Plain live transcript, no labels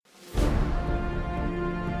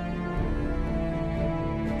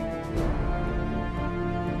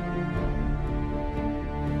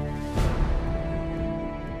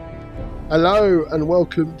Hello and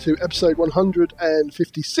welcome to episode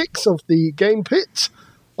 156 of the Game Pit.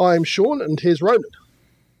 I'm Sean and here's Ronan.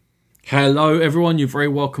 Hello everyone, you're very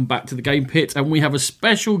welcome back to the Game Pit, and we have a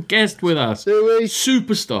special guest with us.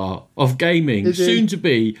 Superstar of gaming, soon to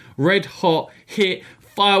be red hot hit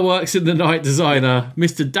fireworks in the night designer,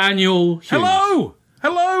 Mr. Daniel Hughes.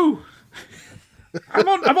 Hello. I'm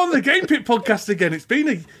on the Game Pit podcast again. It's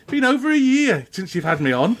been over a year since you've had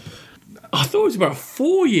me on. I thought it was about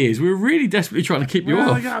 4 years. We were really desperately trying to keep you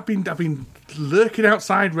off. Yeah, I've been lurking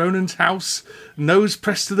outside Ronan's house, nose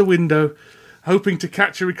pressed to the window, hoping to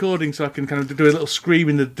catch a recording so I can kind of do a little scream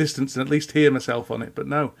in the distance and at least hear myself on it. But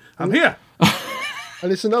no, I'm here.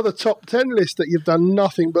 And it's another top 10 list that you've done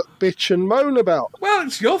nothing but bitch and moan about. Well,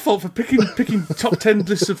 it's your fault for picking top 10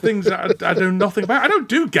 lists of things that I know nothing about. I don't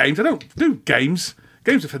do games. I don't do games.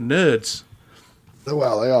 Games are for nerds.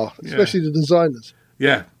 Well, they are, especially the designers.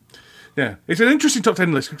 Yeah. Yeah, it's an interesting top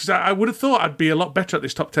 10 list because I would have thought I'd be a lot better at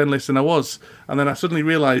this top 10 list than I was, and then I suddenly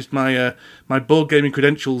realised my board gaming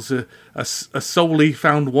credentials are solely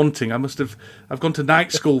found wanting. I've gone to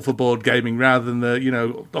night school for board gaming rather than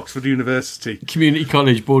the Oxford University Community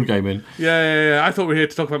college board gaming. Yeah. I thought we were here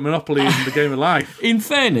to talk about Monopoly and the game of life. In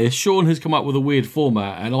fairness, Sean has come up with a weird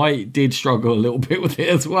format, and I did struggle a little bit with it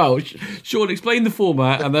as well. Sean, explain the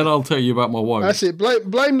format, and then I'll tell you about my woes. That's it.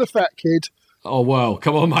 Blame the fat kid. Oh, well,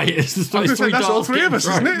 come on, mate. That's all three of us,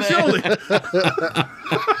 isn't it? Surely.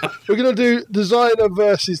 We're going to do designer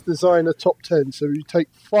versus designer top 10. So you take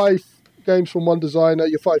 5 games from one designer,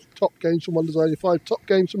 your 5 top games from one designer, your 5 top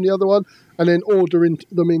games from the other one, and then order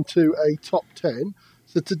them into a top 10.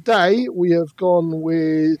 So today we have gone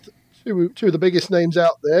with two of the biggest names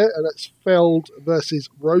out there, and that's Feld versus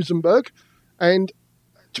Rosenberg. And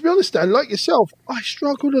to be honest, Dan, like yourself, I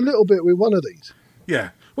struggled a little bit with one of these.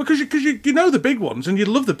 Yeah. Well, because you know the big ones, and you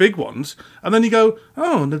love the big ones, and then you go,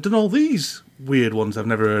 oh, and they've done all these weird ones I've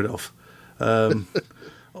never heard of,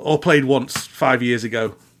 or played once 5 years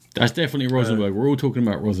ago. That's definitely Rosenberg. We're all talking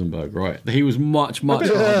about Rosenberg, right? He was much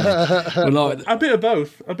harder. A bit of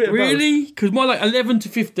both. Really? Because my 11 to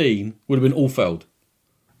 15 would have been all Feld.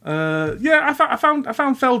 Yeah, I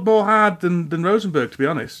found Feld more hard than Rosenberg, to be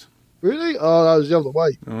honest. Really? Oh, that was the other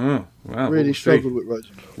way. Oh, well, really struggled with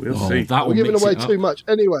Rosenberg. We'll see. We're giving away too much.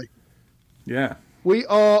 Anyway. Yeah. We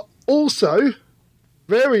are also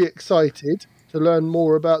very excited to learn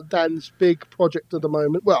more about Dan's big project at the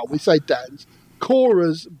moment. Well, we say Dan's.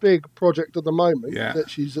 Cora's big project at the moment that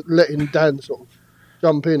she's letting Dan sort of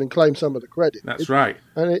jump in and claim some of the credit. That's right.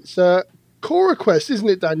 And it's Cora Quest, isn't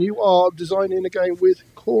it, Dan? You are designing a game with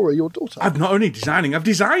Cora, your daughter. I'm not only designing, I've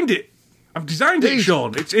designed it. It,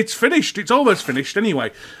 Sean. It's finished. It's almost finished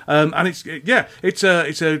anyway. And it's during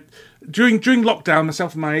lockdown,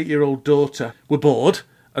 myself and my 8-year-old daughter were bored,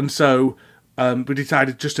 and so we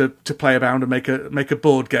decided just to play around and make a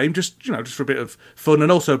board game, just for a bit of fun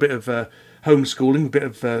and also a bit of homeschooling, a bit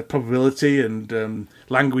of probability and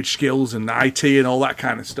language skills and IT and all that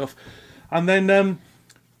kind of stuff. And then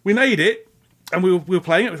we made it. And we were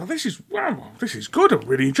playing it. We thought, this is good. I'm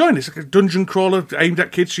really enjoying this. Like a dungeon crawler aimed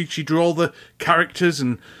at kids. She drew all the characters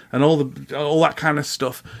and all that kind of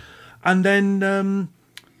stuff. And then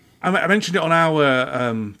I mentioned it on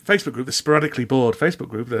our Facebook group, the Sporadically Bored Facebook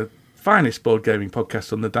group, the finest board gaming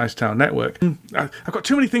podcast on the Dice Town network. I've got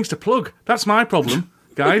too many things to plug. That's my problem,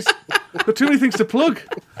 guys. I've got too many things to plug.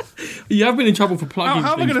 You have been in trouble for plugging.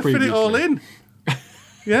 How am I going to fit it all in?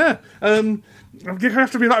 Yeah. You're going to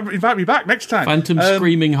have to invite me back next time. Phantom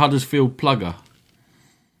Screaming Huddersfield Plugger.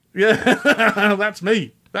 Yeah, that's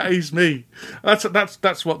me. That is me.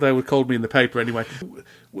 That's what they would call me in the paper anyway.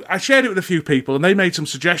 I shared it with a few people, and they made some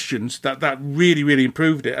suggestions that really, really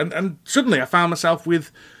improved it. And suddenly I found myself with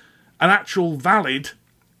an actual valid,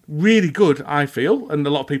 really good, I feel, and a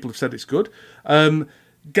lot of people have said it's good,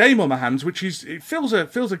 game on my hands, which fills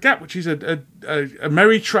a gap, which is a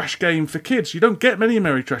merry trash game for kids. You don't get many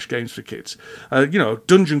merry trash games for kids.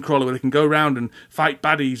 Dungeon crawler where they can go around and fight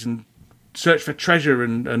baddies and search for treasure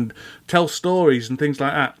and tell stories and things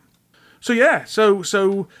like that. So yeah,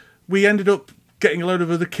 so we ended up getting a load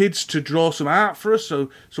of other kids to draw some art for us. So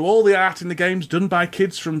all the art in the game's done by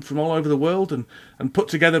kids from all over the world and put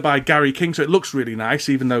together by Gary King. So it looks really nice,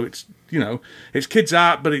 even though it's kids'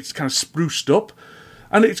 art, but it's kind of spruced up.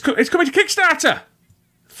 And it's coming to Kickstarter,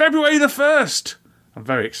 February the 1st. I'm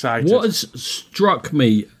very excited. What has struck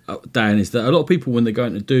me, Dan, is that a lot of people, when they're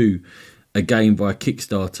going to do a game via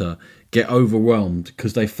Kickstarter, get overwhelmed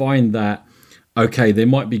because they find that, okay, they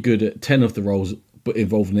might be good at 10 of the roles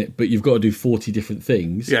involved in it, but you've got to do 40 different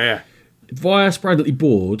things. Yeah. Via Sporadically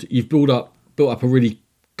Bored, you've built up a really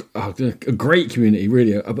a great community,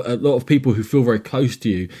 really. A lot of people who feel very close to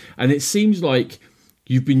you, and it seems like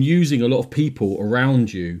you've been using a lot of people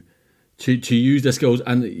around you to use their skills.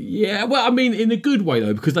 And yeah, well, I mean, in a good way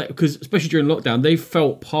though, because especially during lockdown, they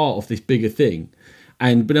felt part of this bigger thing.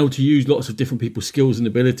 And been able to use lots of different people's skills and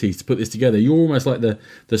abilities to put this together. You're almost like the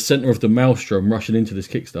centre of the maelstrom rushing into this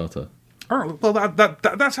Kickstarter. Oh, well,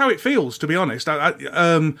 that's how it feels, to be honest.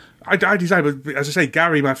 I decided, as I say,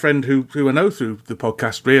 Gary, my friend, who I know through the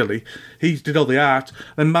podcast, really, he did all the art.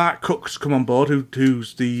 Then Mark Cook's come on board,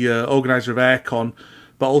 who's the organiser of Aircon,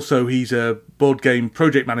 but also he's a board game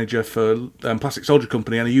project manager for Plastic Soldier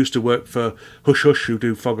Company, and he used to work for Hush Hush, who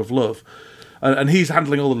do Fog of Love. And he's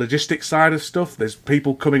handling all the logistics side of stuff. There's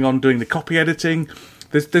people coming on doing the copy editing.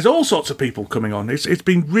 There's all sorts of people coming on. It's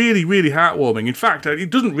been really, really heartwarming. In fact,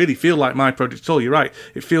 it doesn't really feel like my project at all. You're right.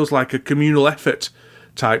 It feels like a communal effort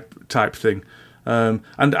type thing. And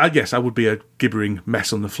I guess I would be a gibbering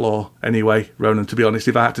mess on the floor anyway, Ronan, to be honest,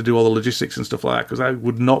 if I had to do all the logistics and stuff like that, because that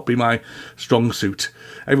would not be my strong suit.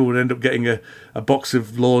 Everyone would end up getting a box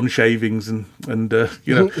of lawn shavings and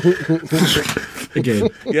you know. Again.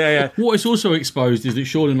 Yeah. What it's also exposed is that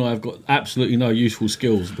Sean and I have got absolutely no useful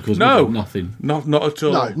skills because we've got nothing. Not at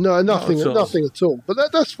all. No, nothing at all. But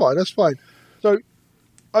that's fine. That's fine. So,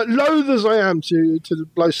 loath as I am to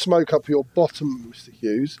blow smoke up your bottom, Mr.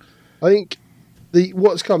 Hughes, I think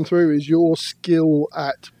what's come through is your skill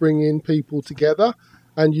at bringing people together,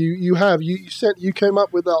 and you came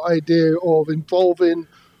up with that idea of involving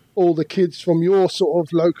all the kids from your sort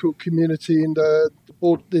of local community and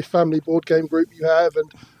the family board game group you have,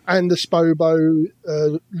 and the Spobo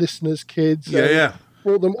listeners' kids. Yeah.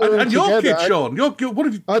 Brought them all and together. your kid, Sean. What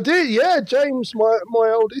have you? I did, yeah. James, my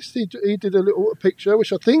oldest, he did a little picture,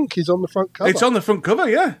 which I think is on the front cover. It's on the front cover,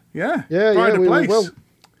 yeah. Pride of place.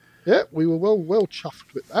 We were well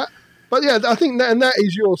chuffed with that. But yeah, I think that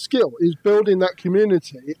is your skill, is building that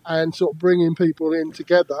community and sort of bringing people in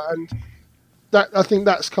together, and that I think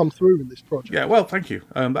that's come through in this project. Yeah, well, thank you.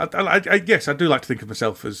 Yes, I do like to think of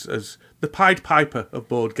myself as the Pied Piper of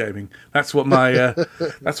board gaming. That's what my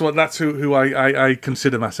that's who I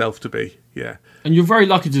consider myself to be. Yeah, and you're very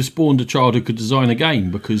lucky to have spawned a child who could design a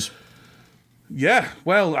game because. Yeah,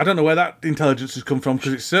 well, I don't know where that intelligence has come from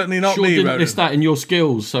because it's certainly not Sean me. Didn't list that in your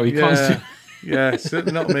skills, so he can't. Yeah,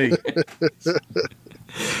 certainly not me.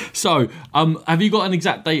 So, have you got an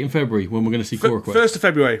exact date in February when we're going to see Core Request? 1st of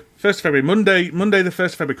February, Monday the 1st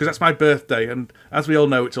of February, because that's my birthday, and as we all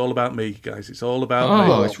know, it's all about me, guys. It's all about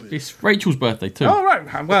me. It's Rachel's birthday too. Oh,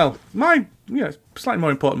 right. Well, it's slightly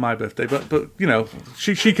more important my birthday, but you know,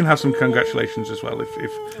 she can have some congratulations as well. If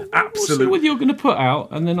absolutely. We'll see what you're going to put out,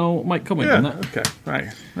 and then I'll make comment on that. Okay, right,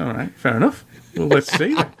 all right, fair enough. Well, let's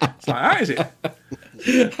see. It's like that, is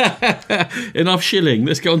it? Enough shilling.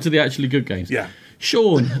 Let's get on to the actually good games. Yeah.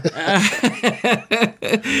 Sean. Not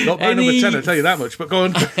by number 10, I'll tell you that much, but go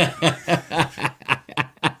on.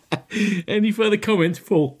 Any further comments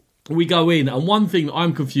before we go in? And one thing that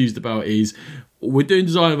I'm confused about is we're doing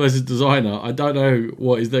designer versus designer. I don't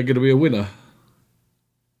know is there going to be a winner?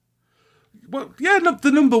 Well, yeah,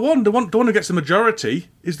 the number one, the one who gets the majority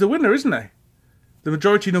is the winner, isn't he? The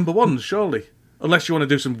majority number ones, surely. Unless you want to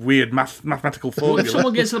do some weird mathematical formula. Well, if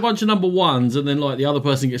someone gets a bunch of number ones and then like the other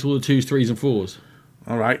person gets all the 2s, 3s and 4s.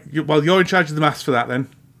 All right. You're in charge of the maths for that then.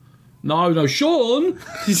 No, Sean.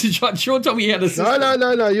 Sean told me he had a system.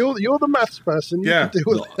 No. You're the maths person. You can deal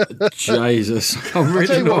with it. Jesus. I'm really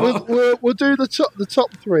tell you what, we'll do the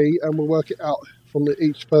top 3 and we'll work it out from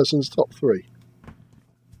each person's top 3.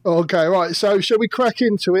 Okay, right. So shall we crack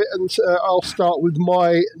into it? And I'll start with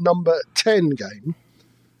my number 10 game.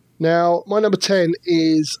 Now, my number 10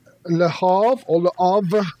 is Le Havre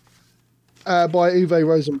by Uwe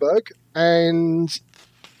Rosenberg. And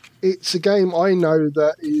it's a game I know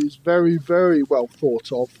that is very, very well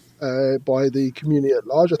thought of by the community at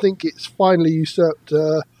large. I think it's finally usurped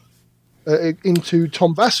into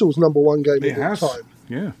Tom Vassel's number 1 game of all time.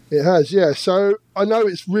 Yeah. It has, yeah. So I know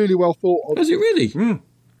it's really well thought of. Has it really? Mm.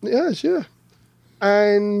 It has, yeah.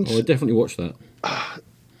 And I definitely watched that.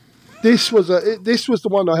 This was the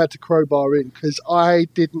one I had to crowbar in because I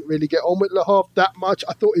didn't really get on with Le Havre that much.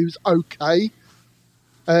 I thought it was okay.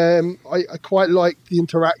 I quite liked the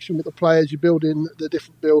interaction with the players. You're building the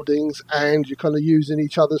different buildings and you're kind of using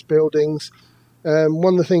each other's buildings.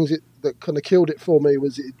 One of the things that kind of killed it for me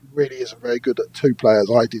was it really isn't very good at 2 players,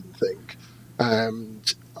 I didn't think.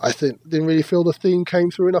 And I didn't really feel the theme came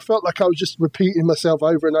through, and I felt like I was just repeating myself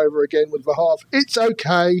over and over again with Le Havre. It's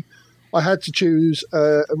okay. I had to choose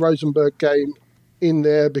a Rosenberg game in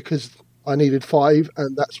there because I needed 5,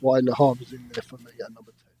 and that's why Le Havre is in there for me at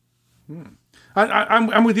number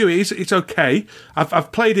I'm with you. It's okay.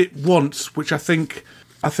 I've played it once, which I think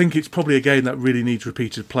it's probably a game that really needs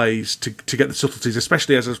repeated plays to get the subtleties,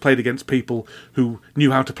 especially as I was played against people who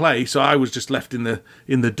knew how to play. So I was just left in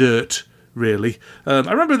the dirt, really. I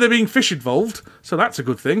remember there being fish involved, so that's a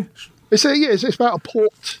good thing. It's about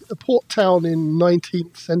a port town in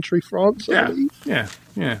 19th century France. I believe. Yeah.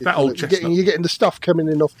 That old chestnut. You're getting the stuff coming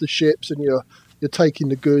in off the ships, and you're taking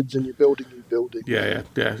the goods, and you're building new buildings. Yeah.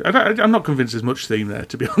 I'm not convinced there's much theme there,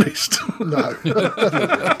 to be honest. No.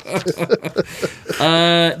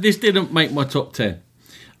 This didn't make my top 10.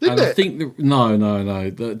 Didn't it? I think no.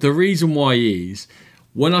 The reason why is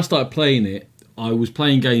when I started playing it, I was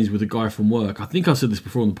playing games with a guy from work. I think I said this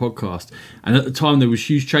before on the podcast. And at the time, there was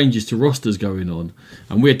huge changes to rosters going on.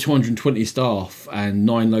 And we had 220 staff and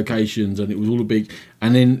 9 locations, and it was all a big...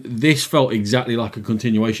 And then this felt exactly like a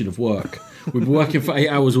continuation of work. We'd be working for 8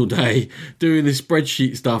 hours all day, doing this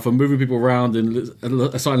spreadsheet stuff and moving people around and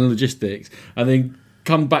assigning logistics. And then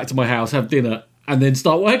come back to my house, have dinner, and then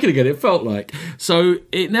start working again, it felt like. So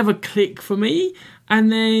it never clicked for me.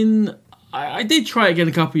 And then... I did try it again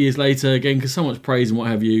a couple of years later, again, because so much praise and what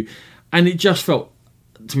have you, and it just felt,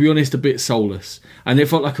 to be honest, a bit soulless. And it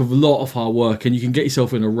felt like a lot of hard work, and you can get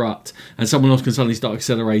yourself in a rut, and someone else can suddenly start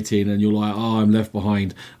accelerating, and you're like, oh, I'm left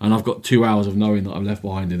behind, and I've got 2 hours of knowing that I'm left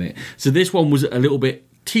behind in it. So this one was a little bit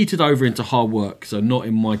teetered over into hard work, so not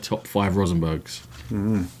in my top 5 Rosenbergs.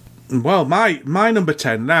 Well, my number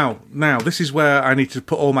 10, now, this is where I need to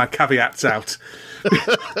put all my caveats out.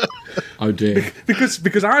 Oh dear!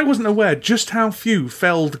 Because I wasn't aware just how few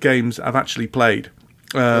Feld games I've actually played,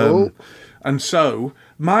 and so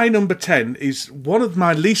my number 10 is one of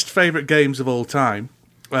my least favourite games of all time.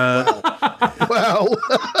 Well,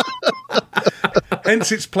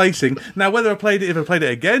 hence its placing. Now, if I played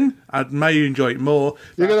it again, I may enjoy it more.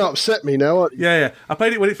 You're going to upset me now, aren't you? Yeah. I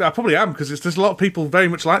played it I probably am, because there's a lot of people very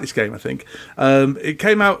much like this game, I think. It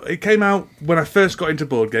came out when I first got into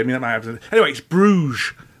board gaming. Anyway, it's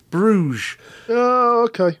Bruges. Oh,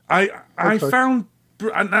 okay. I found...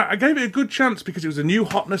 And I gave it a good chance because it was a new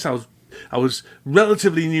hotness. I was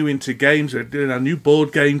relatively new into games. We were doing a new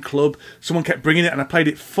board game club. Someone kept bringing it, and I played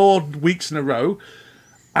it 4 weeks in a row.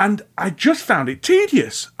 And I just found it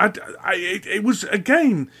tedious. It was a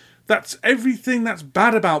game that's everything that's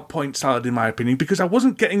bad about point salad, in my opinion, because I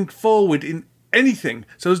wasn't getting forward in anything.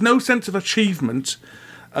 So there's no sense of achievement.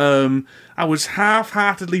 I was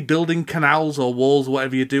half-heartedly building canals or walls or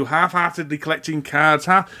whatever you do, half-heartedly collecting cards,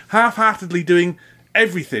 half-heartedly doing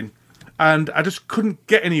everything. And I just couldn't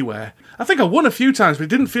get anywhere. I think I won a few times, but it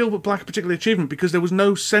didn't feel like a particular achievement because there was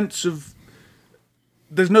no sense of...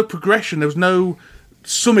 There's no progression, there was no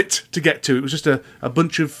summit to get to. It was just a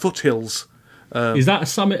bunch of foothills. Is that a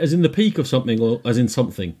summit as in the peak of something or as in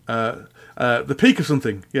something? The peak of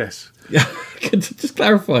something, yes. Yeah, just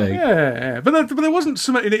clarifying. Yeah. But there wasn't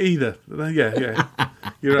summit in it either. Yeah.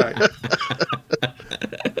 You're right.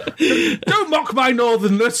 Don't mock my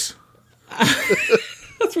northernness.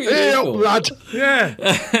 That's what you're for. Lad. Yeah.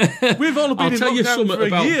 We've all been in lockdown for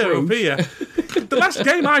a year up here. The last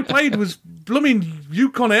game I played was blooming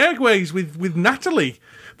Yukon Airways with Natalie.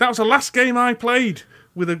 That was the last game I played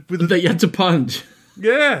with a that you had to punch.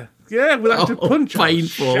 Yeah, we had to punch.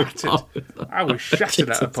 Painful. I was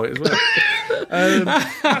shattered at a point as well.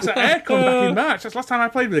 That's an aircon back in March. That's the last time I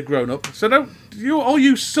played with a grown-up. So all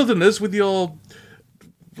you Southerners with your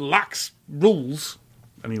lax rules.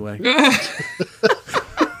 Anyway.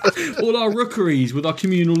 All our rookeries with our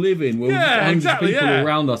communal living, where hundreds of people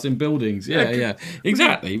around us in buildings. Yeah.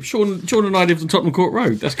 Exactly. Sean and I lived on Tottenham Court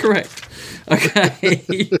Road. That's correct.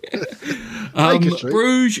 Okay.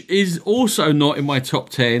 Bruges is also not in my top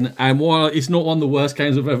 10, and while it's not one of the worst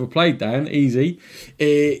games I've ever played, Dan, easy,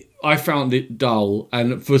 I found it dull,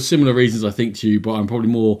 and for similar reasons I think to you, but I'm probably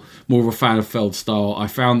more of a fan of Feld style. I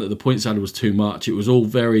found that the point salad was too much. It was all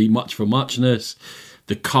very much for muchness.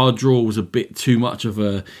 The card draw was a bit too much of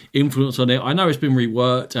a influence on it. I know it's been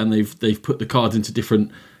reworked and they've put the cards into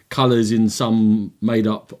different colours in some made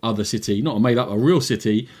up other city, not a real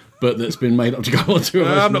city, but that's been made up to go on to.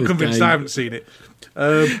 I'm not convinced. Game. I haven't seen it.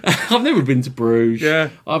 I've never been to Bruges. Yeah,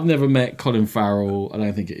 I've never met Colin Farrell. I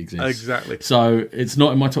don't think it exists. Exactly. So it's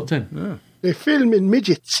not in my top 10. Yeah. They're filming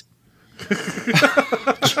midgets.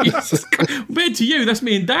 Jesus Christ. Compared to you, that's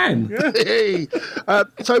me and Dan. Hey.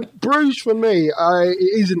 So Bruges for me,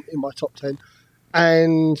 it isn't in my top 10,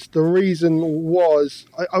 and the reason was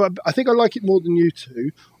I think I like it more than you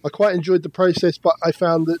two. I quite enjoyed the process, but I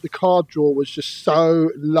found that the card draw was just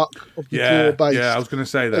so luck of the draw based. Yeah, I was going to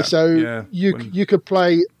say that. So you could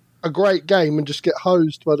play a great game and just get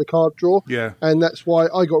hosed by the card draw. Yeah. And that's why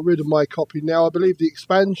I got rid of my copy. Now, I believe the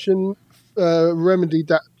expansion remedied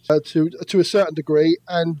that to a certain degree,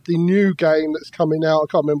 and the new game that's coming out, I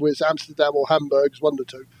can't remember whether it's Amsterdam or Hamburg, it's one of the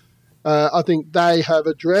two. I think they have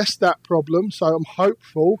addressed that problem, so I'm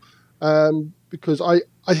hopeful because I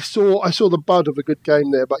saw the bud of a good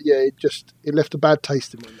game there, but yeah, it left a bad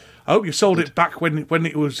taste in my mouth. I hope you sold it back when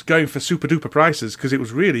it was going for super duper prices, because it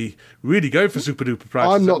was really, really going for super duper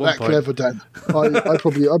prices. I'm not that clever, Dan. I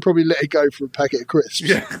probably let it go for a packet of crisps.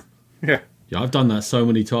 Yeah. Yeah, I've done that so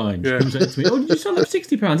many times. People say to me, "Oh, did you sell it for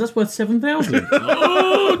 £60? That's worth 7,000."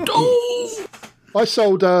 Oh! I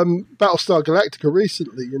sold Battlestar Galactica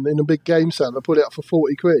recently in a big game sale. I put it up for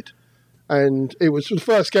 40 quid. And it was the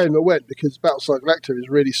first game that went because Battlestar Galactica is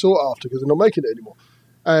really sought after because they're not making it anymore.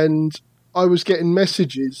 And I was getting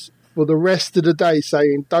messages for the rest of the day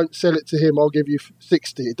saying, don't sell it to him, I'll give you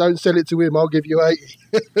 60. Don't sell it to him, I'll give you 80.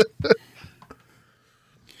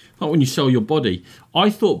 Like when you sell your body.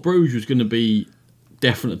 I thought Bruges was going to be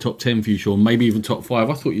definite top 10 for you, Sean, maybe even top 5.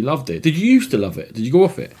 I thought you loved it. Did you used to love it? Did you go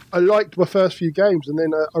off it? I liked my first few games, and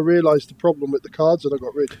then I realised the problem with the cards and I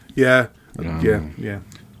got rid. Yeah.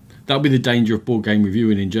 That would be the danger of board game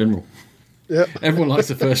reviewing in general. Yep. Everyone likes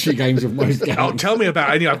the first few games of most games. Oh, tell me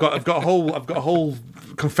about it. I've got a whole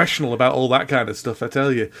confessional about all that kind of stuff, I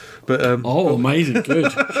tell you. But amazing,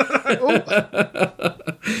 good.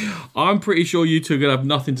 I'm pretty sure you two are going to have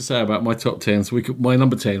nothing to say about my top 10, my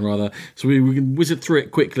number 10 rather. So we can whiz it through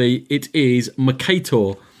it quickly. It is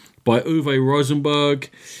Mercator by Uwe Rosenberg.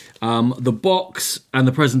 The box and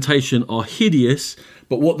the presentation are hideous,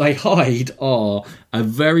 but what they hide are a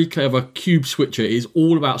very clever cube switcher. It is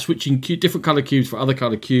all about switching different colour cubes for other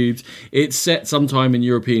colour cubes. It's set sometime in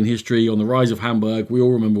European history on the rise of Hamburg. We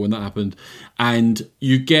all remember when that happened. And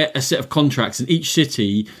you get a set of contracts, and each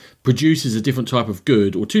city produces a different type of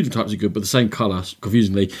good, or two different types of good, but the same colour,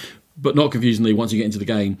 confusingly. But not confusingly, once you get into the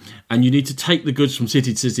game. And you need to take the goods from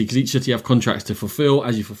city to city, because each city have contracts to fulfill.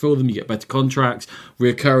 As you fulfill them, you get better contracts,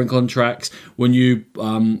 reoccurring contracts. When you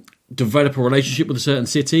develop a relationship with a certain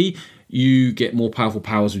city, you get more powerful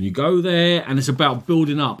powers when you go there. And it's about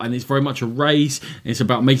building up, and it's very much a race. It's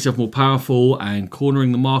about making yourself more powerful and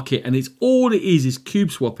cornering the market. And it's all it is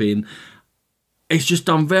cube swapping. It's just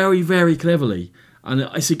done very, very cleverly. And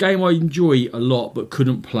it's a game I enjoy a lot, but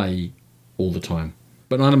couldn't play all the time.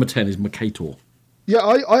 But my number 10 is Mercator. Yeah,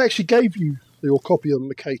 I actually gave you your copy of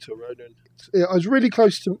Mercator, Ronan. I was really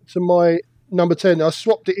close to my number 10. I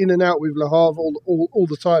swapped it in and out with Le Havre all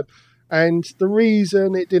the time. And the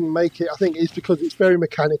reason it didn't make it, I think, is because it's very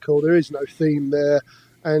mechanical. There is no theme there.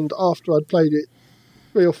 And after I'd played it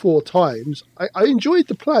 3 or 4 times, I enjoyed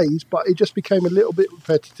the plays, but it just became a little bit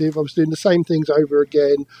repetitive. I was doing the same things over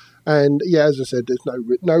again. And yeah, as I said, there's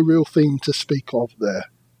no real theme to speak of there.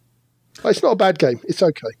 It's not a bad game. It's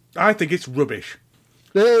okay. I think it's rubbish.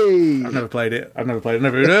 Hey! I've never played it. I've never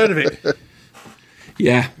even heard of it.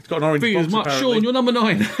 Yeah. It's got an orange box, apparently. Sean, you're number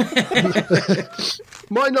 9.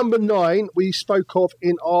 My number 9, we spoke of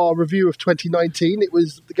in our review of 2019. It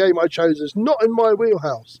was the game I chose as not in my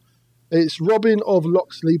wheelhouse. It's Robin of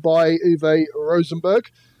Locksley by Uwe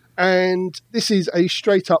Rosenberg. And this is a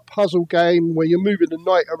straight-up puzzle game where you're moving a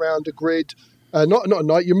knight around a grid. Not a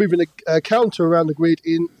knight, you're moving a counter around the grid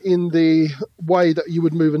in the way that you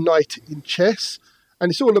would move a knight in chess. And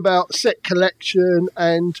it's all about set collection,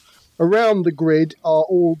 and around the grid are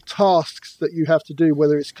all tasks that you have to do,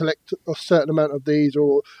 whether it's collect a certain amount of these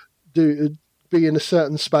or be in a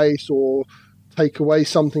certain space or take away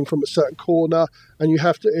something from a certain corner. And you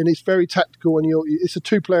have to, and it's very tactical, and it's a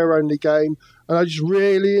 2-player only game. And I just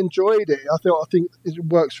really enjoyed it. I think it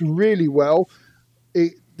works really well.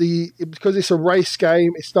 Because it's a race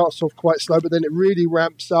game, it starts off quite slow, but then it really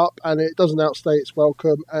ramps up and it doesn't outstay its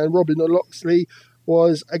welcome. And Robin of Locksley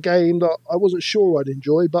was a game that I wasn't sure I'd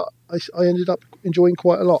enjoy, but I ended up enjoying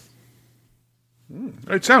quite a lot.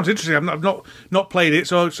 It sounds interesting. I've not played it,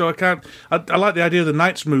 so I can't. I like the idea of the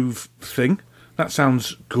Knight's Move thing. That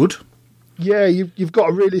sounds good. Yeah, you've got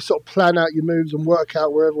to really sort of plan out your moves and work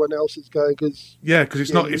out where everyone else is going. Because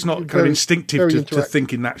it's not kind of instinctive to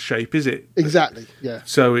think in that shape, is it? Exactly. Yeah.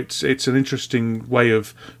 So it's an interesting way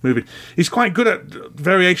of moving. He's quite good at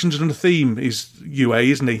variations on a theme. Is UA,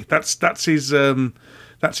 isn't he? That's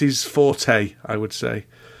his forte, I would say.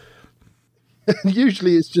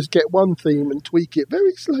 Usually, it's just get one theme and tweak it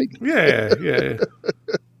very slightly. Yeah.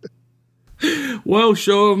 Well,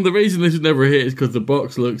 Sean, the reason this is never a hit is because the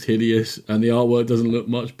box looks hideous and the artwork doesn't look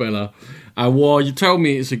much better. And while you tell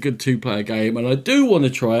me it's a good 2-player game, and I do want to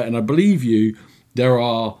try it, and I believe you, there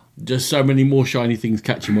are just so many more shiny things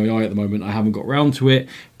catching my eye at the moment. I haven't got round to it,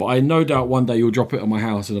 but I no doubt one day you'll drop it on my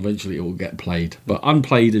house and eventually it will get played, but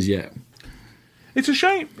unplayed as yet. It's a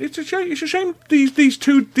shame. It's a shame. These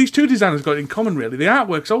two designers got it in common. Really, the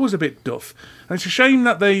artwork's always a bit duff, and it's a shame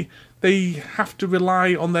that they have to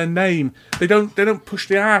rely on their name. They don't push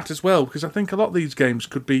the art as well, because I think a lot of these games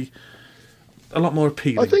could be a lot more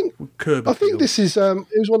appealing. I think this is it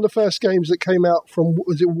was one of the first games that came out from,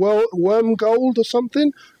 was it Worm Gold or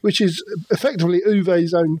something, which is effectively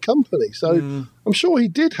Uwe's own company. So I'm sure he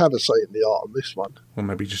did have a say in the art on this one. Well,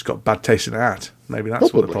 maybe he just got bad taste in art. Maybe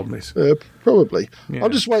that's what the problem is. Probably. Yeah.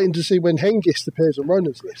 I'm just waiting to see when Hengist appears on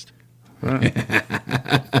Ronan's list. Right.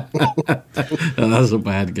 That's a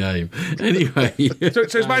bad game. Anyway, so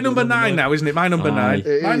it's my number 9 now, isn't it? My number 9.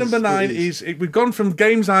 My number 9 is we've gone from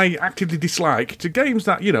games I actively dislike to games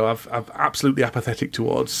that I'm absolutely apathetic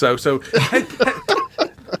towards. So,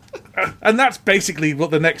 and that's basically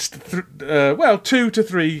what the next 2 to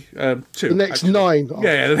 3 2. The next actually. 9.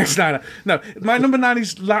 Yeah, the next 9. No, my number 9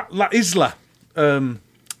 is La Isla.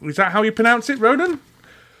 Is that how you pronounce it, Ronan?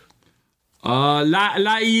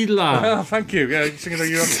 La Isla. Oh, thank you. Yeah,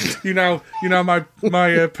 you know my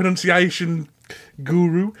pronunciation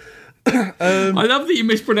guru. I love that you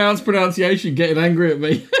mispronounce pronunciation, getting angry at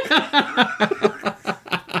me.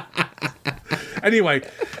 Anyway,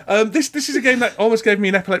 this is a game that almost gave me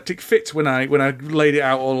an epileptic fit when I laid it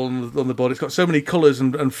out all on the board. It's got so many colours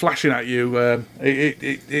and flashing at you.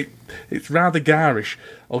 It's rather garish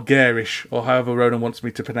or garish or however Ronan wants me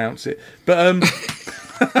to pronounce it. But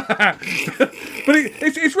but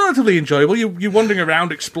it's relatively enjoyable. You're wandering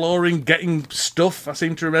around, exploring, getting stuff. I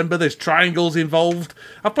seem to remember there's triangles involved.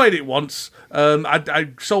 I played it once. I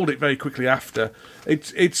sold it very quickly after.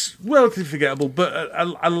 It's relatively forgettable, but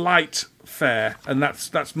a light fare, and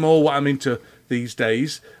that's more what I'm into these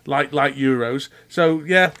days, like Euros. So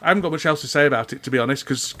yeah, I haven't got much else to say about it, to be honest,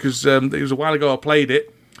 because it was a while ago I played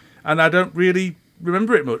it, and I don't really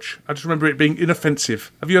remember it much. I just remember it being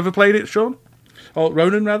inoffensive. Have you ever played it, Sean? Or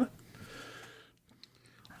Ronan, rather?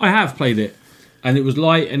 I have played it, and it was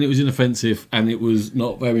light, and it was inoffensive, and it was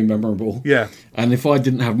not very memorable. Yeah. And if I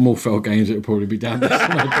didn't have more Feld games, it would probably be down there.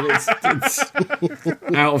 But it's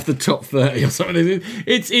out of the top 30 or something.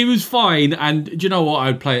 It was fine, and do you know what?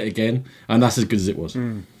 I'd play it again, and that's as good as it was.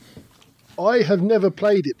 I have never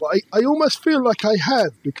played it, but I almost feel like I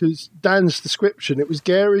have, because Dan's description, it was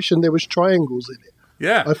garish and there was triangles in it.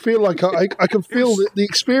 Yeah, I feel like I can feel the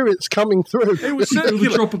experience coming through. It was circular.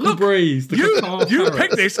 The tropical breeze. You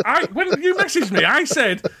picked this. When you messaged me, I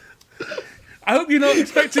said, "I hope you're not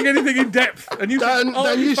expecting anything in depth." And you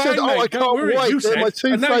said, "I can't wait." They're my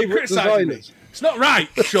two favourite designers. It's not right,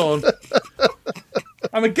 Sean.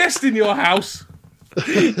 I'm a guest in your house.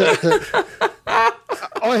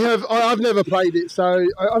 I've never played it, so I've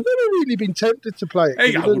never really been tempted to play it.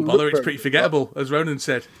 Hey, I wouldn't bother. It's pretty forgettable, as Ronan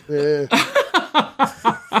said. Yeah.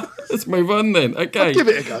 Let's move on then. Okay. I'll give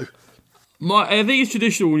it a go. I think it's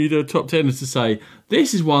traditional when you do a top 10 is to say,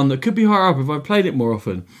 this is one that could be higher up if I played it more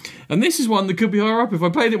often. And this is one that could be higher up if I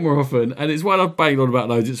played it more often. And it's one I've banged on about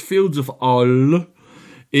loads. It's Fields of All.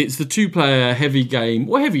 It's the 2-player heavy game,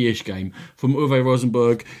 or heavy-ish game, from Uwe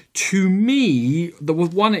Rosenberg. To me, the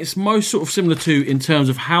one it's most sort of similar to in terms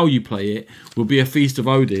of how you play it would be a Feast of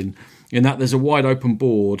Odin, in that there's a wide open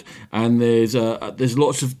board and there's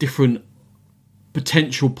lots of different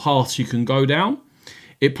potential paths you can go down.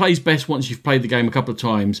 It plays best once you've played the game a couple of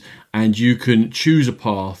times and you can choose a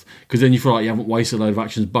path, because then you feel like you haven't wasted a load of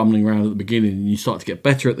actions bumbling around at the beginning and you start to get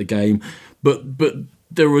better at the game. But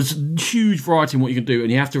there was huge variety in what you can do,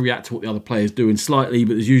 and you have to react to what the other player's doing slightly,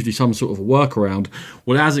 but there's usually some sort of a workaround.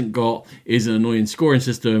 What it hasn't got is an annoying scoring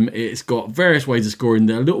system. It's got various ways of scoring.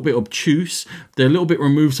 They're a little bit obtuse. They're a little bit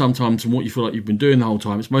removed sometimes from what you feel like you've been doing the whole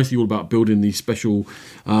time. It's mostly all about building these special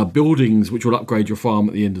buildings which will upgrade your farm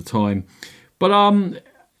at the end of time. But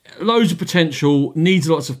loads of potential, needs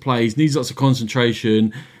lots of plays, needs lots of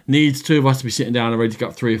concentration, needs two of us to be sitting down and ready to go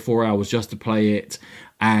up 3 or 4 hours just to play it,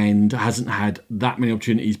 and hasn't had that many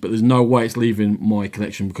opportunities, but there's no way it's leaving my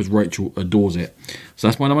collection because Rachel adores it. So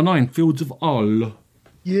that's my number 9, Fields of All.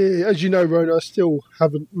 Yeah, as you know, Rona, I still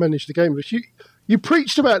haven't managed the game. But you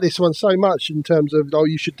preached about this one so much in terms of,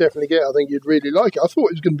 you should definitely get it. I think you'd really like it. I thought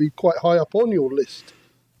it was going to be quite high up on your list.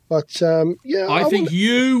 But, yeah. I think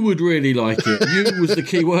you would really like it. You was the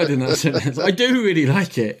key word in that sentence. I do really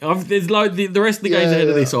like it. There's like the rest of the games ahead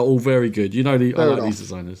of this are all very good. You know, I like these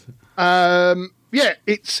designers. Yeah,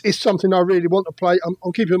 it's something I really want to play.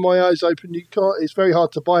 I'm keeping my eyes open. It's very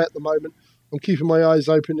hard to buy at the moment. I'm keeping my eyes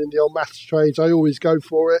open in the old maths trades. I always go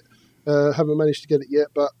for it. Haven't managed to get it yet,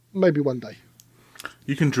 but maybe one day.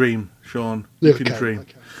 You can dream, Sean. You can dream.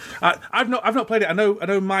 Okay. I've not played it. I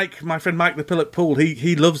know Mike, my friend Mike the Pillock Pool.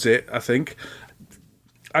 He loves it, I think.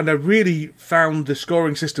 And I really found the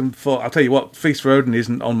scoring system for... I'll tell you what, Feast for Odin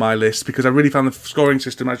isn't on my list, because I really found the scoring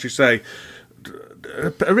system, as you say...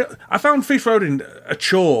 I found Feast for Odin a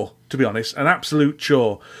chore, to be honest, an absolute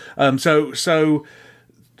chore. So...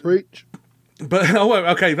 Preach. But,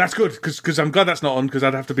 okay, that's good, because I'm glad that's not on, because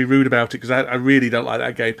I'd have to be rude about it, because I really don't like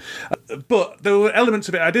that game. But there were elements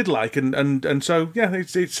of it I did like, and so, yeah,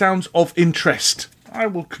 it sounds of interest. I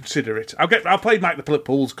will consider it. I'll play Mike the Pillock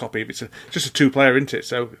Pool's copy if it's just a 2-player, isn't it?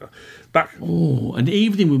 So back. Oh, an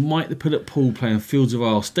evening with Mike the Pillock Pool playing Fields of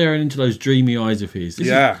Isle, staring into those dreamy eyes of his.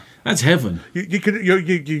 That's heaven.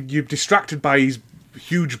 You're distracted by his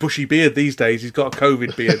huge bushy beard these days. He's got a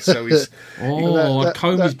COVID beard, so he's. I'd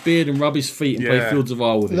comb his beard and rub his feet and play Fields of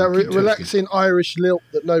Isle with him. That relaxing Irish lilt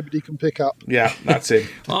that nobody can pick up. Yeah, that's it.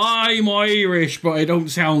 I'm Irish, but I don't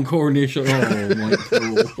sound Cornish at all. Mike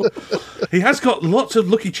Pool. He has got lots of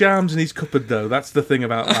Lucky Charms in his cupboard, though. That's the thing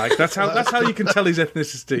about Mike. That's how you can tell his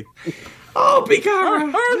ethnicity. Oh, big Ara!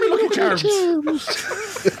 Lucky Charms.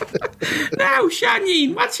 Now,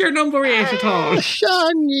 Shanine, what's your number 8 at all?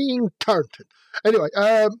 Shanine Turton. Anyway,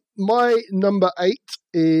 my number 8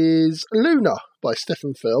 is Luna by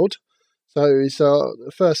Stefan Feld. So it's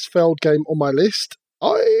the first Feld game on my list.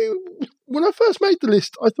 When I first made the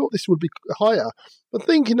list, I thought this would be higher. But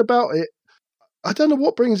thinking about it, I don't know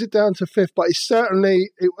what brings it down to 5th, but it's certainly,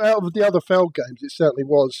 out of the other Feld games, it certainly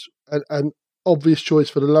was an obvious choice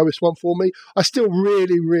for the lowest one for me. I still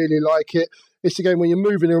really, really like it. It's a game when you're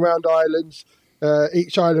moving around islands.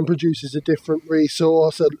 Each island produces a different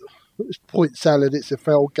resource. It's point salad. It's a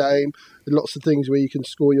Feld game. Lots of things where you can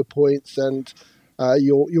score your points, and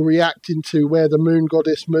you're reacting to where the moon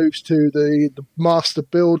goddess moves to, the master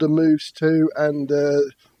builder moves to, and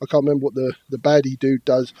I can't remember what the baddie dude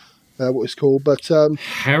does. What it's called, but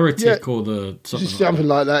heretic or something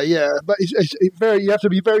like that. Yeah, but it's very. You have to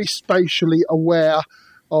be very spatially aware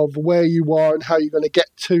of where you are and how you're going to get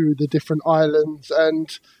to the different islands. And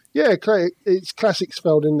yeah, it's classic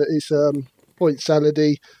Feld in that it's point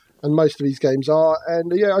salady, and most of these games are.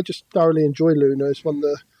 And yeah, I just thoroughly enjoy Luna. It's one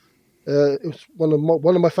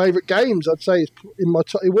of my favourite games. I'd say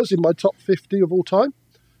it was in my top 50 of all time,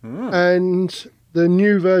 and. The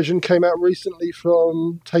new version came out recently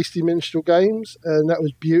from Tasty Minstrel Games, and that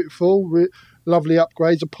was beautiful. Lovely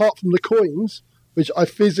upgrades, apart from the coins, which I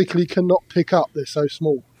physically cannot pick up. They're so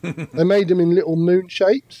small. They made them in little moon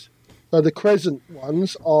shapes. So the crescent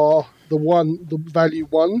ones are the value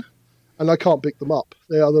 1, and I can't pick them up.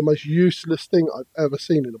 They are the most useless thing I've ever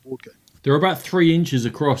seen in a board game. They're about 3 inches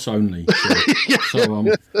across only. So,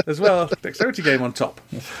 as well, dexterity game on top.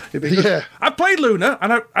 Yeah. I played Luna,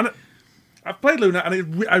 I've played Luna,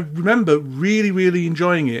 and I remember really, really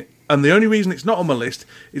enjoying it. And the only reason it's not on my list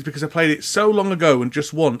is because I played it so long ago and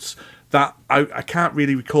just once that I can't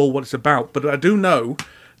really recall what it's about. But I do know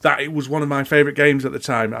that it was one of my favourite games at the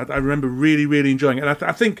time. I remember really, really enjoying it. And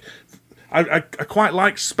I think I quite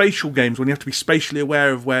like spatial games when you have to be spatially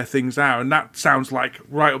aware of where things are. And that sounds like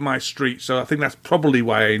right up my street. So I think that's probably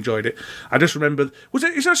why I enjoyed it. I just remembered...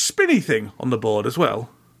 Is there a spinny thing on the board as well?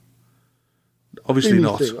 Obviously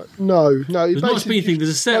not. No. There's not a spinny thing. There's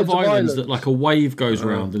a set of islands that like a wave goes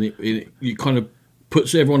around, and it kind of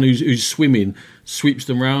puts everyone who's swimming, sweeps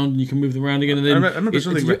them around, and you can move them around again. And then I remember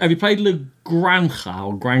something. Have you played Le Granja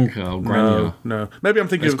or Granja? No. Maybe I'm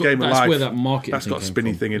thinking of Game of Life. That's where that market. That's got a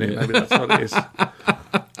spinny thing in it. Maybe that's what it is.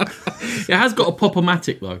 It has got a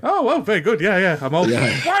pop-o-matic though. Oh well, very good. Yeah. I'm old.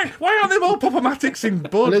 Yeah. Why aren't there more pop-o-matics in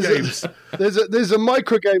board games? There's a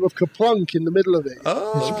micro game of Kaplunk in the middle of it.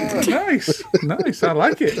 Oh, nice. I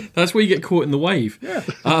like it. That's where you get caught in the wave. Yeah.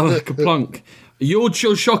 Kaplunk. You're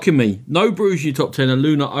shocking me. No Bruges in your top 10 and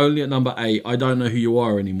Luna only at number 8. I don't know who you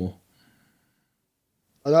are anymore.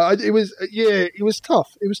 It was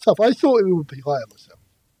tough. I thought it would be higher myself.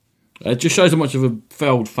 It just shows how much of a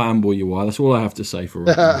Feld fanboy you are. That's all I have to say for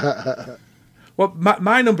it. Well,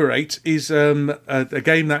 my number 8 is a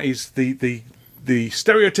game that is the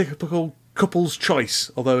stereotypical couple's choice.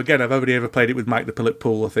 Although, again, I've only ever played it with Mike the Pillock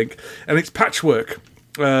Pool, I think. And it's Patchwork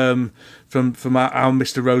from our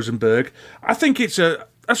Mr. Rosenberg. I think it's a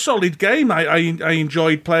solid game. I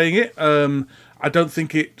enjoyed playing it. I don't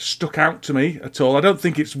think it stuck out to me at all. I don't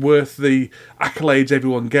think it's worth the accolades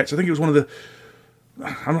everyone gets. I think it was one of the...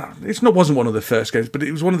 wasn't one of the first games, but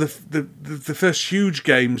it was one of the first huge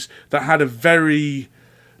games that had a very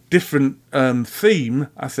different theme,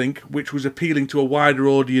 I think, which was appealing to a wider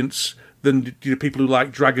audience than people who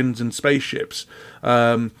like dragons and spaceships.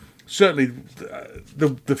 So certainly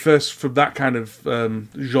the first from that kind of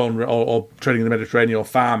genre, or trading in the Mediterranean or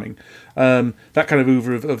farming, that kind of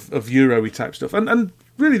oeuvre of Euro-y type stuff, and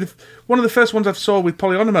really one of the first ones I saw with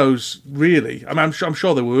Polyonymos. Really, I mean, I'm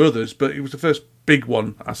sure there were others, but it was the first big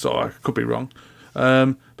one I saw. I could be wrong,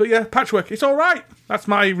 but yeah, Patchwork. It's all right. That's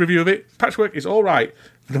my review of it. Patchwork is all right.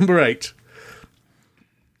 Number 8.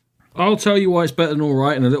 I'll tell you why it's better than all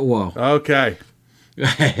right in a little while. Okay.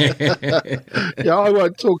 Yeah, I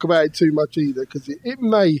won't talk about it too much either because it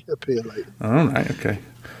may appear later. All right, okay.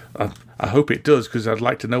 I hope it does because I'd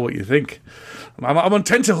like to know what you think. I'm on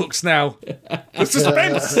tenterhooks now. The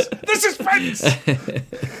suspense! The suspense!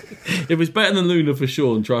 It was better than Luna for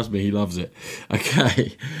sure, and trust me, he loves it.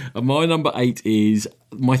 Okay, and my number 8 is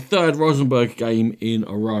my third Rosenberg game in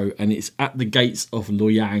a row, and it's At the Gates of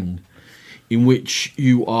Loyang, in which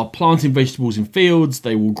you are planting vegetables in fields,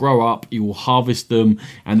 they will grow up, you will harvest them,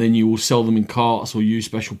 and then you will sell them in carts or use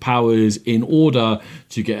special powers in order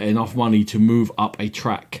to get enough money to move up a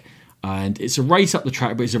track. And it's a race up the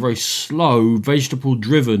track, but it's a very slow,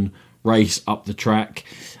 vegetable-driven race up the track.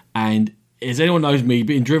 And as anyone knows me,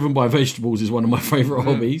 being driven by vegetables is one of my favourite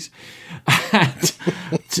hobbies.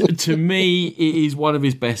 And to me, it is one of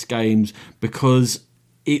his best games because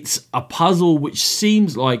it's a puzzle which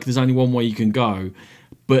seems like there's only one way you can go,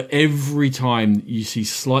 but every time you see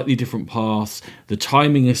slightly different paths, the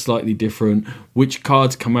timing is slightly different, which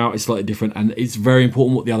cards come out is slightly different, and it's very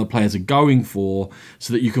important what the other players are going for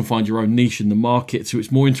so that you can find your own niche in the market, so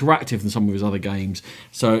it's more interactive than some of his other games.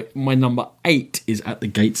 So my number 8 is At the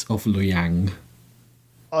Gates of Loyang.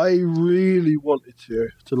 I really wanted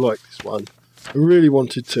to like this one. I really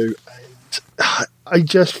wanted to, and I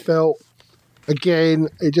just felt... Again,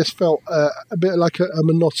 it just felt a bit like a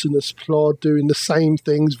monotonous plod, doing the same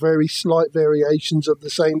things, very slight variations of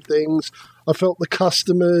the same things. I felt the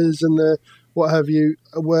customers and the what have you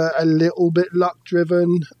were a little bit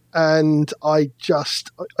luck-driven, and I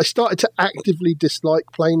started to actively dislike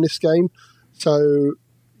playing this game. So,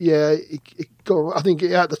 yeah, I think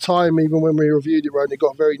at the time, even when we reviewed it, it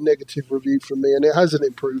got a very negative review from me, and it hasn't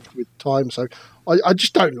improved with time. So I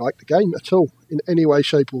just don't like the game at all, in any way,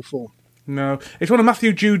 shape or form. No, it's one of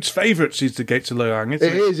Matthew Jude's favourites. Is The Gates of Loyang, isn't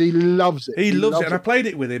it? It is. He loves it. He loves it, and I played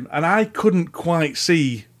it with him, and I couldn't quite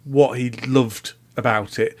see what he loved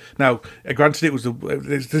about it. Now, granted, it was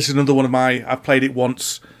this is another one of my I've played it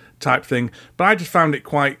once type thing, but I just found it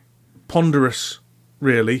quite ponderous.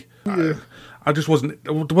 Really, yeah. I just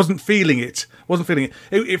wasn't feeling it.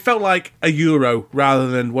 It felt like a Euro rather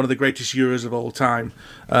than one of the greatest Euros of all time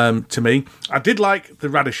to me. I did like the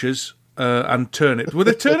radishes. And turnips. Were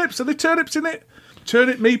there turnips? Are there turnips in it?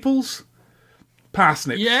 Turnip meeples?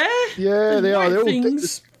 Parsnips? Yeah, they are. They're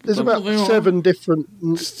things. There's about 7 different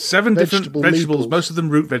vegetables, most of them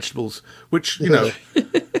root vegetables, which, you know,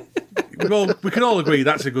 we can all agree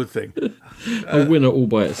that's a good thing. A winner all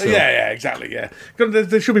by itself. Yeah, exactly, yeah.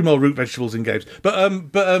 There should be more root vegetables in games. But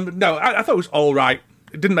no, I thought it was all right.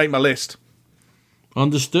 It didn't make my list.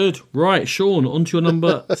 Understood. Right, Sean, on to your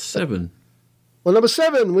number 7. Well, number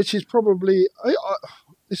 7, which is probably...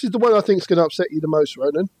 this is the one I think is going to upset you the most,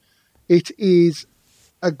 Ronan. It is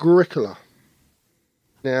Agricola.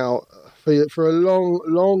 Now, for a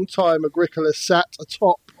long time, Agricola sat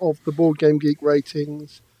atop of the Board Game Geek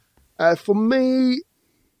ratings. For me,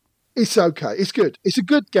 it's okay. It's good. It's a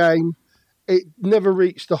good game. It never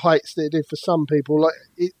reached the heights that it did for some people.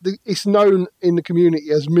 It's known in the community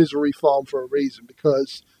as Misery Farm for a reason,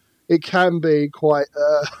 because it can be quite...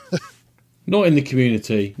 Not in the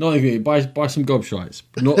community. Buy some gobshites,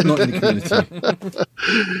 but not in the community.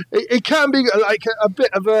 It can be like a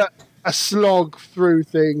bit of a slog through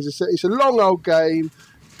things. It's a long old game.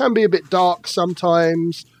 Can be a bit dark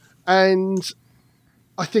sometimes. And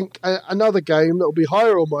I think another game that will be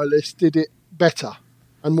higher on my list did it better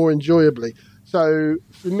and more enjoyably. So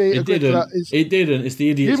for me, it didn't. It didn't. It's the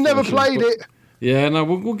idiot. You've never played it. Yeah, no,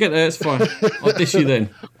 we'll get there. It's fine. I'll dish you then.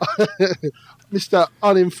 Mr.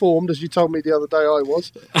 Uninformed, as you told me the other day I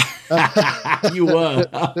was. You were.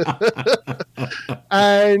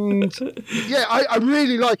 And, yeah, I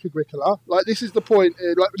really like Agricola. Like, this is the point.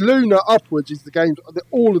 Like, Luna upwards is the games,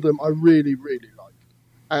 all of them I really, really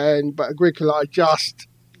like. But Agricola, it just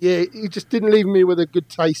didn't leave me with a good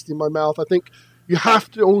taste in my mouth. I think you have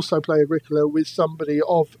to also play Agricola with somebody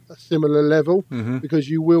of a similar level, because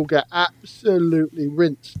you will get absolutely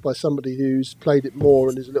rinsed by somebody who's played it more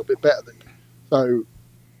and is a little bit better than you. So,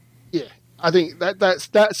 yeah, I think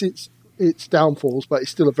that's its downfalls, but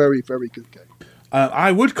it's still a very, very good game.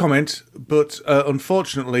 I would comment, but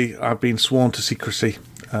unfortunately, I've been sworn to secrecy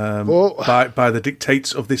by the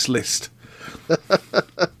dictates of this list.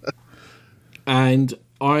 And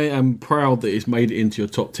I am proud that it's made it into your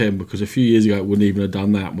top 10 because a few years ago it wouldn't even have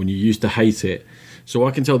done that when you used to hate it. So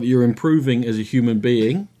I can tell that you're improving as a human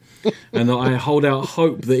being, and that I hold out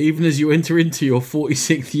hope that even as you enter into your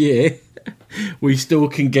 46th year, we still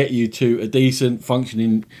can get you to a decent,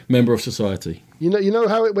 functioning member of society. You know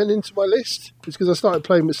how it went into my list? It's because I started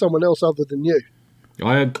playing with someone else other than you.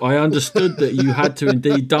 I understood that you had to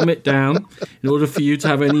indeed dumb it down in order for you to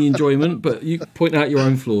have any enjoyment, but you point out your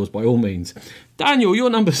own flaws by all means. Daniel, you're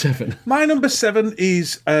number 7. My number 7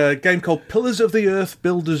 is a game called Pillars of the Earth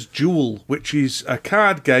Builder's Duel, which is a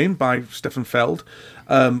card game by Stefan Feld,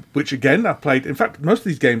 which again I've played. In fact, most of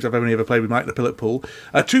these games I've only ever played with Mike the Pilot Pool.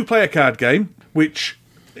 A 2-player card game, which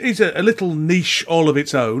is a little niche all of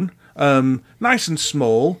its own, nice and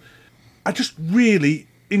small. I just really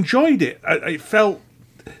enjoyed it. It felt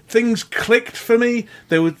things clicked for me.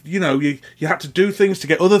 There were, you had to do things to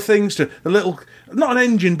get other things, to a little, not an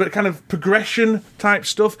engine, but kind of progression type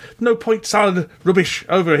stuff. No point salad rubbish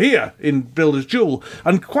over here in Builder's Duel,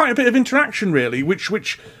 and quite a bit of interaction really, which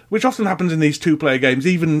often happens in these 2-player games,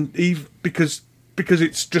 even because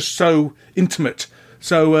it's just so intimate.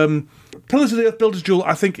 So Pillars of the Earth Builder's Duel,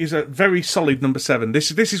 I think, is a very solid number 7.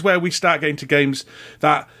 This is where we start getting to games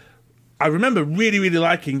that I remember really, really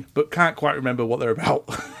liking, but can't quite remember what they're about.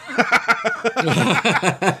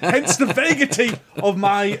 Hence the vaguity of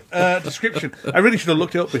my description. I really should have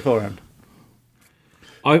looked it up beforehand.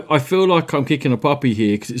 I feel like I'm kicking a puppy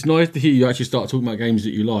here because it's nice to hear you actually start talking about games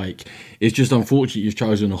that you like. It's just unfortunate you've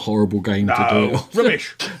chosen a horrible game to do it.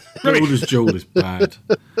 Rubbish. Builder's Duel is bad.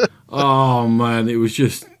 Oh man, it was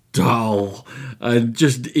just dull and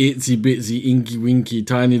just itsy bitsy inky winky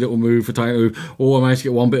tiny little move for tiny move. I managed to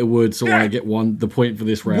get one bit of wood, so I get the point for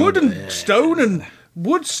this round. Wood and stone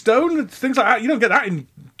and things like that. You don't get that in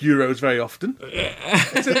Euros very often.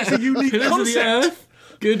 It's a unique Pillars concept. of the Earth,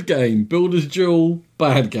 good game. Builder's Duel,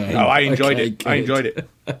 bad game. Oh, I enjoyed it. Good. I enjoyed it.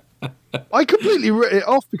 I completely wrote it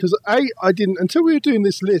off because I didn't, until we were doing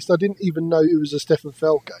this list, I didn't even know it was a Stefan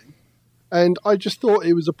Feld game. And I just thought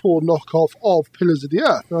it was a poor knockoff of Pillars of the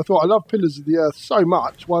Earth. And I thought, I love Pillars of the Earth so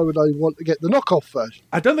much, why would I want to get the knockoff version?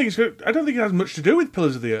 I don't think it has much to do with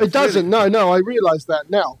Pillars of the Earth. It doesn't, really. No, I realise that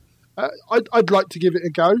now. I'd like to give it a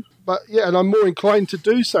go. But yeah, and I'm more inclined to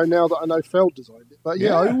do so now that I know Feld designed it. But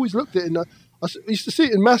yeah, I always looked at it, I used to see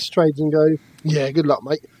it in mass trades and go, yeah, good luck,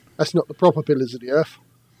 mate. That's not the proper Pillars of the Earth.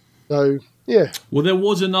 So, yeah. Well, there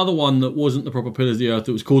was another one that wasn't the proper Pillars of the Earth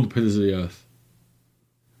that was called the Pillars of the Earth.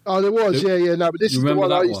 Oh, there was, but this is the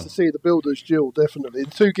one I used to see, the Builder's Duel, definitely. The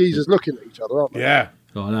two geezers looking at each other, aren't they? Yeah.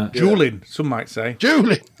 Like that. Dueling, some might say.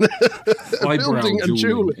 Dueling! Eyebrow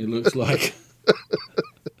dueling, it looks like.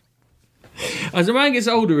 As a man gets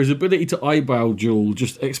older, his ability to eyebrow duel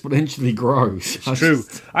just exponentially grows. It's true.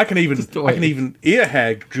 I can even ear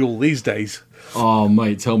hair duel these days. Oh,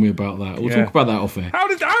 mate, tell me about that. We'll talk about that off air. How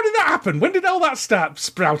did that happen? When did all that start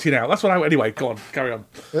sprouting out? That's what anyway, go on, carry on.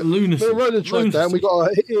 Lunacy. We're running track down, we got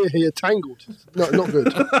our ear here tangled. No, not good.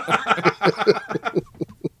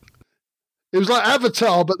 It was like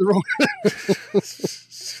Avatar, but the wrong...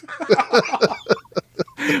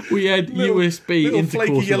 We had USB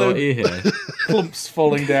intercourse with our ear hair. Clumps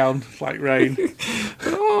falling down like rain.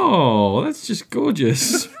 Oh, that's just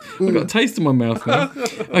gorgeous. I've got a taste in my mouth now.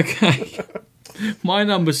 Okay. My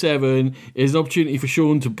number 7 is an opportunity for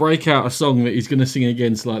Sean to break out a song that he's going to sing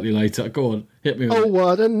again slightly later. Go on, hit me with it. Oh,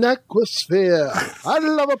 what an atmosphere. I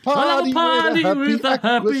love a party, with a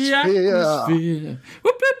happy atmosphere.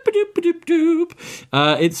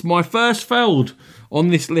 It's my first Feld on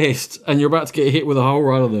this list, and you're about to get hit with a whole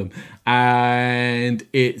run of them. And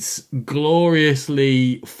it's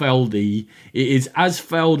gloriously Feldy. It is as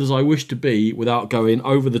Feld as I wish to be without going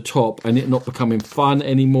over the top and it not becoming fun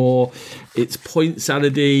anymore. It's point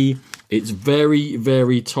salady. It's very,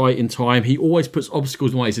 very tight in time. He always puts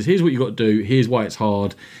obstacles in the way. He says, here's what you've got to do. Here's why it's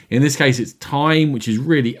hard. In this case, it's time, which is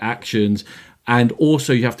really actions. And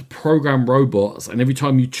also you have to program robots, and every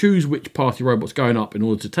time you choose which path your robot's going up in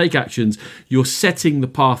order to take actions, you're setting the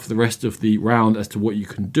path for the rest of the round as to what you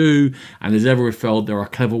can do. And as ever with Feld, there are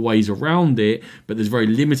clever ways around it, but there's very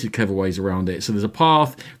limited clever ways around it. So there's a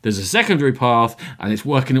path, there's a secondary path, and it's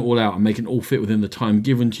working it all out and making it all fit within the time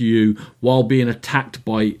given to you while being attacked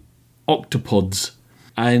by octopods.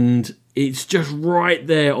 And it's just right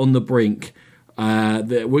there on the brink. We're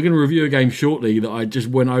going to review a game shortly that I just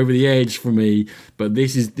went over the edge for me, but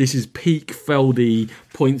this is peak Feldy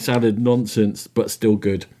point salad nonsense, but still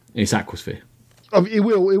good. It's Aquasphere. It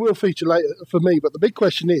will feature later for me, but the big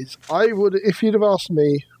question is, I would, if you'd have asked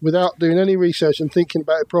me without doing any research and thinking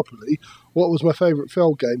about it properly, what was my favourite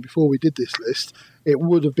Feld game before we did this list, it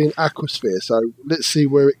would have been Aquasphere. So let's see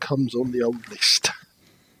where it comes on the old list.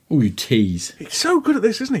 Oh, you tease. He's so good at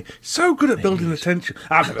this, isn't he? So good at building the tension.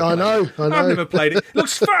 I've never played it. It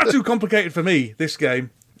looks far too complicated for me, this game.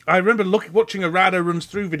 I remember watching a Rado runs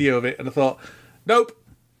through video of it, and I thought, nope,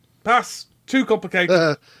 pass, too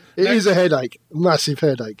complicated. It is a headache, massive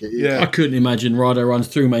headache. I couldn't imagine Rado runs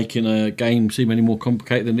through making a game seem any more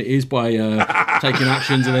complicated than it is by taking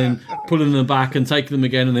actions and then pulling them back and taking them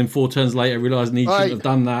again, and then 4 turns later realising he shouldn't have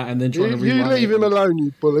done that, and then trying to rewrite You leave him alone,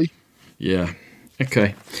 you bully. Yeah.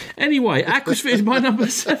 Okay. Anyway, Aquasphere is my number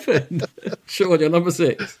 7. Sean, your number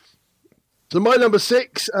 6. So my number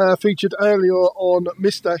 6 featured earlier on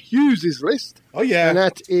Mr. Hughes' list. Oh, yeah. And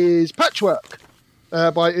that is Patchwork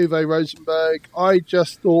by Uwe Rosenberg. I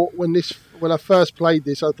just thought when I first played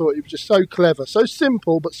this, I thought it was just so clever. So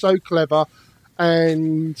simple, but so clever.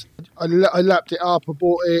 And I lapped it up. I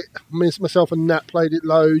bought it. Myself and Nat played it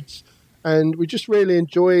loads. And we just really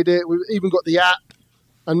enjoyed it. We've even got the app.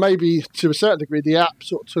 And maybe to a certain degree, the app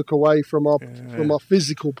sort of took away from our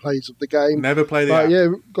physical plays of the game. Never play the app. Yeah,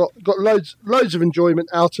 got loads of enjoyment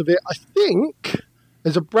out of it. I think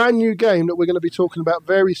there's a brand new game that we're going to be talking about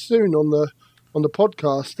very soon on the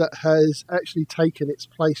podcast that has actually taken its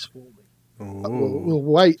place for me. We'll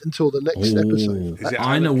wait until the next episode.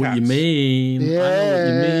 I know what you mean. Yeah. I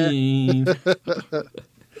know what you mean.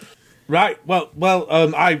 Right. Well.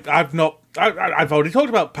 I've already talked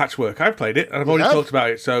about Patchwork. I've played it, and I've already talked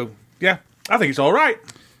about it. So yeah, I think it's all right.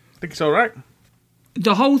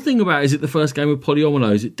 The whole thing about is it the first game with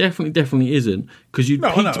polyominoes? It definitely isn't, because you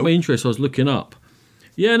piqued my interest. I was looking up.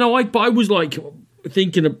 Yeah, no, but I was like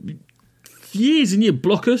thinking of years and years.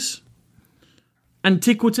 Blockers,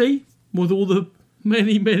 Antiquity, with all the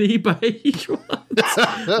many beige ones.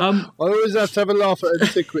 I always have to have a laugh at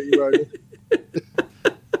Antiquity, Ronan.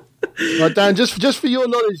 Right, Dan, just for your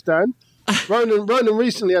knowledge, Dan, Ronan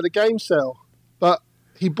recently had a game sale, but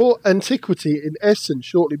he bought Antiquity in Essen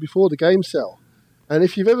shortly before the game sale. And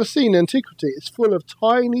if you've ever seen Antiquity, it's full of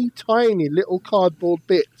tiny little cardboard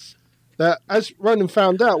bits that, as Ronan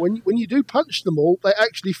found out, when you do punch them all, they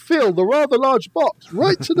actually fill the rather large box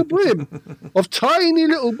right to the brim of tiny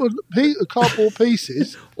little cardboard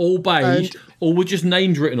pieces. All beige, or with just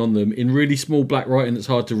names written on them in really small black writing that's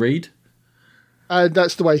hard to read. And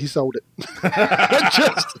that's the way he sold it.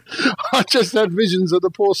 I just had visions of the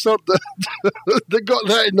poor sod that got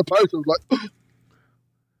that in the post. I was like,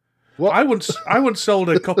 what? I once sold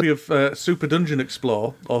a copy of Super Dungeon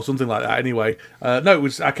Explore or something like that. Anyway, no, it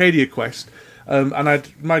was Arcadia Quest, and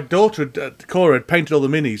my daughter Cora had painted all the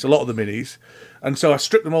minis, a lot of the minis, and so I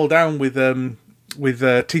stripped them all down with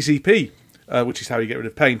TCP, which is how you get rid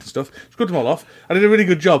of paint and stuff. Scrubbed them all off. I did a really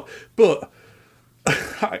good job, but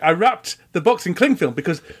I wrapped the box in cling film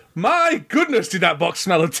because, my goodness, did that box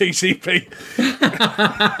smell of TCP.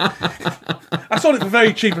 I sold it for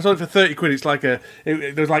very cheap. I sold it for 30 quid. It's like there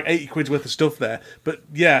was like 80 quid's worth of stuff there. But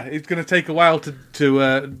yeah, it's going to take a while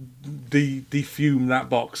to defume that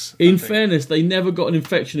box. In fairness, they never got an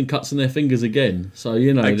infection and cuts in their fingers again. So,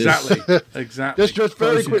 you know. Exactly. Just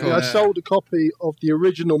very quickly, I sold a copy of the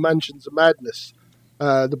original Mansions of Madness,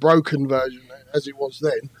 the broken version, as it was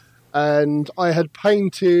then. And I had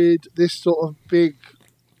painted this sort of big,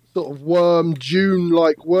 sort of worm,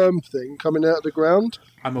 Dune-like worm thing coming out of the ground.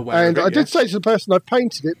 I'm aware and of it, I did say to the person I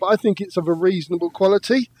painted it, but I think it's of a reasonable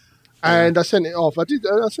quality. And I sent it off. I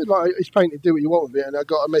said, like, it's painted, do what you want with it. And I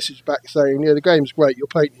got a message back saying, yeah, the game's great, you're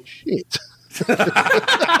painting shit.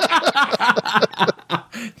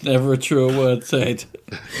 Never a truer word said.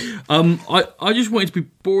 I just wanted to be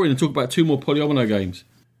boring and talk about 2 more Polyomino games.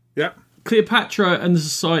 Yeah. Cleopatra and the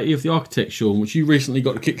Society of the Architects, Sean, which you recently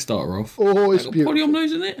got the Kickstarter off. Oh, it's beautiful.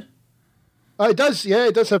 Polyominoes in it? It does, yeah.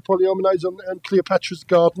 It does have polyominoes on Cleopatra's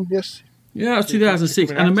Garden, yes. Yeah, that's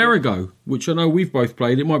 2006. And Amerigo, which I know we've both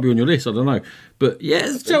played. It might be on your list, I don't know. But yeah,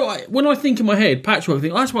 so when I think in my head, Patchwork, I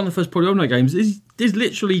think, that's one of the first polyomino games. There's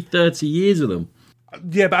literally 30 years of them.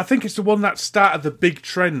 Yeah, but I think it's the one that started the big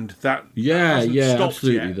trend that hasn't stopped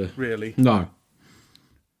absolutely. Yet, really. No.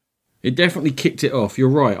 It definitely kicked it off. You're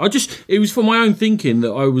right. It was for my own thinking that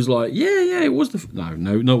I was like, yeah, it was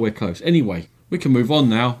nowhere close. Anyway, we can move on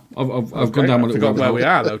now. I've gone down my little. I forgot where we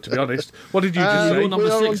are, though. To be honest, what did you just say? Your number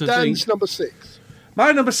 6, I think. Number 6.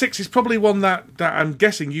 My number 6 is probably one that I'm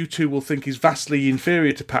guessing you two will think is vastly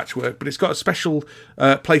inferior to Patchwork, but it's got a special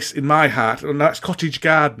place in my heart, and that's Cottage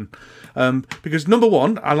Garden. Because number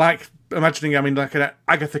 1, I like imagining I'm in like an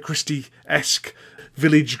Agatha Christie-esque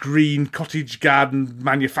village green cottage garden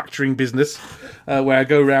manufacturing business where I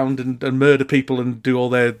go around and murder people and do all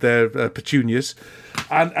their petunias.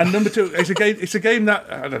 And number two, it's a game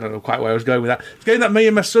that I don't know quite where I was going with that. It's a game that me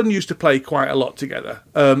and my son used to play quite a lot together,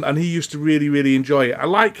 and he used to really, really enjoy it. I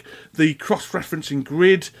like the cross-referencing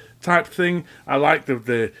grid type thing. I like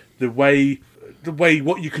the way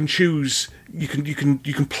what you can choose. You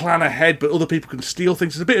can plan ahead, but other people can steal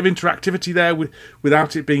things. There's a bit of interactivity there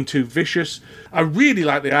without it being too vicious. I really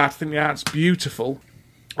like the art. I think the art's beautiful.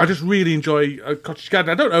 I just really enjoy Cottage Garden.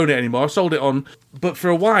 I don't own it anymore. I sold it on. But for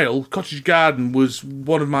a while, Cottage Garden was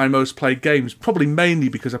one of my most played games, probably mainly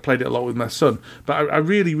because I played it a lot with my son. But I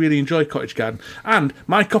really, really enjoy Cottage Garden. And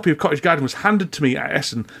my copy of Cottage Garden was handed to me at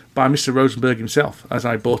Essen by Mr. Rosenberg himself, as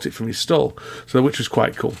I bought it from his stall, which was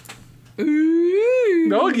quite cool. Ooh.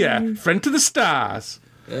 Oh, yeah. Friend to the stars.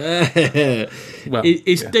 It's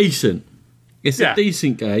decent. It's a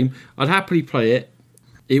decent game. I'd happily play it.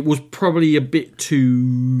 It was probably a bit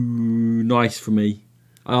too nice for me.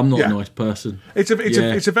 I'm not a nice person. It's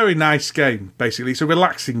a very nice game. Basically, it's a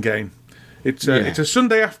relaxing game. It's a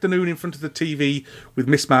Sunday afternoon in front of the TV with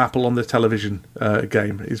Miss Marple on the television.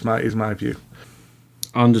 Game is my view.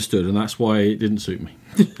 Understood, and that's why it didn't suit me.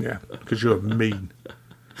 Yeah, because you're mean.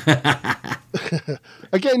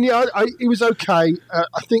 Again, it was okay.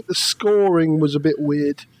 I think the scoring was a bit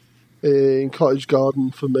weird in Cottage Garden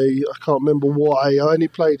for me. I can't remember why. I only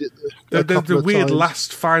played it a couple of weird times.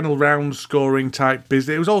 last final round scoring type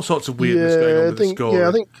business. It was all sorts of weirdness going on with the scoring. Yeah,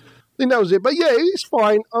 I think that was it. But yeah, it's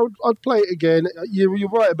fine. I'd play it again. You're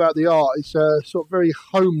right about the art. It's sort of very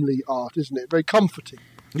homely art, isn't it? Very comforting.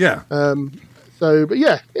 Yeah. But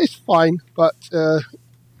yeah, it's fine. But I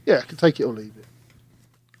can take it or leave it.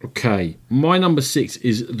 Okay, my number 6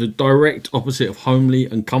 is the direct opposite of homely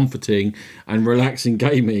and comforting and relaxing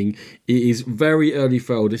gaming. It is very early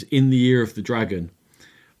Feld. It's In the Year of the Dragon,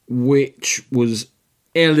 which was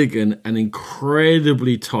elegant and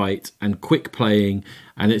incredibly tight and quick playing,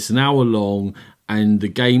 and it's an hour long, and the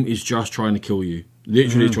game is just trying to kill you.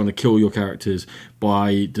 Literally trying to kill your characters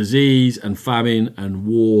by disease and famine and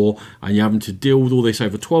war, and you're having to deal with all this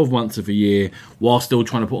over 12 months of a year while still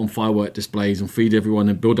trying to put on firework displays and feed everyone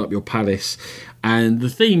and build up your palace. And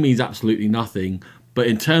the theme means absolutely nothing, but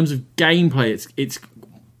in terms of gameplay, it's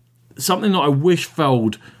something that I wish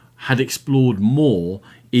Feld had explored more,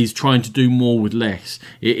 is trying to do more with less.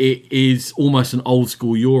 It is almost an old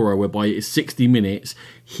school Euro whereby it's 60 minutes.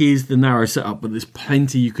 Here's the narrow setup, but there's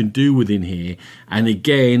plenty you can do within here. And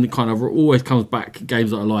again, kind of always comes back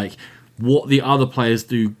games that I like. What the other players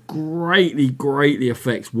do greatly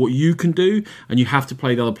affects what you can do, and you have to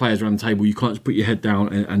play the other players around the table. You can't just put your head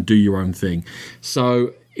down and do your own thing.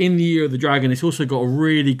 So In the Year of the Dragon, it's also got a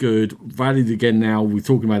really good, valued again now, we're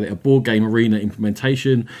talking about it, a board game arena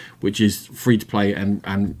implementation, which is free to play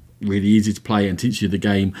and really easy to play and teach you the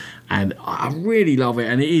game. And I really love it,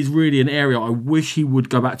 and it is really an area I wish he would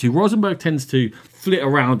go back to. Rosenberg tends to flit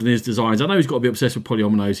around in his designs. I know he's got to be obsessed with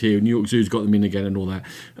polyominoes here. New York Zoo's got them in again and all that.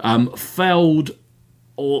 Feld,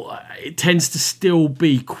 it tends to still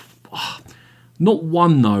be not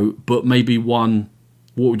one note, but maybe one,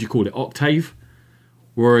 what would you call it, octave?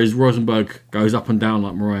 Whereas Rosenberg goes up and down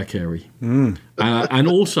like Mariah Carey. And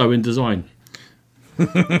also in design.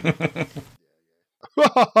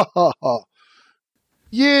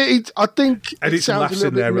 Yeah, I think edit some laughs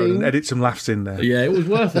in there, Ronan. Edit some laughs in there. Yeah, it was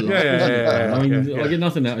worth it. I get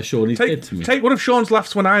nothing out of Sean. He's dead to me. Take one of Sean's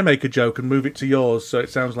laughs when I make a joke and move it to yours, so it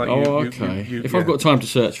sounds like you. Okay. If I've got time to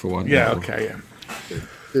search for one. Yeah. Okay.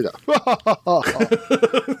 Yeah.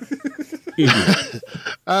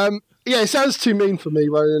 It sounds too mean for me,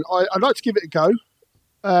 Ronan. I'd like to give it a go,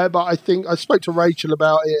 but I think I spoke to Rachel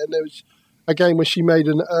about it, and there was a game where she made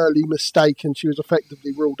an early mistake and she was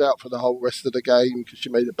effectively ruled out for the whole rest of the game because she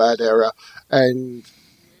made a bad error. And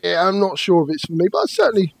yeah, I'm not sure if it's for me, but I'd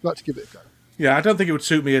certainly like to give it a go. Yeah, I don't think it would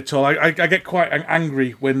suit me at all. I get quite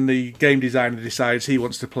angry when the game designer decides he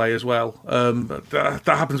wants to play as well. That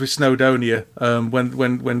happens with Snowdonia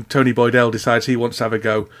when Tony Boydell decides he wants to have a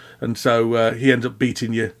go, and so he ends up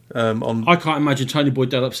beating you on. I can't imagine Tony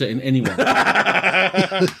Boydell upsetting anyone.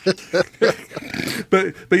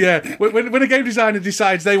 But yeah, when a game designer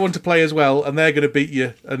decides they want to play as well and they're going to beat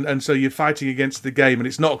you, and so you're fighting against the game, and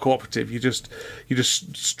it's not cooperative. You're just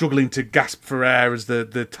struggling to gasp for air as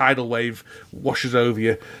the tidal wave washes over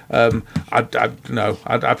you. I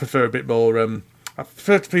prefer a bit more. I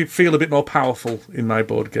prefer to feel a bit more powerful in my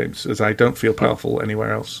board games, as I don't feel powerful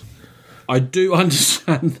anywhere else. I do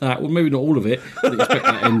understand that. Well, maybe not all of it. I didn't expect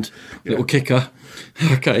that end little kicker.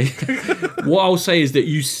 Okay. What I'll say is that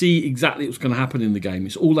you see exactly what's going to happen in the game.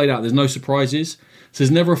 It's all laid out. There's no surprises. So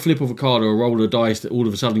there's never a flip of a card or a roll of dice that all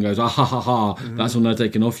of a sudden goes, that's when they're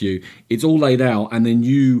taken off you. It's all laid out, and then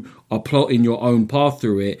you are plotting your own path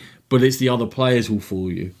through it but it's the other players who will fool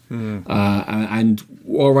you. And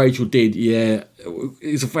what Rachel did,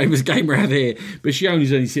 it's a famous game around here, but she only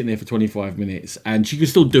was only sitting there for 25 minutes, and she could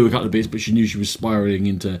still do a couple of bits, but she knew she was spiralling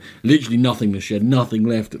into literally nothingness. She had nothing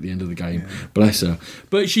left at the end of the game. Bless her.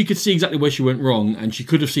 But she could see exactly where she went wrong, and she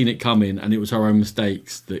could have seen it coming, and it was her own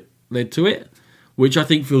mistakes that led to it, which I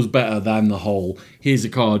think feels better than the whole, here's a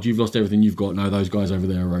card, you've lost everything you've got, no, those guys over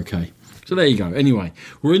there are okay. So there you go. Anyway,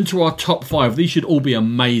 we're into our top 5. These should all be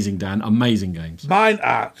amazing, Dan. Amazing games. Mine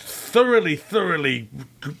are thoroughly,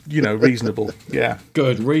 reasonable. Yeah.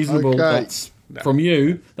 Good. Reasonable. Okay. That's from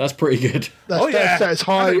you. That's pretty good. That's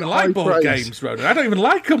high. I don't even like board praise. games, Ronan. I don't even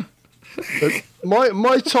like them.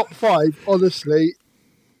 My top 5, honestly,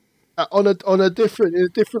 in a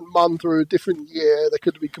different month or a different year, they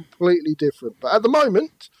could be completely different. But at the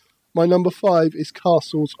moment, my number 5 is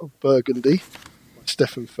Castles of Burgundy by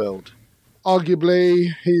Stefan Feld.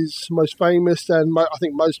 Arguably his most famous, and I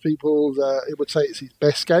think most people would say it's his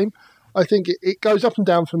best game. I think it goes up and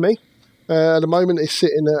down for me. At the moment, it's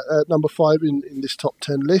sitting at number 5 in this top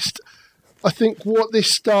 10 list. I think what this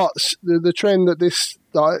starts, the trend that this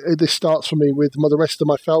starts for me with the rest of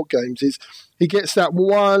my Feld games is he gets that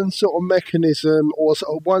one sort of mechanism or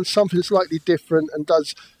sort of one something slightly different and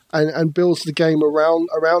does. And builds the game around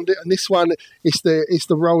it. And this one is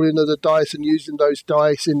the rolling of the dice and using those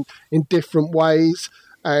dice in different ways.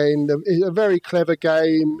 And it's a very clever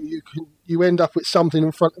game. You end up with something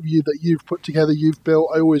in front of you that you've put together, you've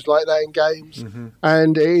built. I always like that in games.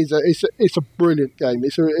 And it's a brilliant game.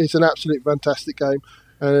 It's an absolute fantastic game,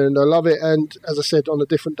 and I love it. And as I said, on a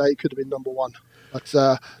different day, it could have been number 1. But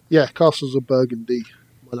Castles of Burgundy,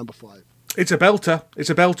 my number 5. It's a belter,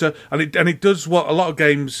 and it does what a lot of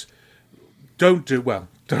games don't do. Well,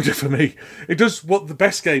 don't do for me. It does what the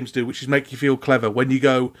best games do, which is make you feel clever. When you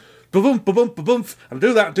go ba-bump, ba-bump, ba-bump, and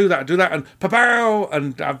do that, and pa-pow,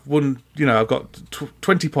 and I've won. I've got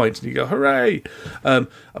 20 points, and you go hooray! But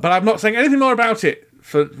I'm not saying anything more about it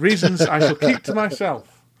for reasons I shall keep to myself.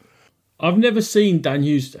 I've never seen Dan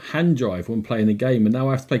use hand drive when playing a game, and now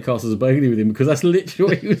I have to play Castles of Burgundy with him because that's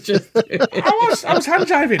literally what he was just doing. I was hand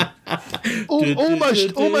driving.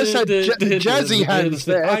 Almost had jazzy hands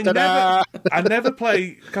there. I never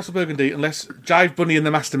play Castle Burgundy unless Jive Bunny and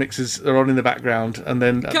the Master Mixers are on in the background, and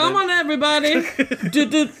then come on, everybody!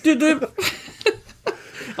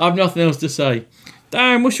 I've nothing else to say.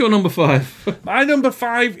 Dan, what's your number 5? My number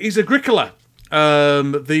 5 is Agricola.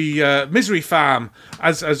 The Misery Farm,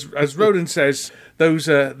 as Ronan says, those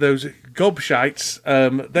gobshites,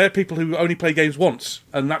 they're people who only play games once,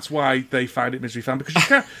 and that's why they find it Misery Farm, because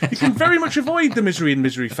you can very much avoid the misery in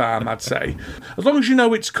Misery Farm, I'd say, as long as you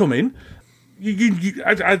know it's coming. You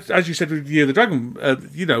as you said with Year of the Dragon,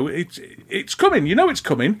 it's coming. You know it's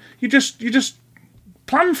coming. You just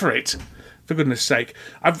plan for it. For goodness sake,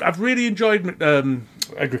 I've really enjoyed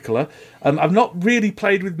Agricola. I've not really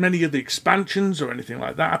played with many of the expansions or anything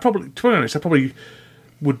like that. To be honest, I probably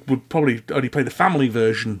would probably only play the family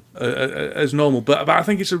version as normal. But I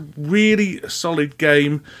think it's a really solid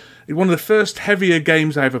game. It's one of the first heavier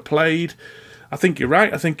games I ever played. I think you're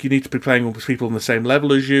right. I think you need to be playing with people on the same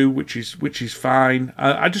level as you, which is fine.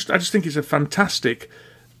 I just think it's a fantastic,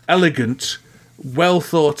 elegant, well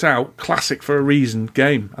thought out, classic for a reason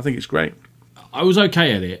game. I think it's great. I was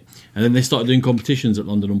okay at it, and then they started doing competitions at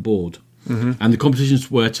London on Board, and the competitions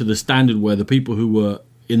were to the standard where the people who were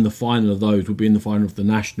in the final of those would be in the final of the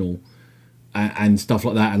national and stuff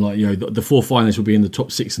like that, and the 4 finalists would be in the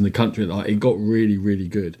top 6 in the country. It got really, really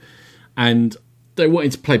good, and they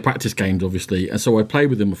wanted to play practice games, obviously, and so I played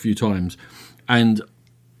with them a few times, and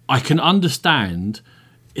I can understand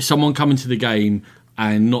someone coming to the game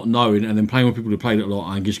and not knowing, and then playing with people who played it a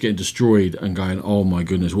lot and just getting destroyed and going, oh my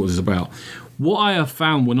goodness, what is this about? What I have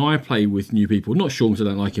found when I play with new people, not Sean because I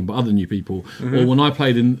don't like him, but other new people, or when I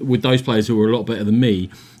played with those players who were a lot better than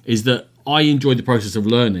me, is that I enjoyed the process of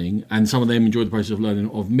learning, and some of them enjoyed the process of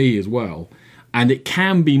learning of me as well. And it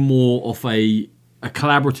can be more of a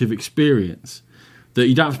collaborative experience that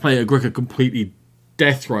you don't have to play Agricola completely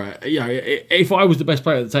death right. If I was the best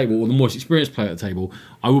player at the table or the most experienced player at the table,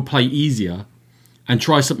 I would play easier and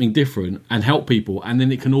try something different and help people, and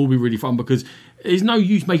then it can all be really fun because there's no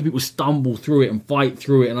use making people stumble through it and fight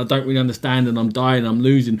through it and I don't really understand and I'm dying, I'm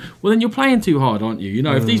losing. Well, then you're playing too hard, aren't you?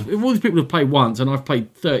 If all these people have played once and I've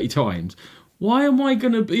played 30 times, why am I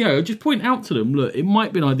going to, just point out to them, look, it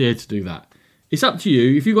might be an idea to do that. It's up to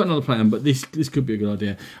you if you've got another plan, but this could be a good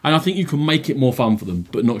idea. And I think you can make it more fun for them,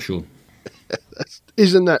 but not sure.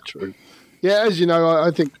 Isn't that true? Yeah, as you know, I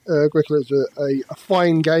think Agricola is a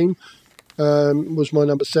fine game. Was my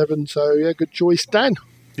number 7, so yeah, good choice, Dan.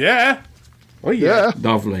 Yeah. Oh yeah.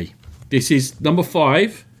 Lovely. This is number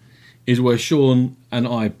 5. is where Sean and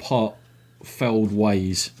I part Feld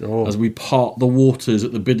ways as we part the waters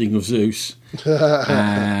at the bidding of Zeus.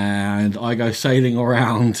 And I go sailing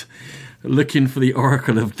around looking for the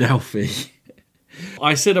Oracle of Delphi.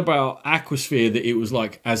 I said about Aquasphere that it was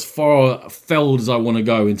like as far Feld as I want to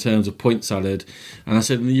go in terms of point salad. And I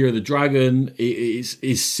said in the Year of the Dragon,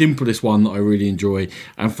 it's simplest one that I really enjoy.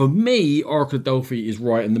 And for me, Oracle of Delphi is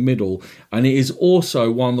right in the middle. And it is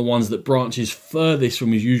also one of the ones that branches furthest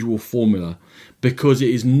from his usual formula, because it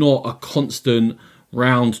is not a constant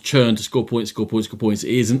round churn to score points, score points, score points.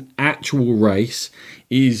 It is an actual race.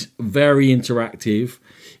 It is very interactive.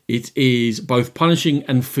 It is both punishing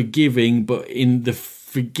and forgiving, but in the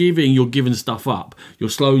forgiving, you're giving stuff up. You're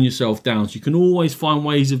slowing yourself down. So you can always find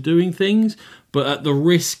ways of doing things, but at the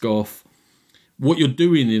risk of what you're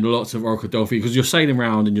doing in lots of Oracle Delphi, because you're sailing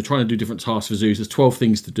around and you're trying to do different tasks for Zeus. There's 12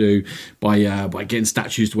 things to do by getting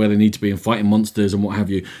statues to where they need to be and fighting monsters and what have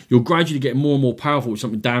you. You're gradually getting more and more powerful, which is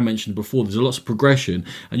something Dan mentioned before. There's lots of progression,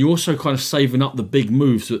 and you're also kind of saving up the big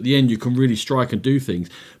moves, so at the end you can really strike and do things,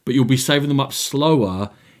 but you'll be saving them up slower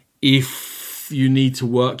if you need to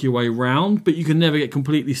work your way around, but you can never get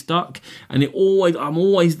completely stuck. And I'm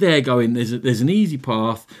always there going, there's an easy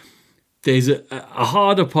path, there's a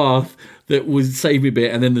harder path that will save me a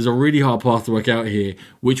bit, and then there's a really hard path to work out here,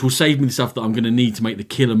 which will save me the stuff that I'm going to need to make the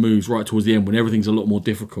killer moves right towards the end when everything's a lot more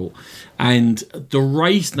difficult. And the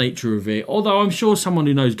race nature of it, although I'm sure someone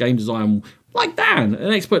who knows game design like Dan,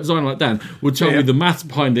 an expert designer like Dan, would tell me the maths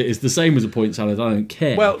behind it is the same as a point salad. I don't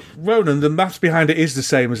care. Well, Ronan, the maths behind it is the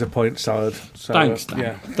same as a point salad. So, thanks, Dan.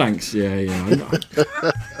 Yeah. Thanks, yeah.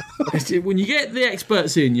 When you get the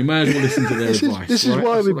experts in, you may as well listen to their advice. This is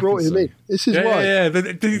why we brought him in. This is why. Yeah,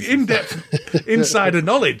 the in-depth insider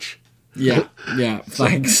knowledge. Yeah,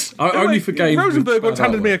 thanks. Only for games. Rosenberg once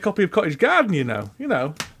handed me a copy of Cottage Garden, you know.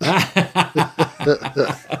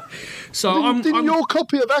 So didn't your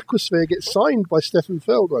copy of Aquasphere get signed by Stefan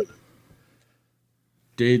Feld, right?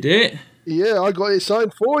 Did it? Yeah, I got it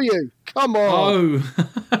signed for you. Come on. Oh,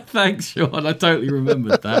 thanks, Sean. I totally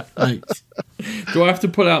remembered that. Thanks. Do I have to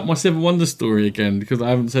pull out my Seven Wonders story again, because I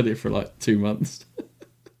haven't said it for like 2 months?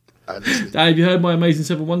 Have you heard my amazing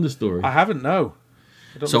Seven Wonders story? I haven't, no.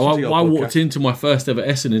 I walked into my first ever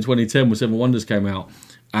Essen in 2010 when Seven Wonders came out,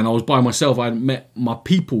 and I was by myself. I hadn't met my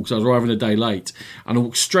people because I was arriving a day late, and I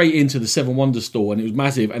walked straight into the Seven Wonders store, and it was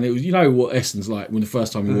massive, and it was, you know what Essen's like when the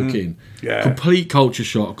first time you walk in. Yeah. Complete culture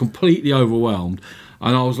shock, completely overwhelmed.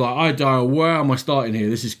 And I was like, I don't know, where am I starting here?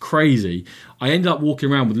 This is crazy. I ended up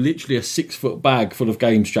walking around with literally a 6-foot bag full of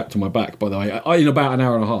games strapped to my back, by the way, in about an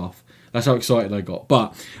hour and a half. That's how excited I got.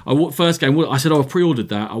 But first game, I said, I've pre-ordered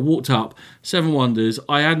that. I walked up, Seven Wonders.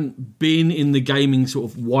 I hadn't been in the gaming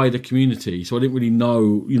sort of wider community, so I didn't really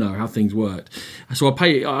know, how things worked. So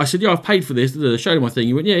I said, I've paid for this. I showed him my thing.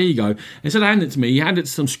 He went, yeah, here you go. Instead of handing it to me, he handed it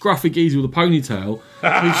to some scruffy geezer with a ponytail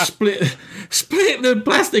who split the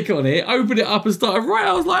plastic on it, opened it up and started writing.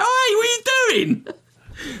 I was like, hey, what are you doing?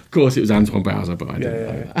 Of course, it was Antoine Bowser, but I didn't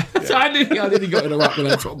know that. Yeah. So I nearly got in a rut with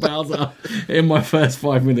Antoine Bowser in my first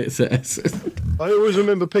 5 minutes. I always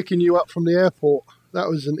remember picking you up from the airport. That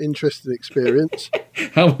was an interesting experience.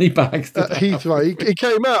 How many bags did Heathrow. He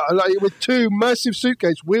came out and with 2 massive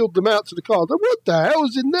suitcases, wheeled them out to the car. I was like, what the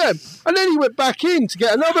hell's in them? And then he went back in to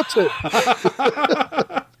get another 2.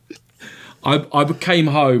 I came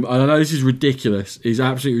home, and I know this is ridiculous. It's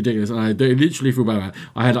absolutely ridiculous. And I literally feel bad.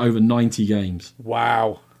 I had over 90 games.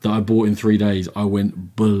 Wow. That I bought in 3 days. I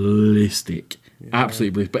went ballistic. Yeah.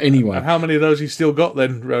 Absolutely ballistic. But anyway. And how many of those you still got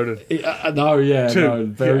then, Ronan? 2.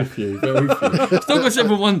 Very few. Still got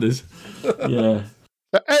Seven Wonders. Yeah.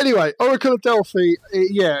 But anyway, Oracle of Delphi,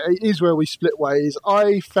 it is where we split ways.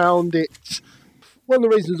 I found it... One of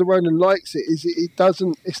the reasons that Ronan likes it is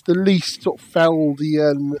it's the least sort of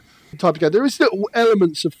Feldian type of game. There is little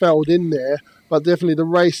elements of Feld in there, but definitely the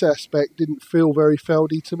race aspect didn't feel very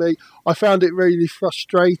Feldy to me. I found it really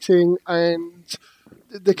frustrating, and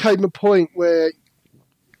there came a point where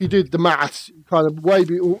you did the maths kind of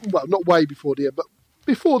not way before the end, but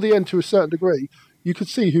before the end to a certain degree, you could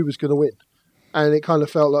see who was going to win. And it kind of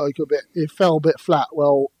felt like it fell a bit flat.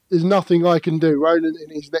 Well, there's nothing I can do. Ronan in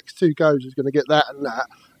his next 2 goes is going to get that,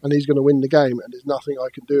 and he's going to win the game, and there's nothing I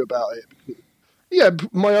can do about it. Yeah,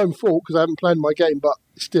 my own fault because I haven't planned my game, but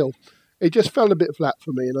still, it just fell a bit flat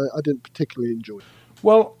for me, and I didn't particularly enjoy it.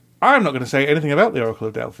 Well, I'm not going to say anything about the Oracle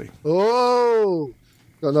of Delphi. Oh,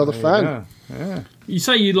 got another fan. Yeah. You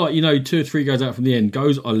say you 2 or 3 goes out from the end.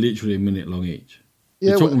 Goes are literally a minute long each.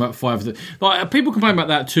 You're talking about 5. Like, people complain about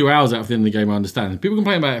that 2 hours out for the end of the game. I understand. People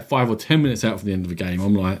complain about it 5 or 10 minutes out for the end of the game.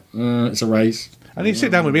 I'm like, it's a race. And you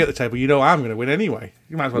sit down with me at the table, you know I'm going to win anyway.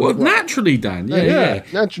 You might as well. Well, naturally, Dan. Yeah.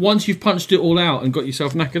 Naturally. Once you've punched it all out and got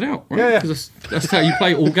yourself knackered out, right? Yeah. Because that's how you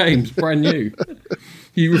play all games, brand new.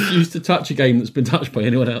 You refuse to touch a game that's been touched by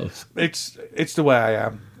anyone else. It's the way I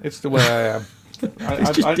am. It's the way I am.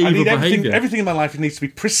 It's just diva I need behaviour. everything in my life needs to be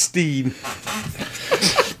pristine.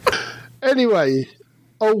 Anyway,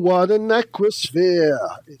 one an Aquasphere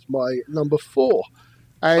is my number 4.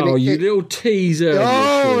 And you little teaser.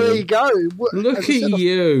 there you go. Look As I at said,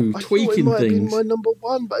 you, I tweaking thought it might things. have been my number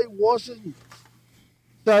 1, but it wasn't.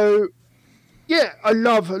 So, yeah, I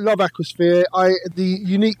love Aquasphere. The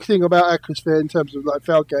unique thing about Aquasphere in terms of like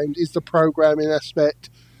Feld games is the programming aspect.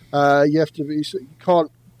 You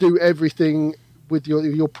can't do everything with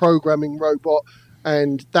your programming robot,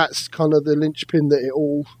 and that's kind of the linchpin that it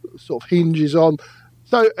all sort of hinges on.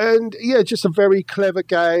 So, and yeah, just a very clever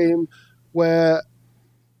game where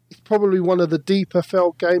it's probably one of the deeper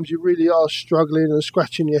Feld games. You really are struggling and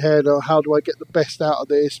scratching your head, or how do I get the best out of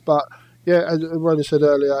this? But yeah, as Ronan said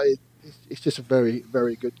earlier, it's just a very,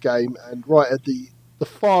 very good game, and right at the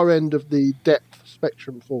far end of the depth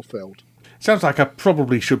spectrum for Feld. Sounds like I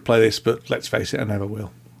probably should play this, but let's face it, I never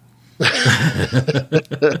will.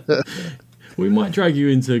 We might drag you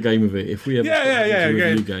into a game of it if we ever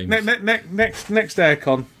review games. Next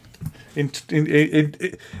aircon in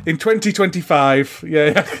 2025.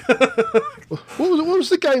 Yeah. What was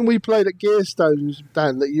the game we played at Gearstones,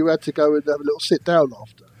 Dan, that you had to go and have a little sit down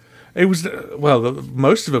after? It was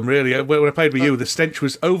most of them really. When I played with you, the stench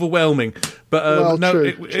was overwhelming. But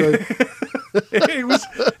true.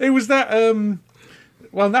 It was that.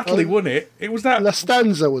 Natalie won it. It was that La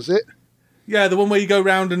Stanza, was it? Yeah, the one where you go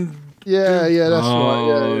round and. Yeah, that's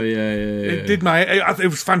right. Yeah. It did it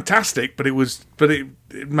was fantastic, but I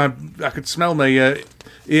could smell my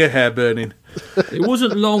ear hair burning. It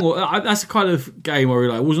wasn't long, that's the kind of game where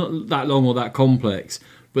it wasn't that long or that complex,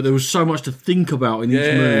 but there was so much to think about in each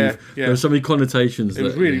move. Yeah. There were so many connotations. It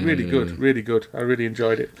was really good, really good. I really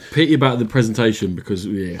enjoyed it. Pity about the presentation because,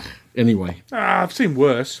 anyway. I've seen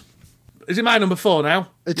worse. Is it my number 4 now?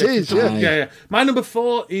 It is, yeah. Yeah. My number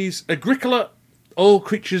 4 is Agricola, All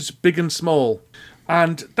Creatures Big and Small.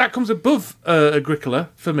 And that comes above Agricola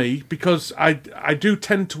for me because I do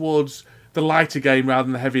tend towards the lighter game rather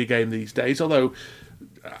than the heavier game these days, although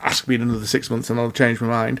ask me in another 6 months and I'll change my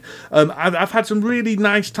mind. I've had some really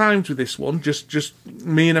nice times with this one, just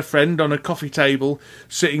me and a friend on a coffee table,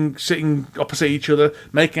 sitting opposite each other,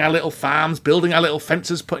 making our little farms, building our little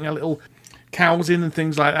fences, putting our little cows in and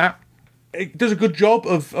things like that. It does a good job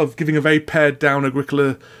of giving a very pared down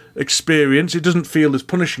Agricola experience. It doesn't feel as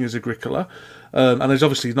punishing as Agricola, and it's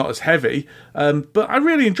obviously not as heavy. But I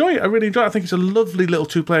really enjoy it. I think it's a lovely little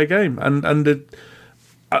 2-player game, and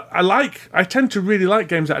I tend to really like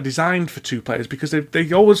games that are designed for 2 players because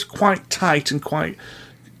they're always quite tight and quite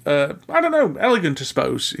elegant. I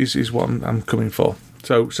suppose is one I'm coming for.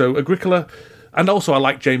 So Agricola. And also, I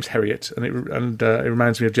like James Herriot, and it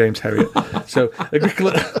reminds me of James Herriot. So,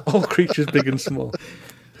 Agricola, All Creatures Big and Small.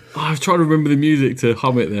 I was trying to remember the music to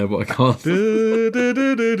hum it there, but I can't.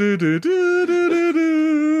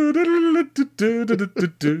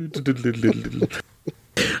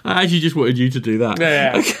 I actually just wanted you to do that.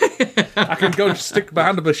 Yeah. Okay. I can go and stick my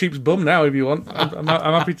hand up a sheep's bum now if you want. I'm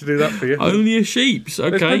happy to do that for you. Only a sheep's,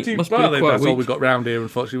 okay. That's all we've got round here,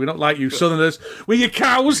 unfortunately. We're not like you Southerners. We're your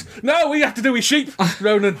cows. No, we have to do with sheep,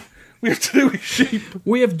 Ronan. We have to do with sheep.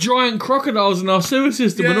 We have giant crocodiles in our sewer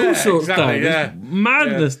system and all sorts of things. Yeah.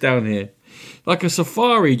 Madness down here. Like a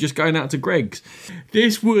safari just going out to Greg's.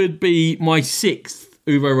 This would be my 6th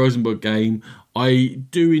Uwe Rosenberg game. I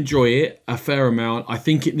do enjoy it a fair amount. I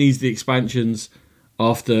think it needs the expansions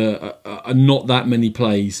after not that many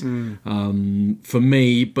plays for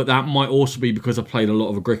me, but that might also be because I played a lot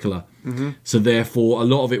of Agricola. Mm-hmm. So therefore, a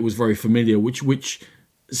lot of it was very familiar, which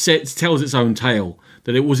tells its own tale.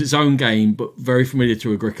 That it was its own game, but very familiar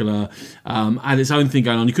to Agricola, had its own thing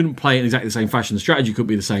going on. You couldn't play it in exactly the same fashion. The strategy could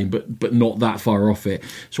be the same, but not that far off it.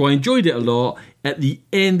 So I enjoyed it a lot. At the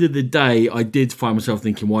end of the day, I did find myself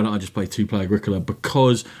thinking, why don't I just play 2-player Agricola?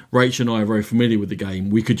 Because Rach and I are very familiar with the game,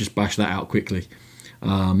 we could just bash that out quickly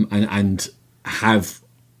and have,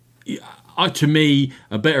 to me,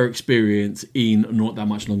 a better experience in not that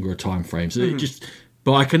much longer a time frame. So it just...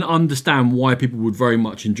 But I can understand why people would very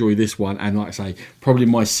much enjoy this one, and like I say, probably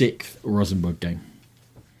my 6th Rosenberg game.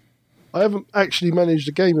 I haven't actually managed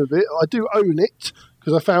a game of it. I do own it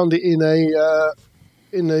because I found it in a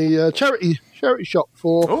charity shop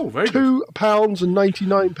for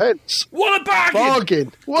 £2.99. What a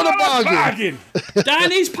bargain! What a bargain!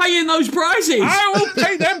 Danny's paying those prices. I will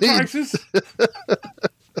pay them prices.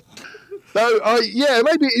 No,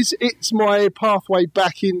 maybe it's my pathway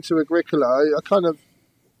back into Agricola. I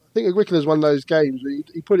think Agricola is one of those games where you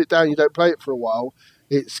put it down, you don't play it for a while.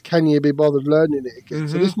 It's can you be bothered learning it again?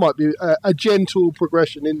 So this might be a gentle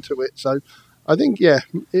progression into it. So I think,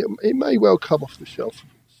 it may well come off the shelf.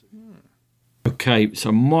 Okay,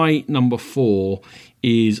 so my number 4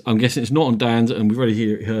 is, I'm guessing it's not on Dan's, and we've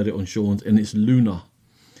already heard it on Sean's, and it's Luna.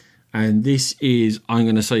 And this is, I'm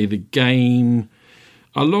going to say, the game,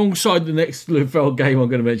 alongside the next Feld game I'm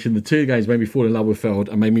going to mention, the 2 games made me fall in love with Feld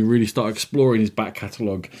and made me really start exploring his back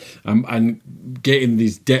catalogue and getting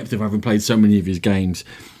this depth of having played so many of his games.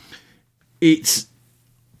 It's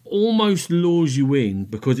almost lures you in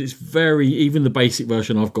because it's even the basic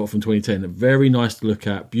version I've got from 2010, very nice to look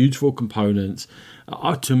at, beautiful components.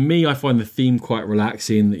 To me, I find the theme quite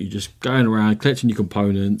relaxing, that you're just going around collecting your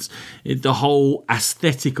components. The whole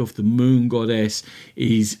aesthetic of the moon goddess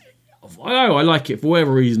is, I like it for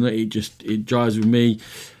whatever reason. It jives with me.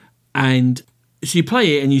 And so you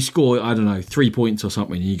play it and you score, I don't know, 3 points or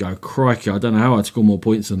something, and you go, crikey, I don't know how I'd score more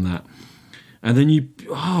points than that. And then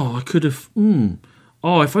I could have,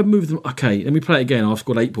 if I move them, okay, let me play it again, I've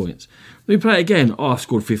scored 8 points. Let me play it again, I've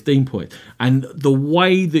scored 15 points. And the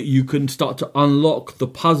way that you can start to unlock the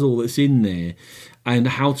puzzle that's in there and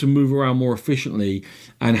how to move around more efficiently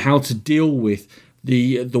and how to deal with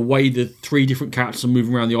the way the 3 different characters are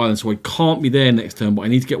moving around the island. So I can't be there next turn, but I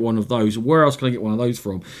need to get one of those. Where else can I get one of those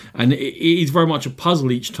from? And it is very much a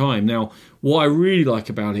puzzle each time. Now, what I really like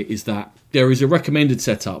about it is that there is a recommended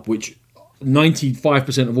setup, which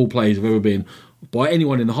 95% of all players have ever been, by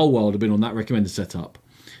anyone in the whole world, have been on that recommended setup.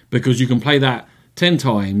 Because you can play that 10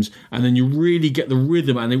 times and then you really get the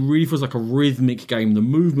rhythm, and it really feels like a rhythmic game. The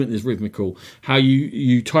movement is rhythmical. How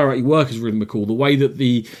you tire out your work is rhythmical. The way that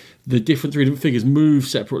the different 3 different figures move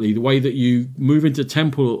separately, the way that you move into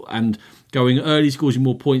temple and going early scores you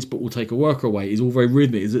more points but will take a worker away is all very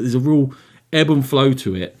rhythmic. There's a real ebb and flow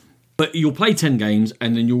to it. But you'll play 10 games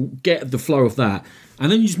and then you'll get the flow of that,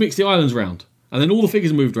 and then you just mix the islands around, and then all the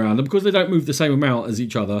figures are moved around, and because they don't move the same amount as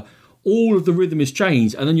each other, all of the rhythm is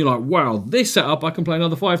changed, and then you're like, wow, this setup I can play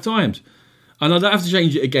another 5 times. And I don't have to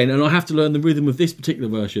change it again, and I have to learn the rhythm of this particular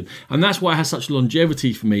version. And that's why it has such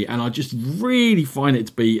longevity for me, and I just really find it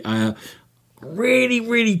to be really,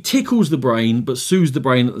 really tickles the brain, but soothes the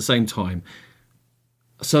brain at the same time.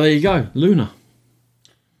 So there you go, Luna.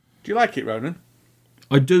 Do you like it, Ronan?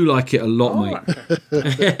 I do like it a lot, mate.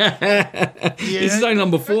 Okay. This is only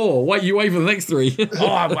number 4. You wait for the next 3.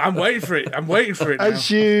 I'm waiting for it. I'm waiting for it now.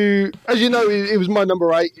 As you know, it was my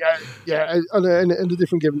number 8. Yeah. And a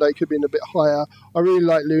different given day, could have been a bit higher. I really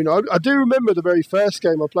like Luna. I do remember the very first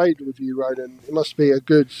game I played with you, Ronan. It must be a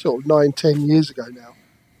good sort of 9-10 years ago now.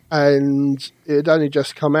 And it had only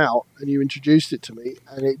just come out, and you introduced it to me,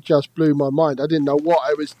 and it just blew my mind. I didn't know what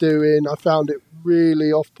I was doing. I found it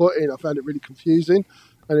really off-putting. I found it really confusing.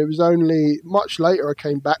 And it was only much later I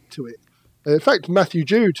came back to it. In fact, Matthew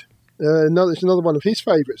Jude, it's another one of his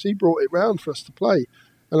favourites. He brought it round for us to play.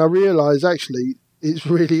 And I realised, actually, it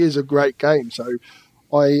really is a great game. So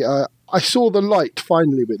I saw the light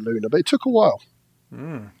finally with Luna, but it took a while.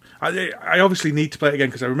 I obviously need to play it again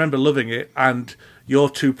because I remember loving it, and your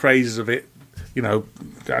 2 praises of it,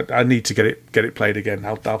 I need to get it played again.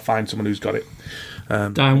 I'll find someone who's got it.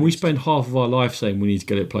 Dan, we spend half of our life saying we need to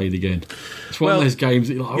get it played again. It's one of those games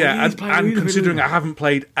that you're like, and considering I haven't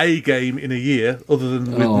played a game in a year other than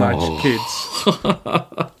with my kids.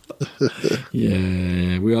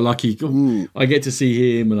 Yeah, we are lucky. I get to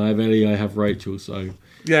see him, and I have Ellie, I have Rachel. So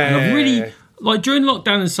yeah, and I've really during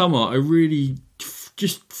lockdown in summer, I really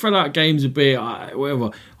just fell out of games a bit.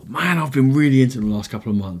 Whatever, man, I've been really into them the last couple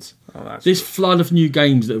of months. This flood of new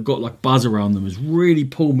games that have got like buzz around them has really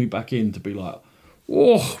pulled me back in to be like,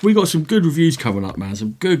 oh, we got some good reviews coming up, man.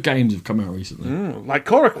 Some good games have come out recently. Like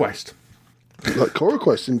Cora Quest. Like Cora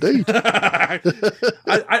Quest, indeed. I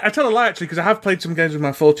tell a lie, actually, because I have played some games with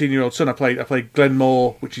my 14-year-old son. I played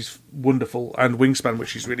Glenmore, which is wonderful, and Wingspan,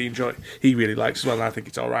 which he's really enjoyed. He really likes as well, and I think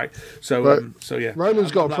it's all right. So, yeah.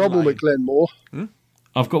 Ronan's got a problem with Glenmore.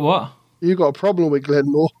 I've got what? You got a problem with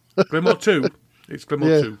Glenmore. Glenmore 2? It's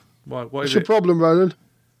Glenmore 2. What is What's your problem, Ronan?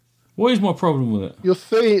 What is my problem with it?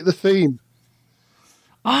 The theme.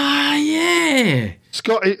 Ah, yeah.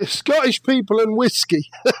 Scottish people and whiskey.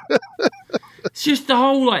 It's just the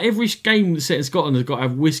whole, every game that's set in Scotland has got to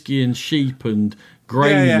have whiskey and sheep and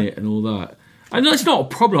grain in it and all that. And that's not a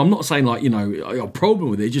problem. I'm not saying, I got a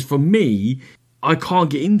problem with it. Just for me, I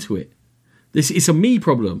can't get into it. It's a me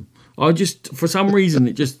problem. I just, for some reason,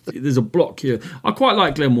 there's a block here. I quite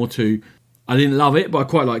like Glenmore 2. I didn't love it, but I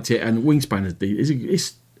quite liked it. And Wingspan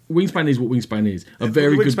is Wingspan is what Wingspan is. A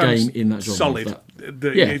very good game in that genre. Solid.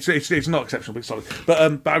 It's not exceptional, but it's solid.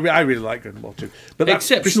 But I really like Golden Ball 2. But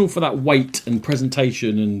exceptional for that weight and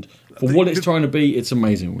presentation, and for what it's trying to be, it's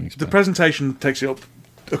amazing. Wingspan. The presentation takes it up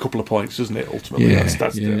a couple of points, doesn't it? Ultimately, that's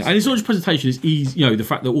and it's not just presentation; it's ease. The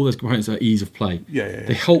fact that all those components are ease of play.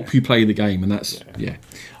 They help you play the game, and that's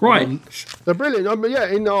right. They're brilliant.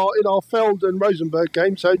 In our Feld and Rosenberg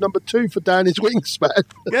game, so number 2 for Dan is Wingspan.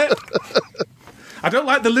 Yeah. I don't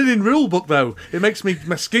like the linen rule book though. It makes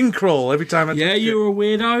my skin crawl every time I. Yeah, you're a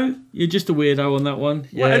weirdo. You're just a weirdo on that one.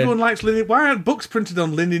 Yeah. Well, everyone likes linen. Why aren't books printed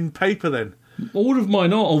on linen paper then? All of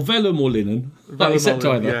mine are, or vellum or linen. Except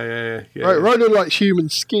either. Yeah. Right, Ronan likes human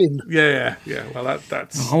skin. Yeah. Well,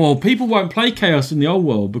 that's. Oh, well, people won't play Chaos in the old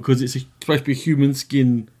world because it's supposed to be a human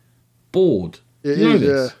skin board. It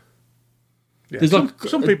is. Yeah.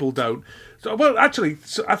 Some people don't. So, well, actually,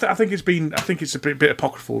 I think it's a bit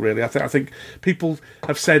apocryphal, really. I think people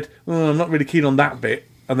have said, "Oh, I'm not really keen on that bit,"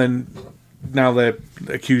 and then now they're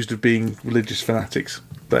accused of being religious fanatics.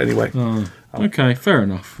 But anyway, okay, fair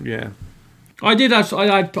enough. Yeah. I did have.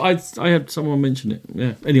 I had someone mention it.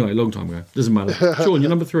 Yeah. Anyway, a long time ago. Doesn't matter. Sean, you're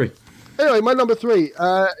number 3. Anyway, my number 3.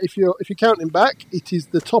 If you're counting back, it is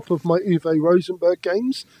the top of my Uwe Rosenberg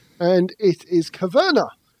games, and it is Caverna.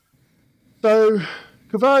 So,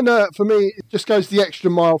 Caverna for me it just goes the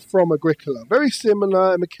extra mile from Agricola. Very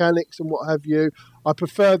similar mechanics and what have you. I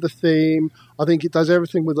prefer the theme. I think it does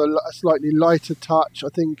everything with a slightly lighter touch. I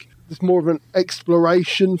think there's more of an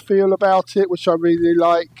exploration feel about it, which I really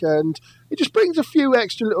like, and it just brings a few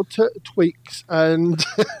extra little tweaks. And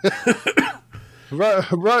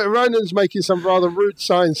Ronan's making some rather rude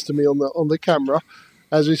signs to me on the camera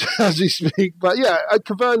as we speak. But yeah, at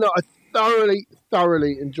Caverna, I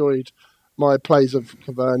thoroughly enjoyed my plays of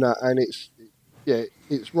Caverna, and it's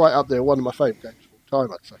right up there, one of my favourite games of all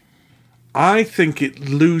time, I'd say. I think it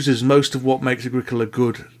loses most of what makes Agricola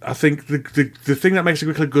good. I think the thing that makes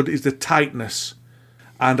Agricola good is the tightness.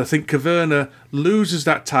 And I think Caverna loses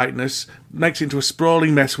that tightness, makes it into a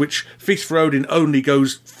sprawling mess, which Feast for Odin only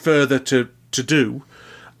goes further to do.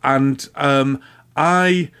 And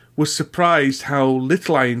I was surprised how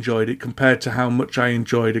little I enjoyed it compared to how much I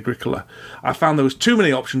enjoyed Agricola. I found there was too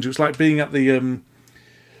many options. It was like being at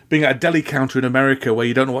a deli counter in America where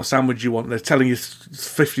you don't know what sandwich you want. They're telling you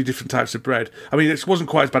 50 different types of bread. I mean, it wasn't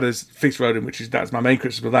quite as bad as Feast for Odin, that's my main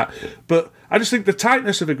criticism of that. But I just think the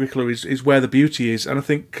tightness of Agricola is where the beauty is, and I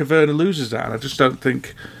think Caverna loses that, and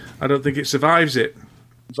I don't think it survives it.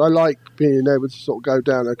 I like being able to sort of go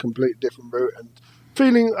down a completely different route and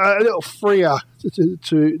feeling a little freer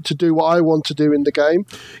to do what I want to do in the game.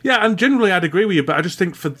 Yeah, and generally I'd agree with you, but I just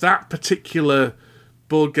think for that particular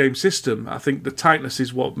board game system, I think the tightness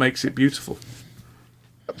is what makes it beautiful.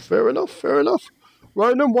 Fair enough.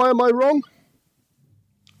 Ronan, why am I wrong?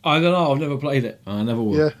 I don't know. I've never played it. I never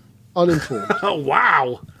will. Yeah, uninformed. Oh,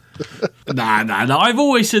 wow. Nah. I've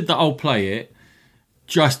always said that I'll play it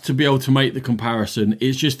just to be able to make the comparison.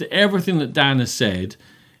 It's just that everything that Dan has said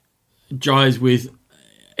jives with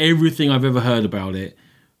everything I've ever heard about it,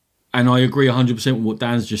 and I agree 100% with what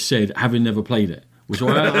Dan's just said, having never played it. Which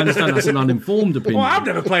I understand that's an uninformed opinion. Well, I've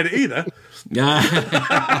never played it either. Yeah.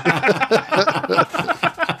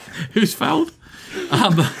 Who's Feld?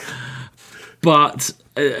 But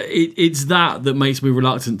it's that makes me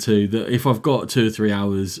reluctant to, that if I've got 2 or 3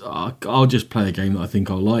 hours, I'll just play a game that I think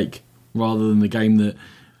I'll like, rather than the game that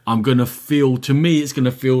I'm going to feel, to me, it's going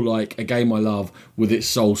to feel like a game I love with its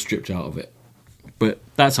soul stripped out of it. But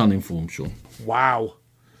that's uninformed, Sean. Wow.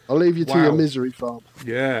 I'll leave you to your misery farm.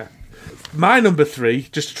 Yeah. My number 3,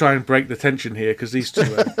 just to try and break the tension here, because these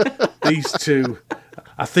two,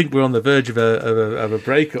 I think we're on the verge of a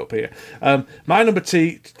breakup here. My number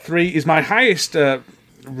 3 is my highest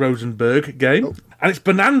Rosenberg game, and it's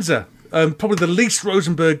Bonanza. Probably the least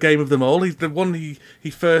Rosenberg game of them all. He's the one he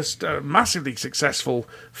first, massively successful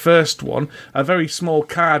first one. A very small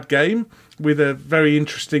card game with a very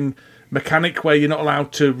interesting mechanic where you're not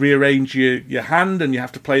allowed to rearrange your hand, and you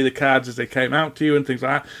have to play the cards as they came out to you and things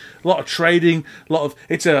like that. A lot of trading,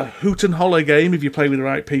 it's a hoot and holler game if you play with the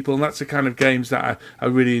right people, and that's the kind of games that I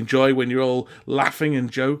really enjoy, when you're all laughing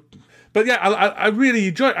and joking. But yeah, I really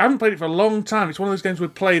enjoy it. I haven't played it for a long time. It's one of those games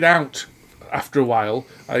we've played out after a while.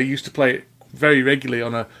 I used to play it very regularly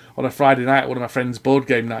on a Friday night at one of my friends' board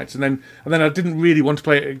game nights, and then I didn't really want to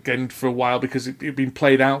play it again for a while because it had been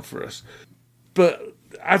played out for us. But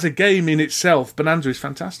as a game in itself, Bonanza is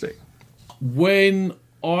fantastic. When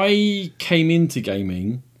I came into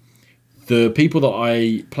gaming, the people that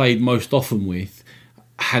I played most often with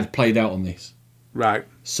had played out on this. Right.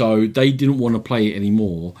 So they didn't want to play it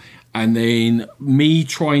anymore. And then me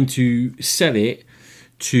trying to sell it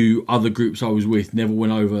to other groups I was with never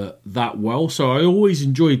went over that well. So I always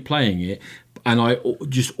enjoyed playing it, and I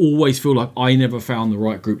just always feel like I never found the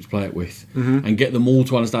right group to play it with and get them all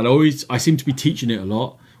to understand. I seem to be teaching it a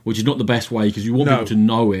lot, which is not the best way because you want people to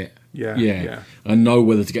know it. Yeah. And know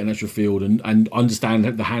whether to get an extra field and understand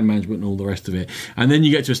the hand management and all the rest of it. And then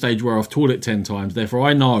you get to a stage where I've taught it 10 times, therefore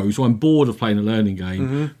I know, so I'm bored of playing a learning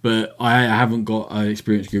game, but I haven't got an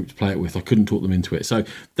experienced group to play it with. I couldn't talk them into it. So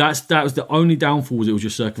that was the only downfall, was it was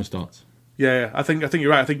just circumstance. Yeah, I think you're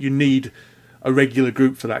right. I think you need a regular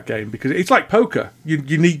group for that game because it's like poker. You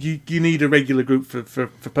need a regular group for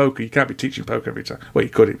poker. You can't be teaching poker every time. Well,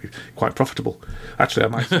 you could. It'd be quite profitable. Actually, I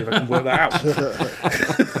might see if I can work that out.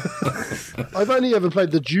 I've only ever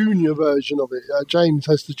played the junior version of it. James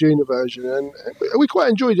has the junior version, and we quite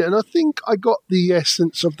enjoyed it. And I think I got the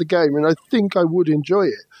essence of the game, and I think I would enjoy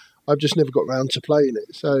it. I've just never got round to playing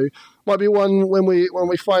it. So might be one when we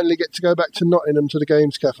finally get to go back to Nottingham to the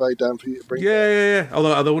Games Cafe down for you to bring. Yeah.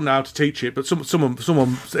 Although I don't know how to teach it, but someone it's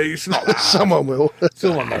not that someone will.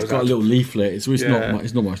 Someone knows. It's got a little leaflet. It's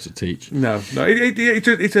not much to teach. No.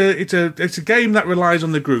 It's a game that relies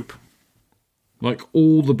on the group. Like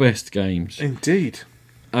all the best games. Indeed.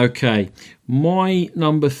 Okay, my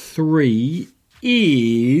number 3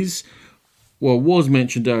 was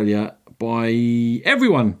mentioned earlier by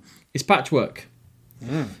everyone. It's Patchwork.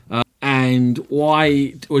 And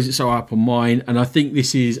why was it so up on mine? And I think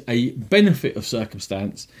this is a benefit of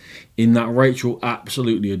circumstance in that Rachel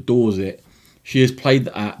absolutely adores it. She has played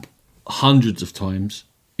the app hundreds of times,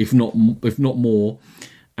 if not more.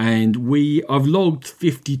 And I've logged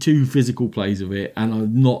 52 physical plays of it, and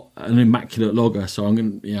I'm not an immaculate logger, so I'm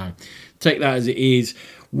going to take that as it is.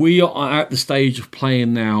 We are at the stage of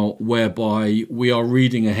playing now whereby we are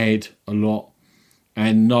reading ahead a lot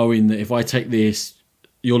and knowing that if I take this,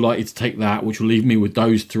 you're likely to take that, which will leave me with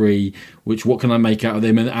those 3, what can I make out of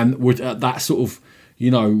them? And we're at that sort of,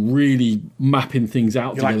 really mapping things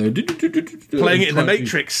out together. Like playing it in the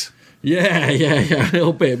Matrix. Yeah, a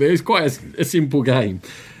little bit, but it's quite a simple game.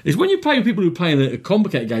 It's when you play with people who play in a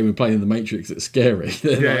complicated game and playing in the Matrix that's scary.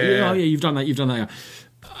 Yeah, you've done that.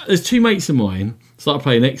 There's 2 mates of mine started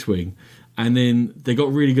playing X-Wing, and then they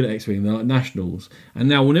got really good at X-Wing. They're like nationals, and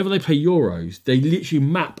now whenever they play Euros, they literally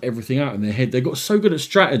map everything out in their head. They got so good at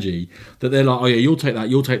strategy that they're like, oh yeah, you'll take that.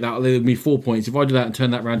 They'll give me 4 points. If I do that and turn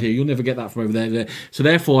that round here, you'll never get that from over there. So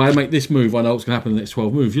therefore, I make this move. I know what's going to happen in the next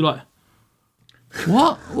 12 moves. You're like,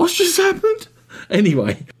 what? What's just happened?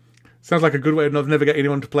 Anyway. Sounds like a good way of never getting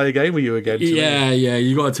anyone to play a game with you again. Yeah.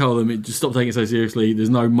 You got to tell them, just stop taking it so seriously. There's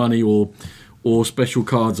no money or special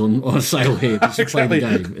cards on sale here. Just Exactly.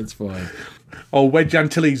 play the game. It's fine. Or Wedge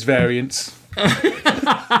Antilles variants.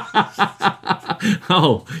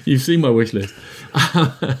 Oh, you've seen my wish list.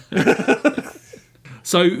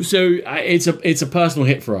 So it's a personal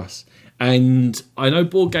hit for us. And I know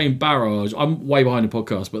Board Game Barrage, I'm way behind the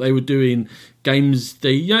podcast, but they were doing games,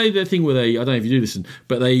 the thing where I don't know if you do this,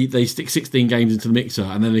 but they stick 16 games into the mixer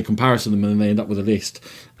and then they comparison them and then they end up with a list.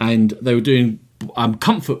 And they were doing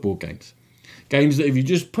comfort board games. Games that if you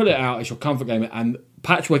just put it out, it's your comfort game. And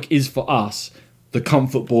Patchwork is for us the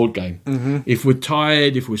comfort board game. If we're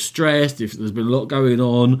tired, if we're stressed, if there's been a lot going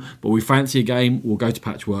on, but we fancy a game, we'll go to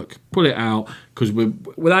Patchwork, put it out, because we're,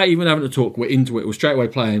 without even having to talk, we're into it, we're straight away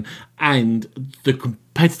playing, and the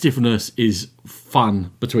competitiveness is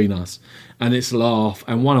fun between us, and it's a laugh,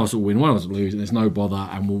 and one of us will win, one of us will lose, and there's no bother,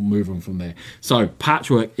 and we'll move on from there. So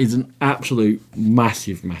Patchwork is an absolute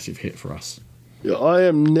massive hit for us. Yeah, I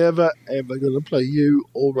am never ever going to play you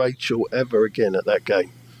or Rachel ever again at that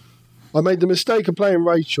game. I made the mistake of playing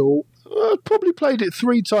Rachel. I probably played it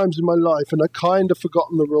 3 times in my life, and I kind of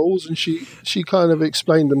forgotten the rules, and she kind of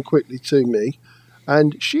explained them quickly to me.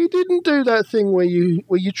 And she didn't do that thing where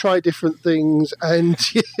you try different things and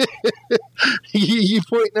you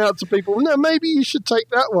point out to people, no, maybe you should take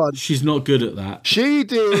that one. She's not good at that. She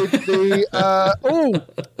did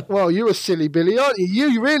well, you're a silly Billy, aren't you?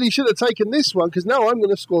 You really should have taken this one, because now I'm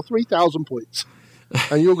going to score 3,000 points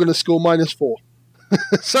and you're going to score -4.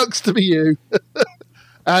 Sucks to be you.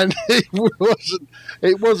 And it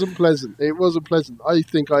wasn't pleasant. It wasn't pleasant. I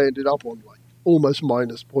think I ended up on almost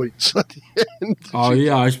minus points at the end. Oh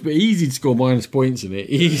yeah, it's easy to score minus points in it.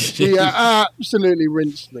 She absolutely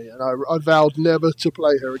rinsed me, and I vowed never to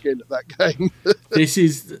play her again at that game. This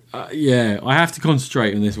is I have to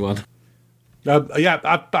concentrate on this one. I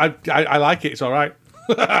like it. It's all right.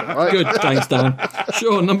 Good, thanks, Dan.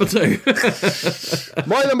 Sure, number 2.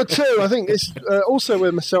 My number 2, I think, is also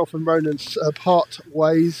where myself and Ronan part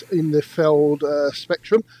ways in the Feld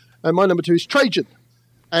spectrum. And my number 2 is Trajan.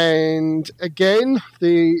 And again,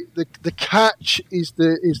 the catch is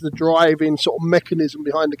the driving sort of mechanism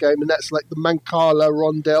behind the game, and that's like the Mancala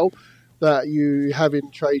rondel that you have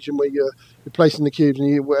in Trajan, where you're placing the cubes,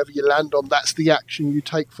 and whatever you land on, that's the action you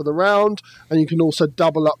take for the round. And you can also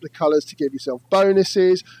double up the colours to give yourself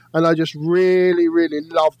bonuses. And I just really, really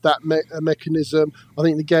love that mechanism. I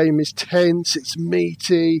think the game is tense, it's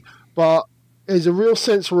meaty, but there's a real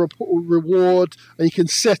sense of reward, and you can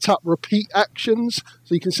set up repeat actions.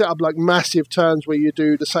 So you can set up like massive turns where you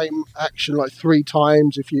do the same action like 3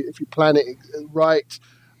 times if you plan it right.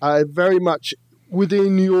 Very much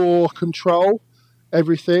within your control,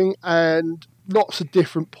 everything, and lots of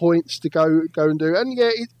different points to go and do. And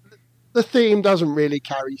yeah, the theme doesn't really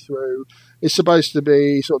carry through. It's supposed to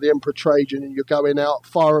be sort of the Emperor Trajan, and you're going out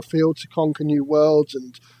far afield to conquer new worlds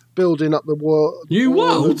and building up the world. New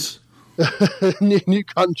worlds? new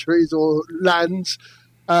countries or lands,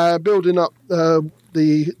 building up the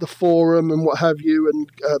forum and what have you,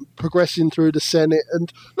 and progressing through the Senate,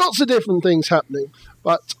 and lots of different things happening.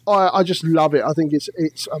 But I just love it. I think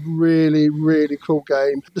it's a really, really cool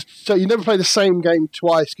game. So you never play the same game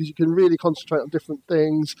twice because you can really concentrate on different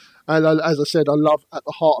things. And as I said, I love at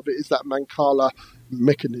the heart of it is that Mancala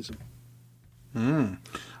mechanism.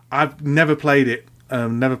 I've never played it.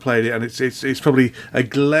 And it's probably a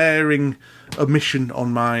glaring omission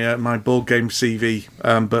on my my board game CV.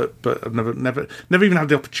 But I've never even had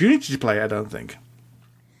the opportunity to play it, I don't think.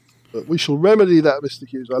 But we shall remedy that, Mr.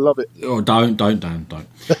 Hughes. I love it. Oh, don't.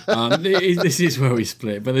 This is where we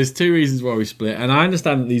split. But there's 2 reasons why we split, and I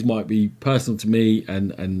understand that these might be personal to me,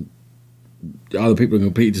 and other people are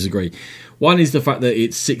completely disagree. One is the fact that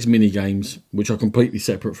it's 6 mini games, which are completely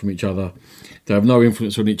separate from each other. They have no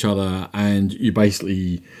influence on each other, and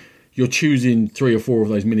you're choosing 3 or 4 of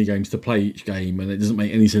those mini games to play each game, and it doesn't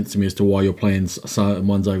make any sense to me as to why you're playing certain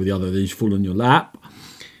ones over the other. They just fall on your lap.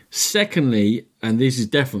 Secondly, and this is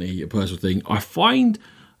definitely a personal thing, I find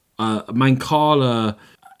Mancala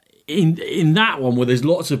in that one where there's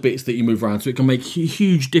lots of bits that you move around, so it can make a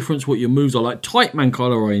huge difference what your moves are. Like Tight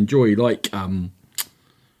Mancala I enjoy, like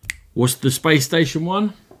what's the space station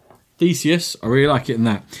one? Theseus, I really like it in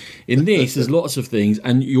that. In this, there's lots of things,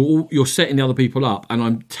 and you're setting the other people up, and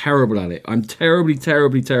I'm terrible at it. I'm terribly,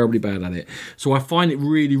 terribly, terribly bad at it. So I find it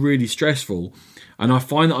really, really stressful, and I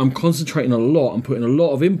find that I'm concentrating a lot and putting a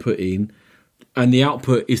lot of input in, and the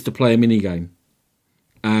output is to play a mini game.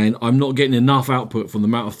 And I'm not getting enough output from the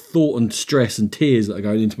amount of thought and stress and tears that are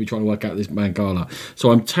going into me trying to work out this Mancala.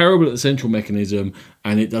 So I'm terrible at the central mechanism,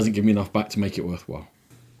 and it doesn't give me enough back to make it worthwhile.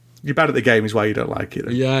 You're bad at the game is why you don't like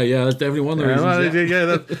it. Yeah, that's definitely one of the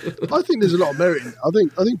reasons. I think there's a lot of merit in it.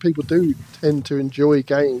 I think people do tend to enjoy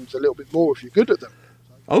games a little bit more if you're good at them.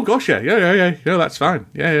 Oh gosh, yeah, that's fine.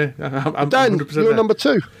 Yeah. I'm Dan, 100% you're number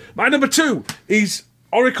 2. My number 2 is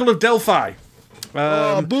Oracle of Delphi.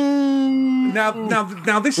 Boo!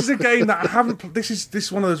 Now, this is a game that I haven't. This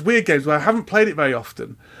is one of those weird games where I haven't played it very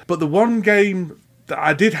often. But the one game that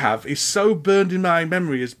I did have is so burned in my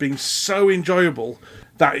memory as being so enjoyable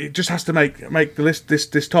that it just has to make the list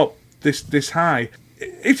this high.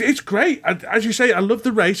 It's great. As you say, I love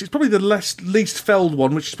the race. It's probably the least Feld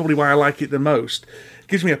one, which is probably why I like it the most. It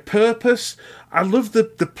gives me a purpose. I love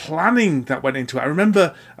the planning that went into it. I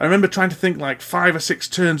remember trying to think like 5 or 6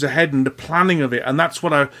 turns ahead and the planning of it, and that's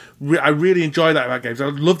what I really enjoy that about games. I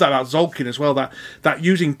love that about Tzolk'in as well. That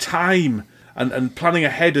using time and planning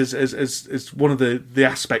ahead as one of the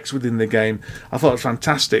aspects within the game. I thought it was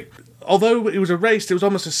fantastic. Although it was a race, there was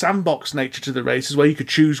almost a sandbox nature to the races where you could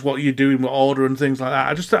choose what you do in what order and things like that.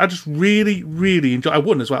 I just really, really enjoyed. I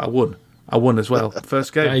won as well. I won as well.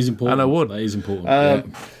 First game, that is important. And I won. That is important.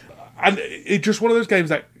 And it's just one of those games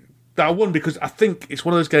that I won because I think it's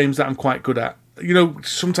one of those games that I'm quite good at. You know,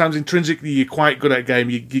 sometimes intrinsically you're quite good at a game.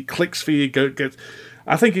 You clicks for you.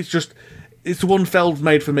 I think it's the one Feld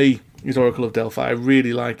made for me. Is Oracle of Delphi. I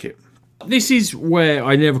really like it. This is where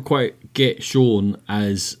I never quite get Sean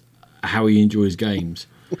as how he enjoys games,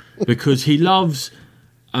 because he loves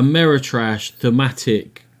Ameritrash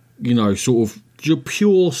thematic, sort of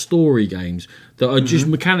pure story games that are just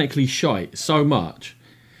mechanically shite so much,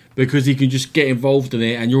 because he can just get involved in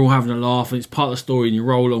it and you're all having a laugh and it's part of the story and you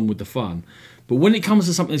roll along with the fun. But when it comes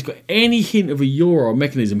to something that's got any hint of a Euro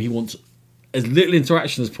mechanism, he wants as little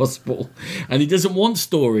interaction as possible, and he doesn't want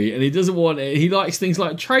story, and he likes things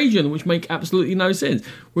like Trajan, which make absolutely no sense.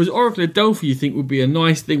 Whereas Oracle of Delphi, you think, would be a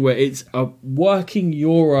nice thing where it's a working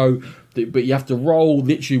Euro but you have to roll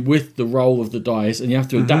literally with the roll of the dice, and you have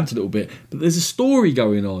to adapt a little bit. But there's a story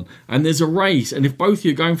going on, and there's a race, and if both of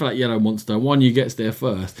you are going for that yellow monster, one of you gets there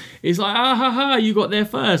first. It's like, you got there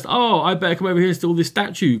first. Oh, I better come over here and steal this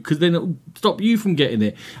statue, because then it'll stop you from getting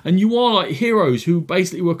it. And you are like heroes who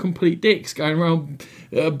basically were complete dicks, going around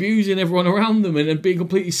abusing everyone around them and being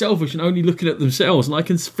completely selfish and only looking at themselves. And I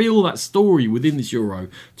can feel that story within this Euro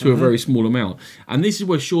to a very small amount. And this is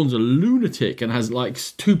where Sean's a lunatic and has like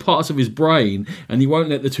two parts of his brain, and he won't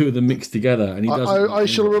let the two of them mix together. And he does. I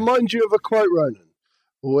shall remind you of a quote, Ronan.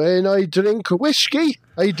 When I drink whiskey,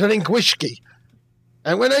 I drink whiskey.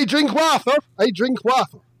 And when I drink water, I drink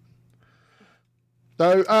water.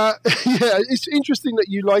 So, it's interesting that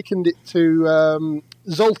you likened it to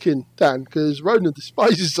Zolkin, Dan, because Ronan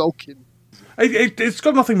despises Zolkin. It's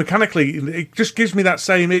got nothing mechanically. It just gives me that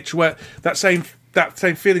same itch, where that same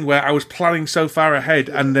feeling where I was planning so far ahead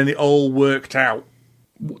and then it all worked out.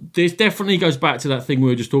 This definitely goes back to that thing we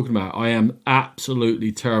were just talking about. I am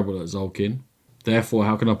absolutely terrible at Zolkin. Therefore,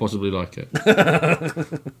 how can I possibly like it?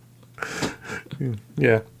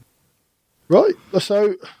 Yeah. Right,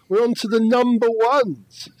 so we're on to the number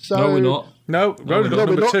ones. So, no, we're not. No, Ronan's got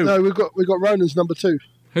number two. No, we've got Ronan's number two.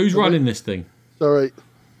 Who's running this thing? Sorry,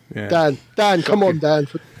 yeah. Dan, come on, Dan.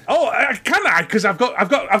 Oh, can I? Because I've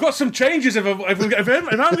got some changes if I'm going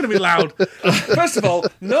to be loud. First of all,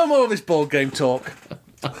 no more of this board game talk.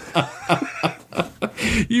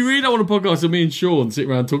 You really don't want a podcast of me and Sean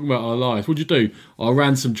sitting around talking about our lives. What'd you do? I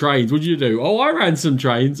ran some trains. What'd you do? Oh, I ran some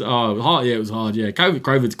trains. Oh, hard. Yeah, it was hard. Yeah,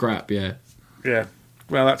 COVID's crap. Yeah. Yeah.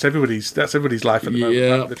 Well, that's everybody's life at the moment.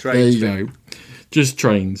 Yeah. The trains. There you go. Just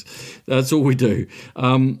trains. That's all we do.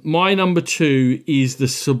 My number two is the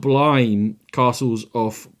Sublime Castles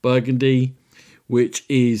of Burgundy, which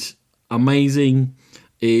is amazing.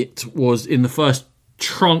 It was in the first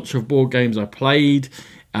tranche of board games I played.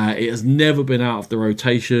 It has never been out of the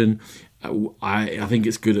rotation. I think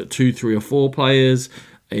it's good at 2, 3 or 4 players.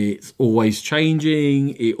 It's always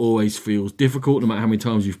changing. It always feels difficult no matter how many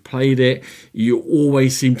times you've played it. You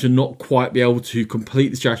always seem to not quite be able to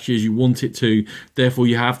complete the strategy as you want it to. Therefore,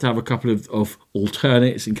 you have to have a couple of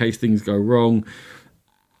alternates in case things go wrong.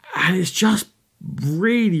 And it's just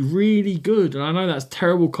really, really good. And I know that's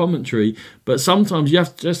terrible commentary, but sometimes you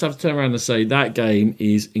have to turn around and say that game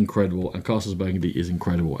is incredible, and Castles of Burgundy is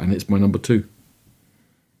incredible, and it's my number 2.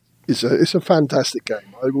 It's a fantastic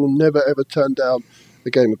game. I will never ever turn down the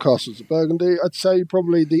game of Castles of Burgundy. I'd say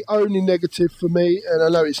probably the only negative for me, and I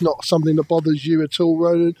know it's not something that bothers you at all,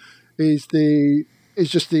 Ronan, is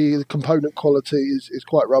just the component quality is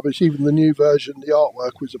quite rubbish. Even the new version, the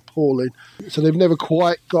artwork was appalling. So they've never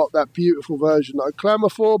quite got that beautiful version that I clamour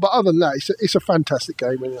for. But other than that, it's a fantastic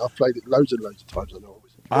game, and I've played it loads and loads of times.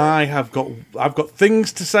 I've got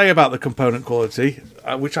things to say about the component quality,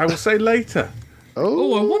 which I will say later.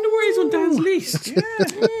 Oh, I wonder where he's on Dan's list.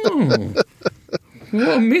 Yeah.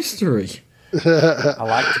 What a mystery. I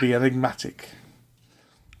like to be enigmatic.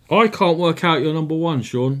 I can't work out your number 1,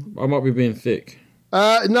 Sean. I might be being thick.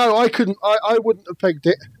 No, I couldn't. I wouldn't have pegged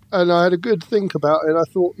it, and I had a good think about it. And I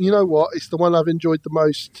thought, you know what? It's the one I've enjoyed the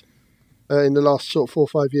most in the last sort of 4 or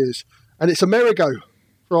 5 years, and it's Amerigo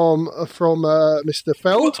from Mr.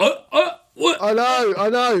 Feld. What? I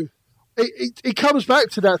know. It comes back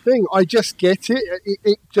to that thing. I just get it.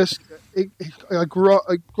 It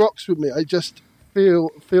groks with me. I just feel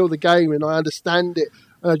the game, and I understand it.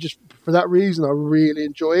 And I just, for that reason, I really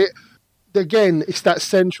enjoy it. Again, it's that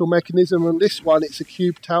central mechanism. On this one, it's a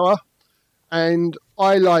cube tower. And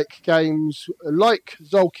I like games like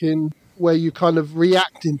Zolkin where you kind of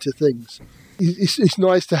react into things. It's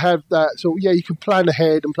nice to have that. So, yeah, you can plan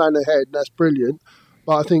ahead, and that's brilliant.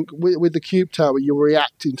 But I think with the cube tower, you're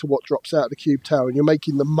reacting to what drops out of the cube tower, and you're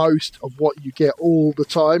making the most of what you get all the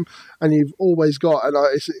time. And you've always got, and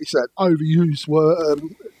it's an overused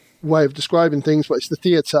way of describing things, but it's the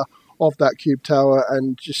theatre of that cube tower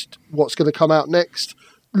and just what's going to come out next.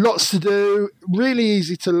 Lots to do, really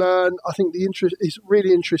easy to learn. I think the interest is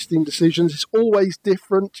really interesting decisions. It's always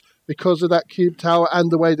different because of that cube tower and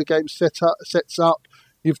the way the game sets up.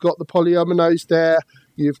 You've got the polyominoes there.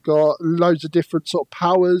 You've got loads of different sort of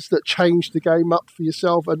powers that change the game up for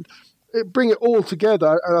yourself and bring it all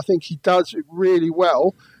together. And I think he does it really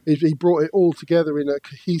well. He brought it all together in a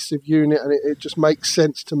cohesive unit, and it just makes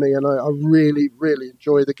sense to me. And I really, really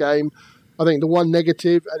enjoy the game. I think the one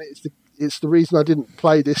negative, and it's the reason I didn't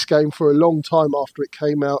play this game for a long time after it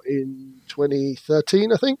came out in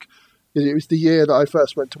 2013, I think. It was the year that I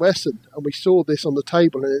first went to Essen, and we saw this on the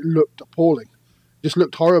table, and it looked appalling. It just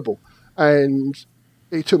looked horrible. And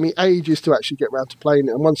it took me ages to actually get around to playing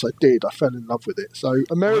it, and once I did, I fell in love with it. So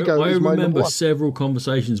Amerigo is my number one. I remember several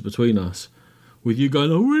conversations between us with you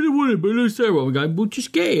going, I really want it, but let's say what we're going, well,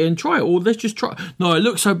 just get it and try it, or let's just try. No, it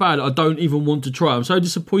looks so bad, I don't even want to try. I'm so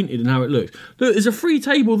disappointed in how it looks. Look, there's a free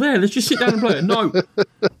table there. Let's just sit down and play it. No,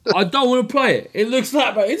 I don't want to play it. It looks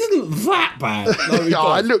that bad. It doesn't look that bad.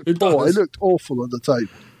 No, it looked awful on the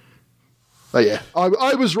table. But yeah,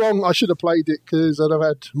 I was wrong. I should have played it because I'd have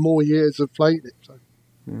had more years of playing it.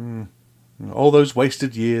 So. All those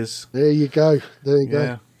wasted years. There you go.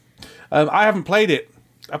 Go. I haven't played it.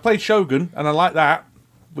 I played Shogun, and I like that,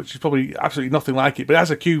 which is probably absolutely nothing like it, but it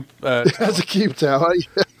has a cube. It has a cube tower.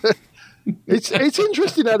 It's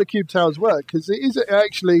interesting how the cube towers work, because it is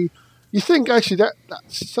actually. You think actually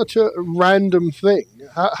that's such a random thing.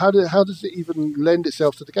 How does it even lend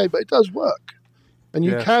itself to the game? But it does work. And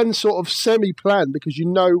you can sort of semi-plan because you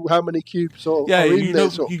know how many cubes are in there.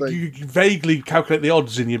 You vaguely calculate the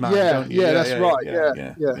odds in your mind, don't you? Yeah, that's right.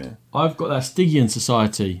 Yeah. I've got that Stygian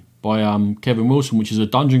Society by Kevin Wilson, which is a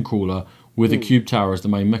dungeon crawler with a cube tower as the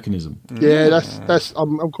main mechanism. Yeah, that's.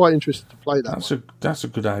 I'm quite interested to play that. That's a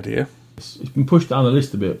good idea. It's been pushed down the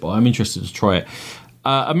list a bit, but I'm interested to try it.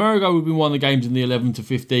 Amerigo would be one of the games in the 11 to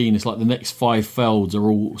 15. It's like the next 5 Felds are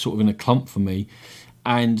all sort of in a clump for me,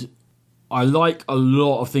 and I like a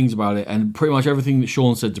lot of things about it, and pretty much everything that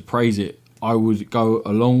Sean said to praise it, I would go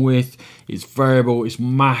along with. It's variable, it's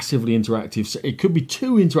massively interactive. So it could be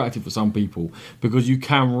too interactive for some people because you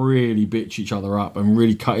can really bitch each other up and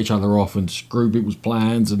really cut each other off and screw people's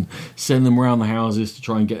plans and send them around the houses to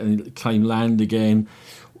try and claim land again.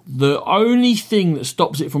 The only thing that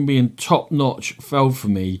stops it from being top-notch Feld for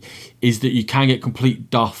me is that you can get complete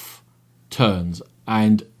duff turns,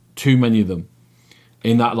 and too many of them.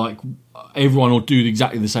 In that, like, everyone will do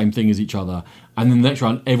exactly the same thing as each other, and then the next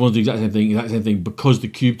round everyone will do the exact same thing because the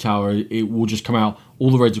cube tower, it will just come out, all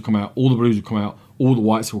the reds will come out, all the blues will come out, all the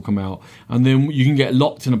whites will come out, and then you can get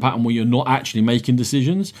locked in a pattern where you're not actually making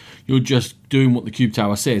decisions, you're just doing what the cube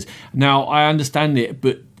tower says. Now, I understand it,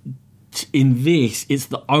 but in this, it's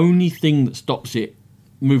the only thing that stops it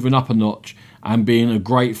moving up a notch and being a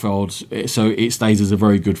great Feld, so it stays as a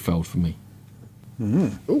very good Feld for me.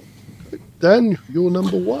 Cool. Dan, your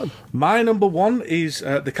number one. My number one is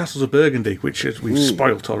the Castles of Burgundy, which we've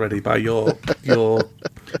spoilt already by your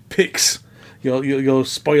picks, your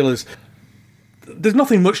spoilers. There's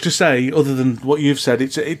nothing much to say other than what you've said.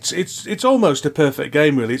 It's almost a perfect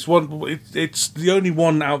game, really. It's the only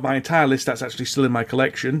one out of my entire list that's actually still in my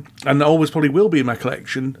collection, and always probably will be in my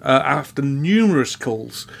collection after numerous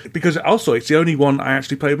calls. Because also, it's the only one I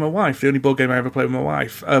actually play with my wife. The only board game I ever play with my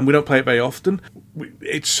wife. We don't play it very often.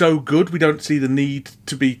 It's so good. We don't see the need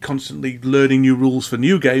to be constantly learning new rules for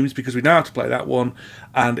new games because we know how to play that one,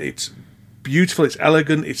 and it's beautiful, it's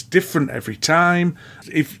elegant, it's different every time.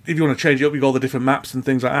 If you want to change it up, you've got all the different maps and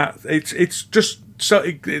things like that. It's just so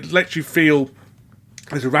it lets you feel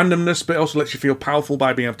there's a randomness, but it also lets you feel powerful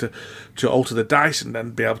by being able to alter the dice and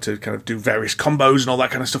then be able to kind of do various combos and all that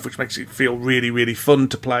kind of stuff, which makes it feel really, really fun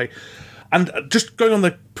to play. And just going on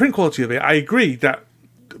the print quality of it, I agree that,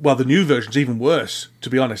 well, the new version's even worse, to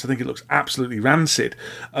be honest. I think it looks absolutely rancid,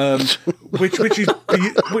 which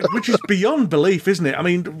is beyond belief, isn't it? I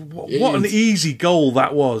mean, what an easy goal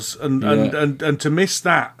that was, and to miss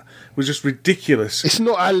that was just ridiculous. It's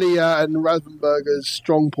not Alia and Rosenberg's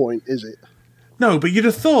strong point, is it? No, but you'd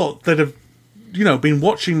have thought they'd have, been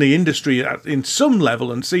watching the industry in some level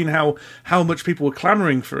and seen how much people were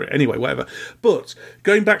clamouring for it. Anyway, whatever. But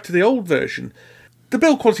going back to the old version, the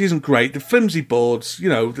build quality isn't great. The flimsy boards,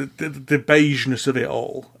 the beigeness of it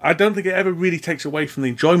all. I don't think it ever really takes away from the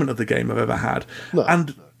enjoyment of the game I've ever had. No.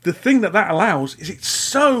 And the thing that allows is it's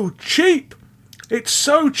so cheap. It's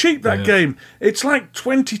so cheap, that game. It's like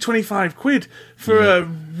 20, 25 quid for a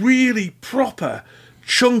really proper,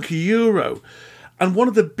 chunky Euro. And one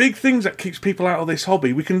of the big things that keeps people out of this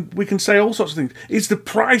hobby, we can say all sorts of things, is the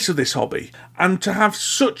price of this hobby. And to have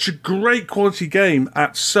such a great quality game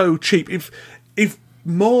at so cheap. If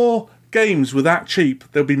more games were that cheap,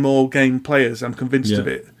 there'll be more game players. I'm convinced of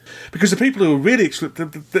it. Because the people who are really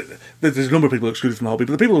excluded, there's a number of people excluded from the hobby,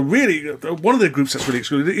 but the people who are really, one of the groups that's really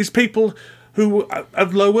excluded is people who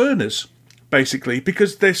have low earners, basically,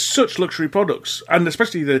 because they're such luxury products, and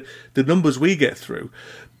especially the numbers we get through.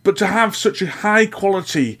 But to have such a high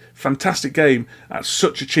quality, fantastic game at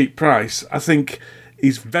such a cheap price, I think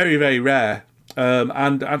is very, very rare.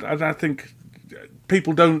 And I think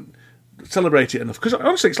people don't celebrate it enough, because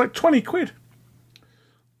honestly it's like 20 quid.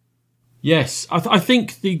 Yes, I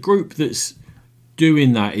think the group that's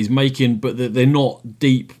doing that is making, but they're not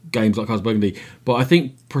deep games like Castles of Burgundy, but I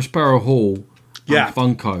think Prospero Hall and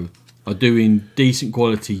Funko are doing decent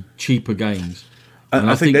quality, cheaper games. And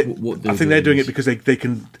I think they're doing it because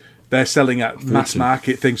they're selling at mass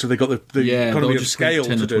market things, so they've got the economy of scale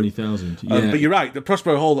 10 to do. 20,000. Yeah. But you're right, the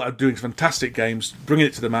Prospero Hall are doing fantastic games, bringing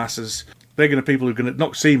it to the masses. They're going to people who are going to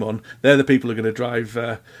knock Simon. They're the people who are going to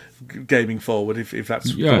drive gaming forward if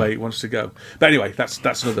that's the way it wants to go. But anyway, that's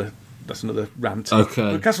another rant.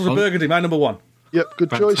 Okay. But Castles of Burgundy, my number one. Yep,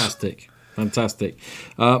 good choice. Fantastic.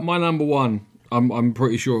 My number one, I'm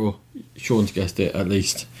pretty sure Sean's guessed it at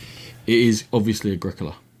least. It is obviously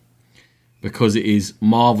Agricola, because it is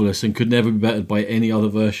marvellous and could never be bettered by any other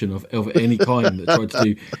version of any kind that tried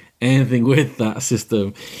to do anything with that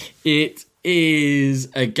system. It is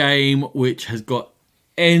a game which has got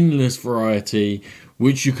endless variety,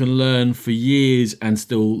 which you can learn for years and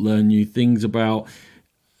still learn new things about.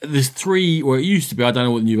 There's three, or it used to be, I don't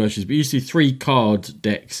know what the new version is, but it used to be 3 card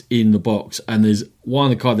decks in the box, and there's one of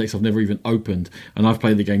the card decks I've never even opened, and I've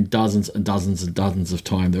played the game dozens and dozens and dozens of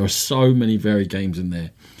times. There are so many varied games in there.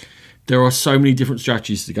 There are so many different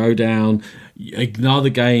strategies to go down. Another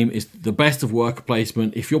game is the best of worker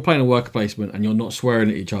placement. If you're playing a worker placement and you're not swearing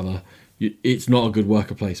at each other, it's not a good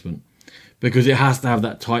worker placement, because it has to have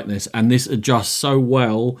that tightness, and this adjusts so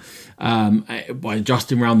well by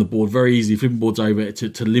adjusting around the board very easily, flipping boards over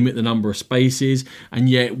to limit the number of spaces, and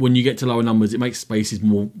yet when you get to lower numbers, it makes spaces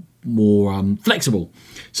more flexible,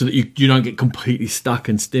 so that you don't get completely stuck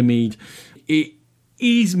and stymied. It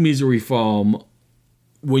is Misery Farm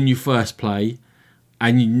when you first play,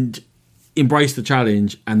 and you embrace the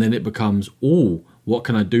challenge, and then it becomes, what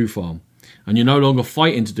can I do, farm? And you're no longer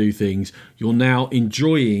fighting to do things, you're now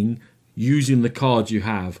enjoying using the cards you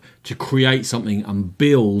have to create something and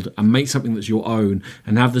build and make something that's your own,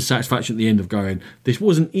 and have the satisfaction at the end of going, this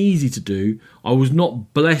wasn't easy to do, I was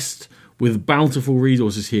not blessed with bountiful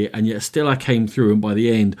resources here, and yet still I came through, and by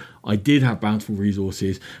the end I did have bountiful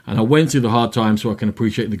resources, and I went through the hard times so I can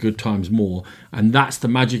appreciate the good times more. And that's the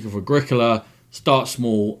magic of Agricola. Start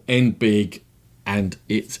small, end big, and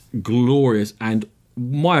it's glorious, and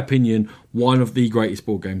my opinion, one of the greatest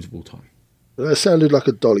board games of all time. That sounded like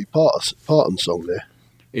a Dolly Parton song there.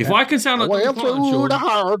 If I can sound like Dolly Parton, Sean, the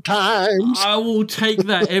hard times, I will take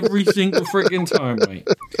that every single freaking time, mate.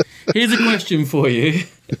 Here's a question for you.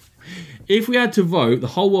 If we had to vote, the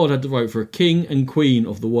whole world had to vote for a king and queen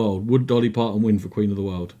of the world, would Dolly Parton win for Queen of the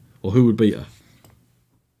World? Or who would beat her?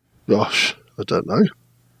 Gosh, I don't know.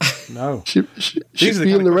 No. She'd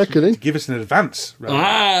be in the reckoning. Give us an advance.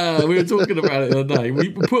 Right? We were talking about it the other day.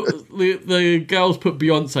 We put the girls put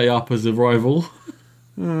Beyonce up as a rival.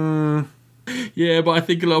 Yeah, but I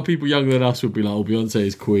think a lot of people younger than us would be like, Beyonce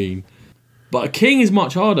is queen. But a king is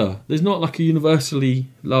much harder. There's not like a universally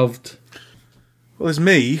loved... Well, there's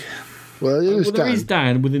me. Well, there is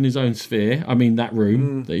Dan within his own sphere. I mean, that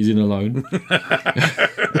room that he's in alone.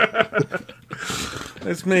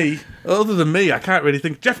 It's me. Other than me, I can't really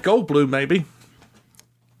think. Jeff Goldblum, maybe.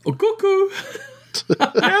 Oh, cuckoo.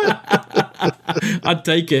 I'd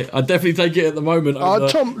take it. I'd definitely take it at the moment.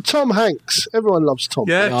 Tom Hanks. Everyone loves Tom.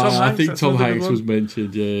 Yeah, Tom Hanks. I think Tom Hanks was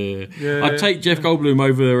mentioned. Yeah. I'd take Jeff Goldblum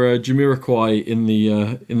over Jamiroquai in the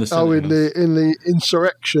Senate House. in the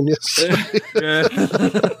insurrection. Yes.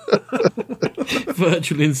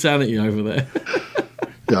 Virtual insanity over there.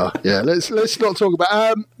 Yeah. Let's not talk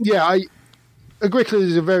about. Agricola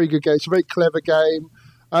is a very good game. It's a very clever game.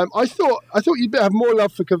 I thought you'd have more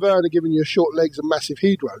love for Caverna, given your short legs and massive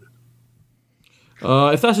hedron.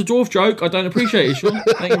 If that's a dwarf joke, I don't appreciate it, Sean.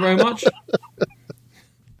 Thank you very much.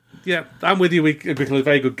 Yeah, I'm with you. Agricola is a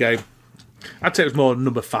very good game. I'd say it was more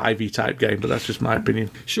number 5-y type game, but that's just my opinion.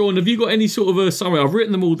 Sean, have you got any sort of a summary? I've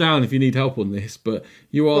written them all down if you need help on this, but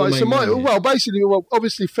you are the main man.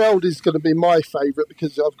 Obviously Feld is going to be my favourite,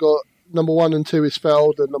 because I've got number 1 and 2 is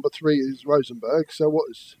Feld and number 3 is Rosenberg. So what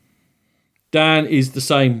is... Dan is the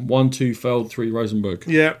same. 1, 2 Feld, 3 Rosenberg.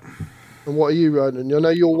 Yeah. And what are you, Ronan? I know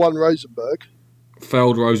you're 1 Rosenberg.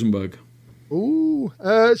 Feld, Rosenberg. Ooh.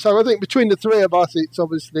 So I think between the three of us, it's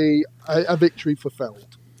obviously a victory for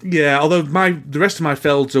Feld. Yeah, although the rest of my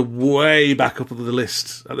Felds are way back up on the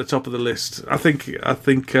list, at the top of the list. I think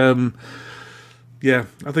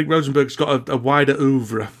Rosenberg's got a wider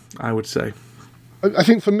oeuvre, I would say. I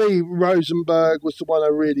think for me, Rosenberg was the one I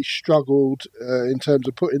really struggled in terms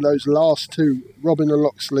of putting those last 2, Robin and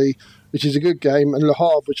Loxley, which is a good game, and Le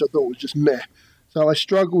Havre, which I thought was just meh. So I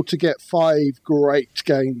struggled to get 5 great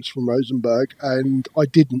games from Rosenberg, and I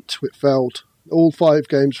didn't with Feld. All 5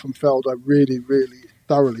 games from Feld I really, really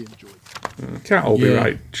thoroughly enjoyed. Can't all be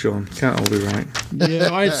right, Sean. Can't all be right.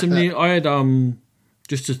 Yeah, I had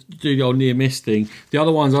just to do the old near miss thing. The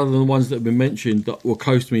other ones, other than the ones that have been mentioned that were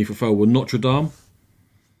close to me for Feld, were Notre Dame.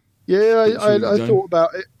 Yeah, I thought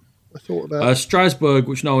about it. I thought about Strasbourg,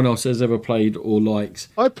 which no one else has ever played or likes.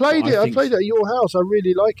 I played it. I played it at your house. I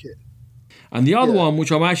really like it. And the other one,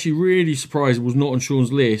 which I'm actually really surprised was not on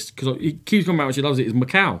Sean's list, because he keeps coming out, he loves it, is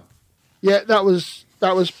Macau. Yeah, that was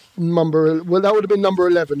number. Well, that would have been number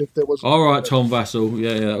 11 if there was. All right, Tom Vassell.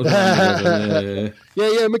 Yeah, that was number 11.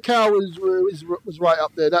 Yeah. Macau was right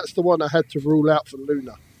up there. That's the one I had to rule out for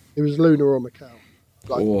Luna. It was Luna or Macau.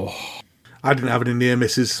 I didn't have any near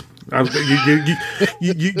misses.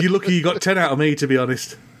 You're lucky you got 10 out of me, to be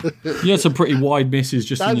honest. You had some pretty wide misses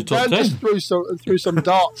just in your top 10. Dan just threw some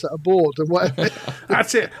darts at a board and whatever.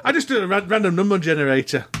 That's it. I just did a random number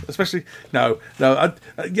generator. Especially I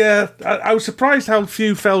was surprised how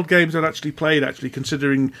few Feld games I'd actually played.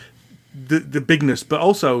 Considering the bigness, but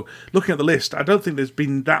also looking at the list, I don't think there's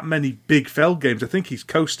been that many big Feld games. I think he's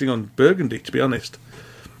coasting on Burgundy, to be honest.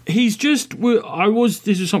 He's just.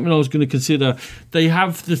 This is something I was going to consider. They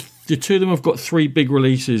have the two of them have got 3 big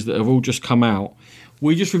releases that have all just come out.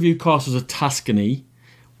 We just reviewed Castles of Tuscany,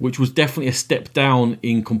 which was definitely a step down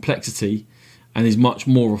in complexity and is much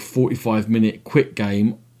more a 45-minute quick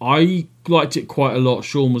game. I liked it quite a lot.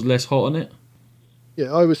 Sean was less hot on it.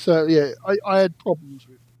 Yeah, I was. I had problems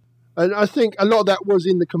with, and I think a lot of that was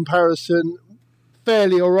in the comparison,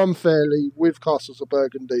 fairly or unfairly, with Castles of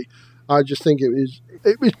Burgundy. I just think it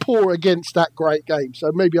was poor against that great game.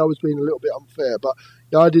 So maybe I was being a little bit unfair, but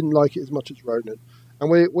I didn't like it as much as Ronan. And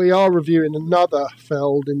we are reviewing another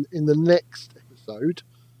Feld in the next episode.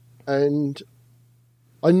 And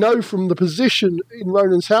I know from the position in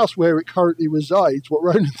Ronan's house where it currently resides what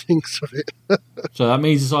Ronan thinks of it. So that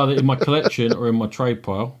means it's either in my collection or in my trade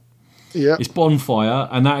pile. Yeah. It's Bonfire,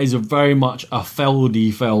 and that is very much a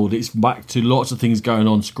Feldy Feld. It's back to lots of things going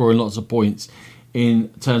on, scoring lots of points in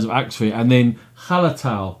terms of atmosphere. And then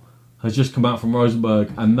Hallertau has just come out from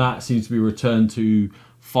Rosenberg, and that seems to be returned to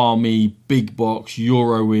farmy, big box,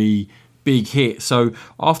 Euro-y, big hit. So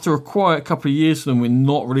after a quiet couple of years for them, we're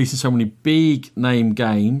not releasing so many big name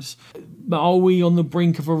games. But are we on the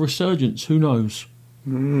brink of a resurgence? Who knows?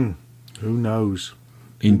 Who knows?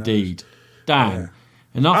 Indeed. Dan,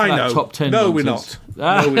 enough of that top 10 No, nonsense.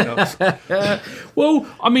 we're not. Well,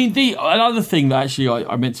 I mean, another thing that actually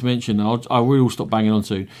I meant to mention, and I will stop banging on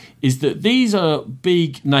soon, is that these are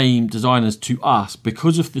big name designers to us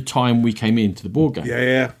because of the time we came into the board game.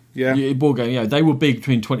 Yeah. Board game, they were big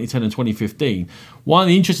between 2010 and 2015. One of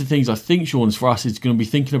the interesting things I think, Sean, is for us is going to be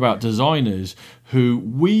thinking about designers who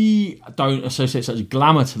we don't associate such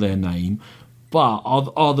glamour to their name, but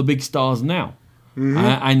are the big stars now. Mm-hmm.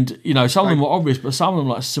 And some of them are obvious, but some of them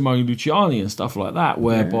like Simone Luciani and stuff like that,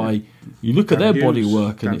 whereby you look at their body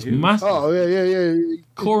work and it's massive. Oh yeah.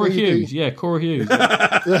 Cora Hughes.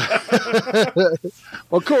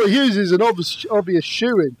 Well, Cora Hughes is an obvious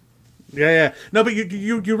shoo-in. Yeah. No, but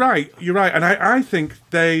you're right. You're right, and I think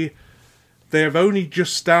they have only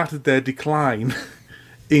just started their decline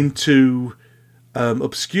into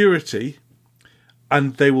obscurity.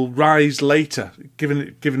 And they will rise later,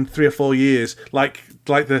 given 3 or 4 years, like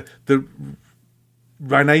the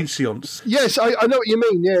Renaissance. Yes, I know what you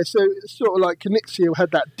mean. Yeah, so it's sort of like Knizia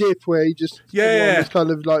had that dip where he just was kind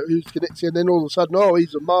of like, who's Knizia, and then all of a sudden,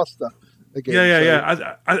 he's a master again.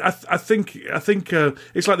 Yeah. I think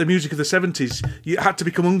it's like the music of the 70s. You had to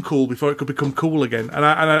become uncool before it could become cool again, and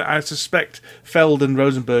I suspect Feld and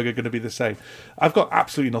Rosenberg are going to be the same. I've got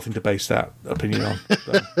absolutely nothing to base that opinion on.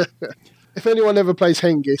 So. If anyone ever plays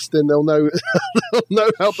Hengist, then they'll know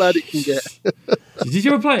how bad it can get. Did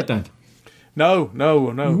you ever play it, Dan? No.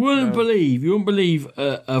 You wouldn't believe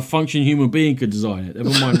a functioning human being could design it.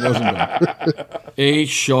 Never mind Rosenberg. It's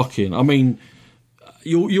shocking. I mean,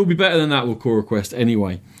 you'll be better than that with Core Quest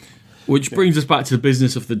anyway. Which brings us back to the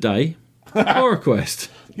business of the day. Core Quest.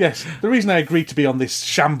 Yes, the reason I agreed to be on this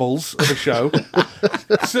shambles of a show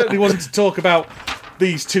certainly wasn't to talk about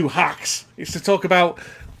these two hacks. It's to talk about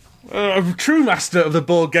a true master of the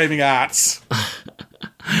board gaming arts.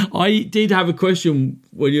 I did have a question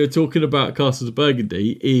when you were talking about Castles of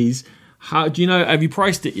Burgundy. Is how do you know? Have you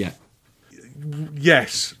priced it yet?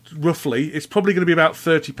 Yes, roughly. It's probably going to be about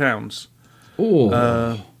 £30.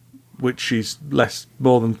 Oh, which is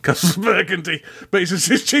more than Castles of Burgundy, but it's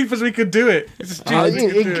as cheap as we could do it. It's as cheap as we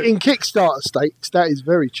could do it. In Kickstarter stakes, that is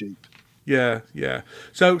very cheap. Yeah.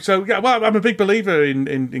 So yeah. Well, I'm a big believer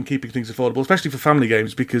in keeping things affordable, especially for family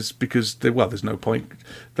games, because there's no point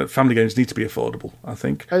that family games need to be affordable, I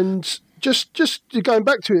think. And just going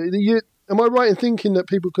back to it, am I right in thinking that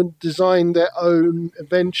people can design their own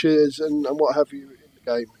adventures and what have you in the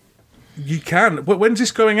game? You can. When's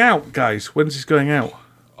this going out, guys? When's this going out?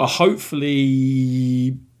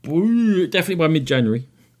 Hopefully, definitely by mid-January.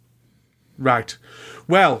 Right.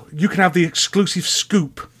 Well, you can have the exclusive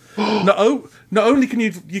scoop Not only can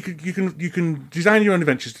you can design your own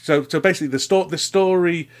adventures. So basically, the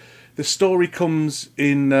story comes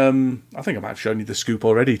in. I think I might have shown you the scoop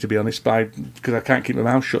already, to be honest, because I can't keep my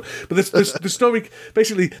mouth shut. But the story,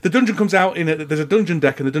 basically, the dungeon comes out there's a dungeon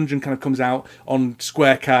deck, and the dungeon kind of comes out on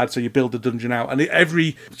square cards. So you build the dungeon out, and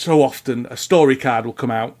every so often a story card will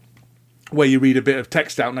come out where you read a bit of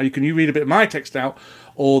text out. Now you read a bit of my text out,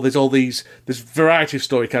 or there's variety of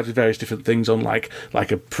story cards with various different things on, like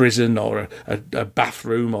a prison or a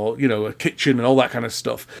bathroom, or a kitchen and all that kind of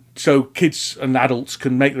stuff. So kids and adults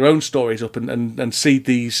can make their own stories up and seed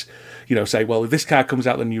these. Say, well, if this card comes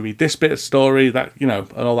out, then you read this bit of story, that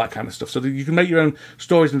and all that kind of stuff. So you can make your own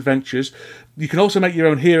stories and adventures. You can also make your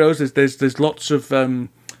own heroes. There's lots of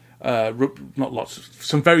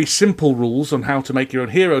some very simple rules on how to make your own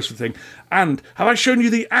heroes for the thing. And have I shown you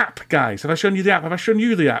the app, guys? Have I shown you the app? Have I shown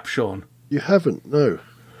you the app, Sean? You haven't, no.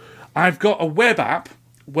 I've got a web app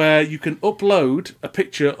where you can upload a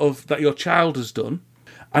picture of that your child has done,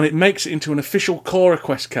 and it makes it into an official core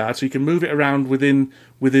request card, so you can move it around within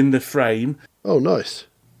the frame. Oh, nice.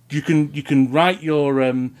 You can write your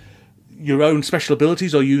own special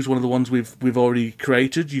abilities, or use one of the ones we've already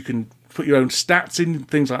created. You can put your own stats in,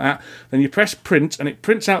 things like that. Then you press print, and it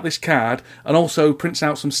prints out this card, and also prints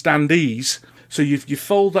out some standees. So you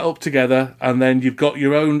fold that up together, and then you've got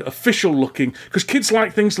your own official looking. Because kids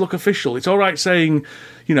like things to look official. It's all right saying,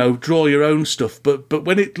 draw your own stuff, but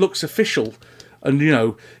when it looks official, and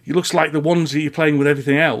it looks like the ones that you're playing with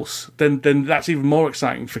everything else, then that's even more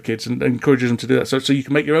exciting for kids, and encourages them to do that. So you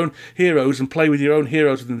can make your own heroes and play with your own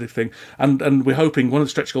heroes within the thing. And we're hoping one of the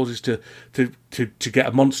stretch goals is to get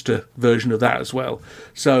a monster version of that as well.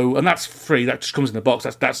 So, and that's free. That just comes in the box.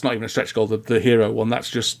 That's not even a stretch goal. The hero one. That's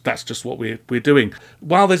just what we're doing.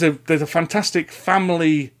 While there's a fantastic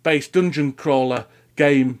family based dungeon crawler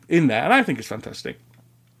game in there, and I think it's fantastic.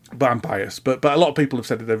 But I'm biased. But a lot of people have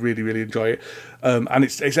said that they really, really enjoy it. And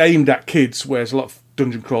it's aimed at kids, whereas a lot of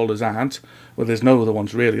dungeon crawlers aren't. Well, there's no other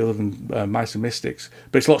ones really other than Mice and Mystics.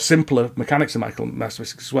 But it's a lot simpler mechanics than Mice and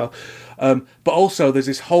Mystics as well. But also there's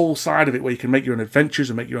this whole side of it where you can make your own adventures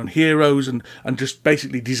and make your own heroes and just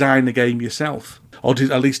basically design the game yourself. Or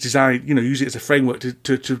at least design, use it as a framework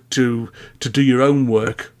to do your own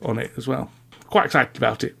work on it as well. Quite excited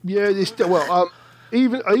about it. Yeah,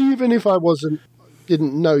 even if I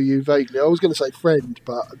didn't know you vaguely, I was going to say friend,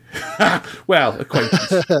 but well,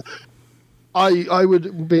 acquaintance. I would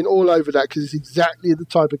have been all over that, because it's exactly the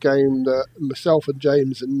type of game that myself and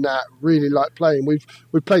James and Nat really like playing. We've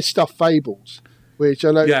played Stuffed Fables, which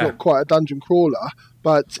I know is not quite a dungeon crawler,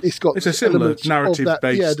 but it's a similar narrative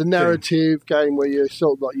based. Yeah, the narrative game where you're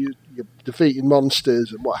sort of like you're defeating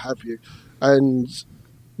monsters and what have you, and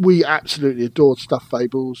we absolutely adored Stuffed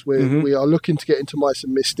Fables. We are looking to get into Mice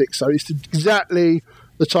and Mystics, so it's exactly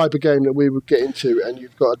the type of game that we would get into, and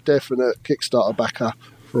you've got a definite Kickstarter backer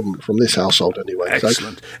from this household anyway.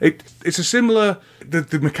 Excellent. So, it's a similar.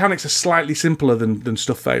 The mechanics are slightly simpler than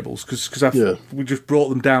Stuffed Fables, because we just brought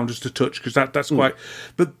them down just a touch, because that's quite.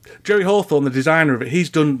 But Jerry Hawthorne, the designer of it, he's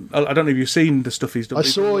done. I don't know if you've seen the stuff he's done. I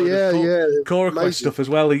saw, Core Request stuff as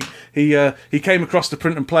well. He came across the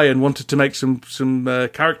print and play and wanted to make some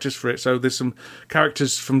characters for it. So there's some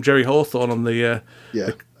characters from Jerry Hawthorne on the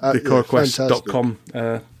corequest.com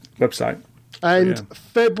website. And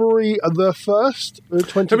February the 1st,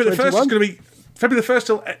 2021? February the 1st is going to be February the 1st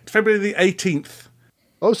till February the 18th.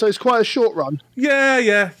 Oh, so it's quite a short run.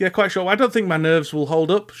 Yeah, quite short. I don't think my nerves will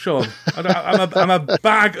hold up, Sean. I'm a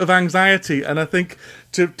bag of anxiety, and I think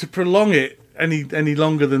to prolong it any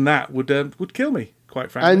longer than that would kill me,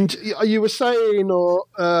 quite frankly. And you were saying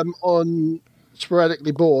on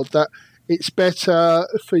Sporadically Bored that it's better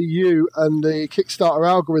for you and the Kickstarter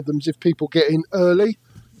algorithms if people get in early.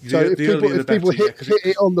 So if people hit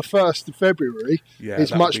it on the 1st of February,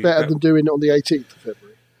 it's much better than doing it on the 18th of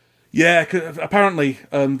February. Yeah, cause apparently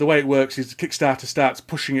the way it works is Kickstarter starts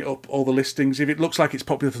pushing it up all the listings. If it looks like it's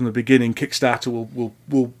popular from the beginning, Kickstarter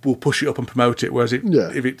will push it up and promote it. Whereas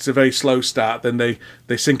if it's a very slow start, then they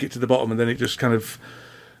sink it to the bottom, and then it just kind of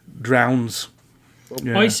drowns.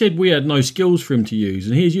 Yeah. I said we had no skills for him to use,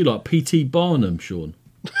 and here's you like P.T. Barnum, Sean.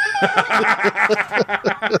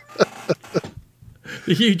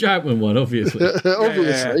 The Hugh Jackman one, obviously.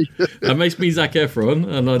 Obviously. That makes me Zac Efron,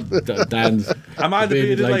 and Dan's. Am I the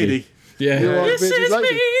bearded lady? Yeah. This is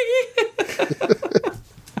me.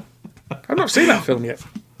 I've not seen that film yet.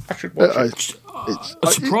 I should watch it.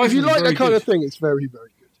 If you like that kind of thing, it's very, very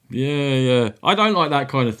good. Yeah. I don't like that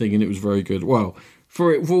kind of thing, and it was very good. Well,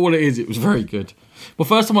 for what it is, it was very good. Well,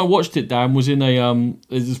 first time I watched it, Dan, was in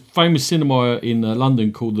there's a famous cinema in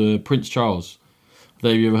London called the Prince Charles.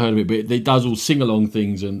 Have you ever heard of it? But it does all sing-along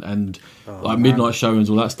things and like midnight showings,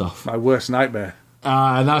 all that stuff. My worst nightmare.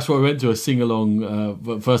 And that's what we went to, a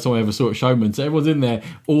sing-along, first time I ever saw a Showman. So everyone's in there,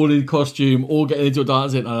 all in costume, all getting into a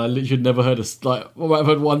dancing, and I literally had never heard I might have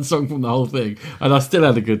heard one song from the whole thing, and I still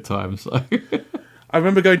had a good time. So I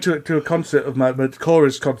remember going to a concert of my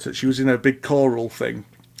Cora's concert. She was in a big choral thing.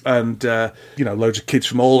 And, loads of kids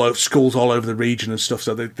from schools all over the region and stuff.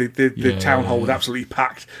 So the town hall was absolutely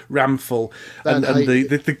packed, rammed full. And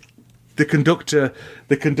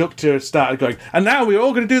the conductor started going, and now we're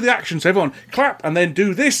all going to do the action. So everyone clap and then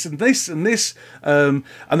do this and this and this. And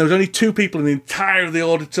there was only 2 people in the entire of the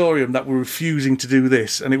auditorium that were refusing to do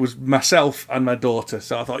this. And it was myself and my daughter.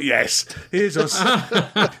 So I thought, yes, here's us.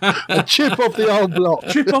 A chip off the old block.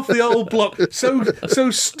 Chip off the old block.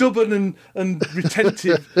 So stubborn and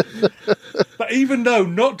retentive. But even though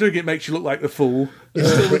not doing it makes you look like the fool, you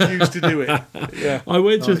still refuse to do it. Yeah. I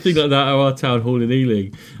went to a thing like that at our town hall in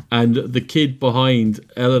Ealing, and the kid behind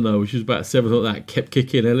Eleanor, which was about 7 or that, kept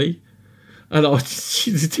kicking Ellie. And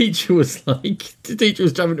the teacher was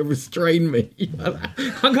trying to restrain me.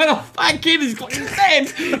 I'm going, oh, that kid is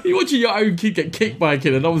dead. You're watching your own kid get kicked by a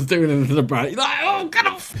kid and I was doing anything about it. You're like, oh, get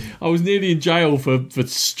off. I was nearly in jail for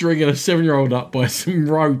stringing a 7-year-old up by some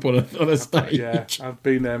rope on a stage. Yeah, I've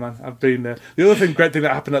been there, man. I've been there. The other great thing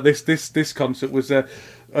that happened at this concert was 2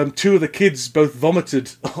 of the kids both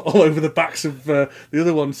vomited all over the backs of the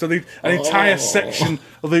other one. So an entire section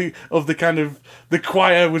of the kind of the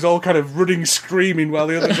choir was all kind of running, screaming, while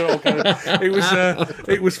the others are all kind of.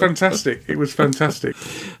 It was fantastic. It was fantastic.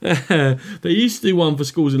 They used to do one for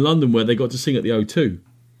schools in London where they got to sing at the O2.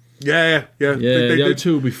 Yeah. The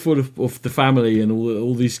O2 would be full of the family and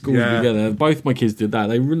all these schools together. Both my kids did that.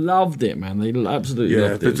 They loved it, man. They absolutely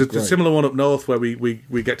loved it. There's a similar one up north where we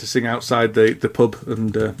get to sing outside the pub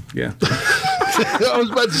and I was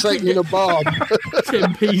about to say in a bar.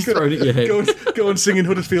 10p's thrown at your head. Go and sing in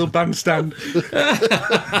Huddersfield Bandstand.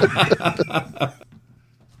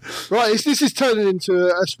 Right, this is turning into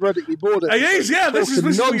a sporadically bored. It is, yeah. This is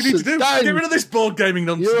what you need to do. Dan, get rid of this board gaming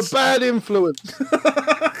nonsense. You're a bad influence.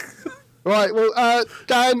 Right, well,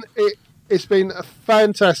 Dan, it's been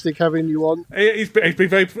fantastic having you on. It's been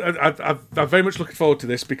very. I'm very much looking forward to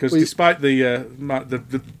this because despite the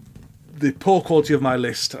poor quality of my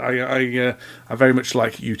list, I very much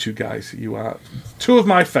like you 2 guys. You are 2 of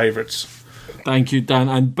my favourites. Thank you, Dan,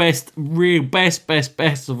 and best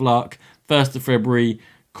of luck. 1st of February.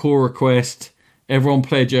 Core request. Everyone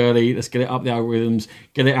pledge early. Let's get it up the algorithms.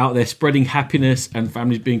 Get it out there, spreading happiness and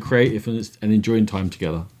families being creative and enjoying time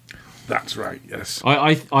together. That's right. Yes.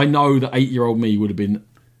 I know that 8-year-old me would have been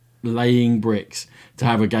laying bricks to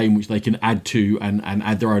have a game which they can add to and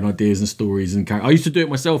add their own ideas and stories and characters. I used to do it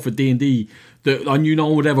myself for D&D that I knew no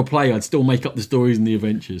one would ever play. I'd still make up the stories and the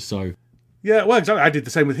adventures. So. Yeah, well, exactly. I did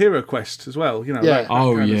the same with Hero Quest as well. You know. Yeah. That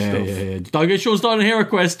kind of stuff. Don't get Sean starting a Hero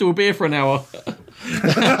Quest. Do a beer for an hour.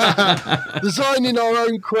 Designing our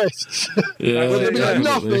own quests. Yeah, there'll be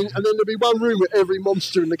nothing, and then there'll be one room with every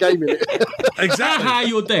monster in the game in it. Exactly.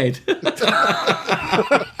 You're dead.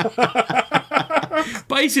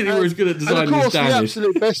 Basically, we're as good at designing as Dan. The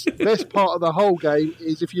absolute best part of the whole game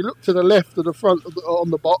is if you look to the left of the front on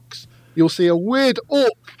the box, you'll see a weird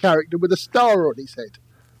orc character with a star on his head.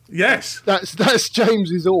 Yes. That's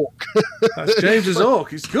James's orc. That's James's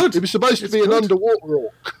orc. It's good. It was supposed to be an underwater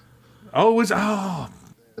orc.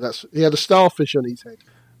 He had a starfish on his head.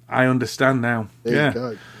 I understand now. There you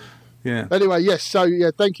go. Yeah. Anyway, yes. So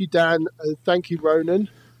thank you, Dan. Thank you, Ronan,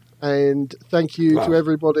 and thank you to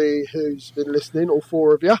everybody who's been listening. All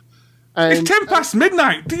 4 of you. And, it's 10 past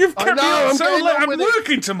midnight. You've kept me on so late. I'm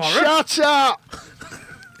working tomorrow. Shut up.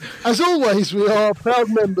 As always, we are proud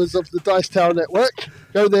members of the Dice Tower Network.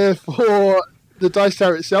 Go there for the Dice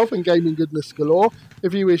Tower itself and gaming goodness galore.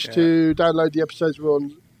 If you wish to download the episodes, we're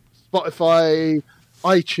on Spotify,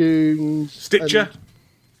 iTunes, Stitcher,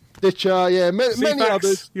 many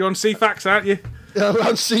others. You're on CFAX, aren't you? Yeah, we're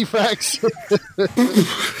on CFAX.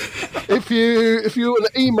 If you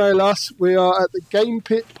want to email us, we are at the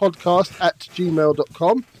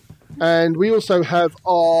gamepitpodcast@gmail.com, and we also have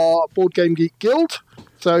our Board Game Geek Guild.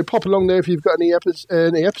 So pop along there if you've got any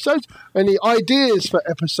episodes, any ideas for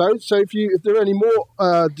episodes. So if there are any more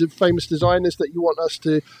famous designers that you want us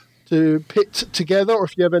to pit together, or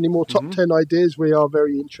if you have any more top 10 ideas, we are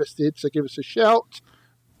very interested. So give us a shout.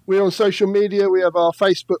 We're on social media. We have our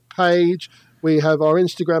Facebook page, we have our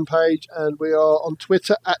Instagram page, and we are on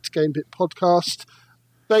Twitter at GamePit Podcast.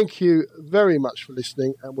 Thank you very much for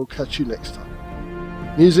listening, and we'll catch you next time.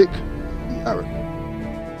 Music, the Aaron.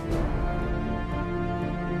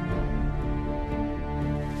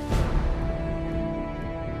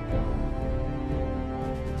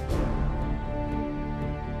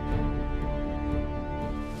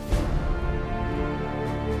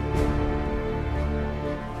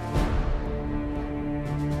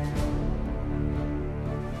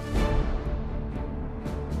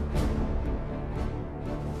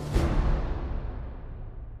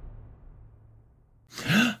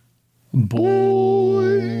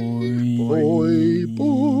 Boy.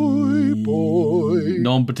 Boy.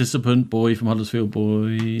 Non-participant boy from Huddersfield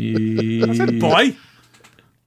boy. I said boy.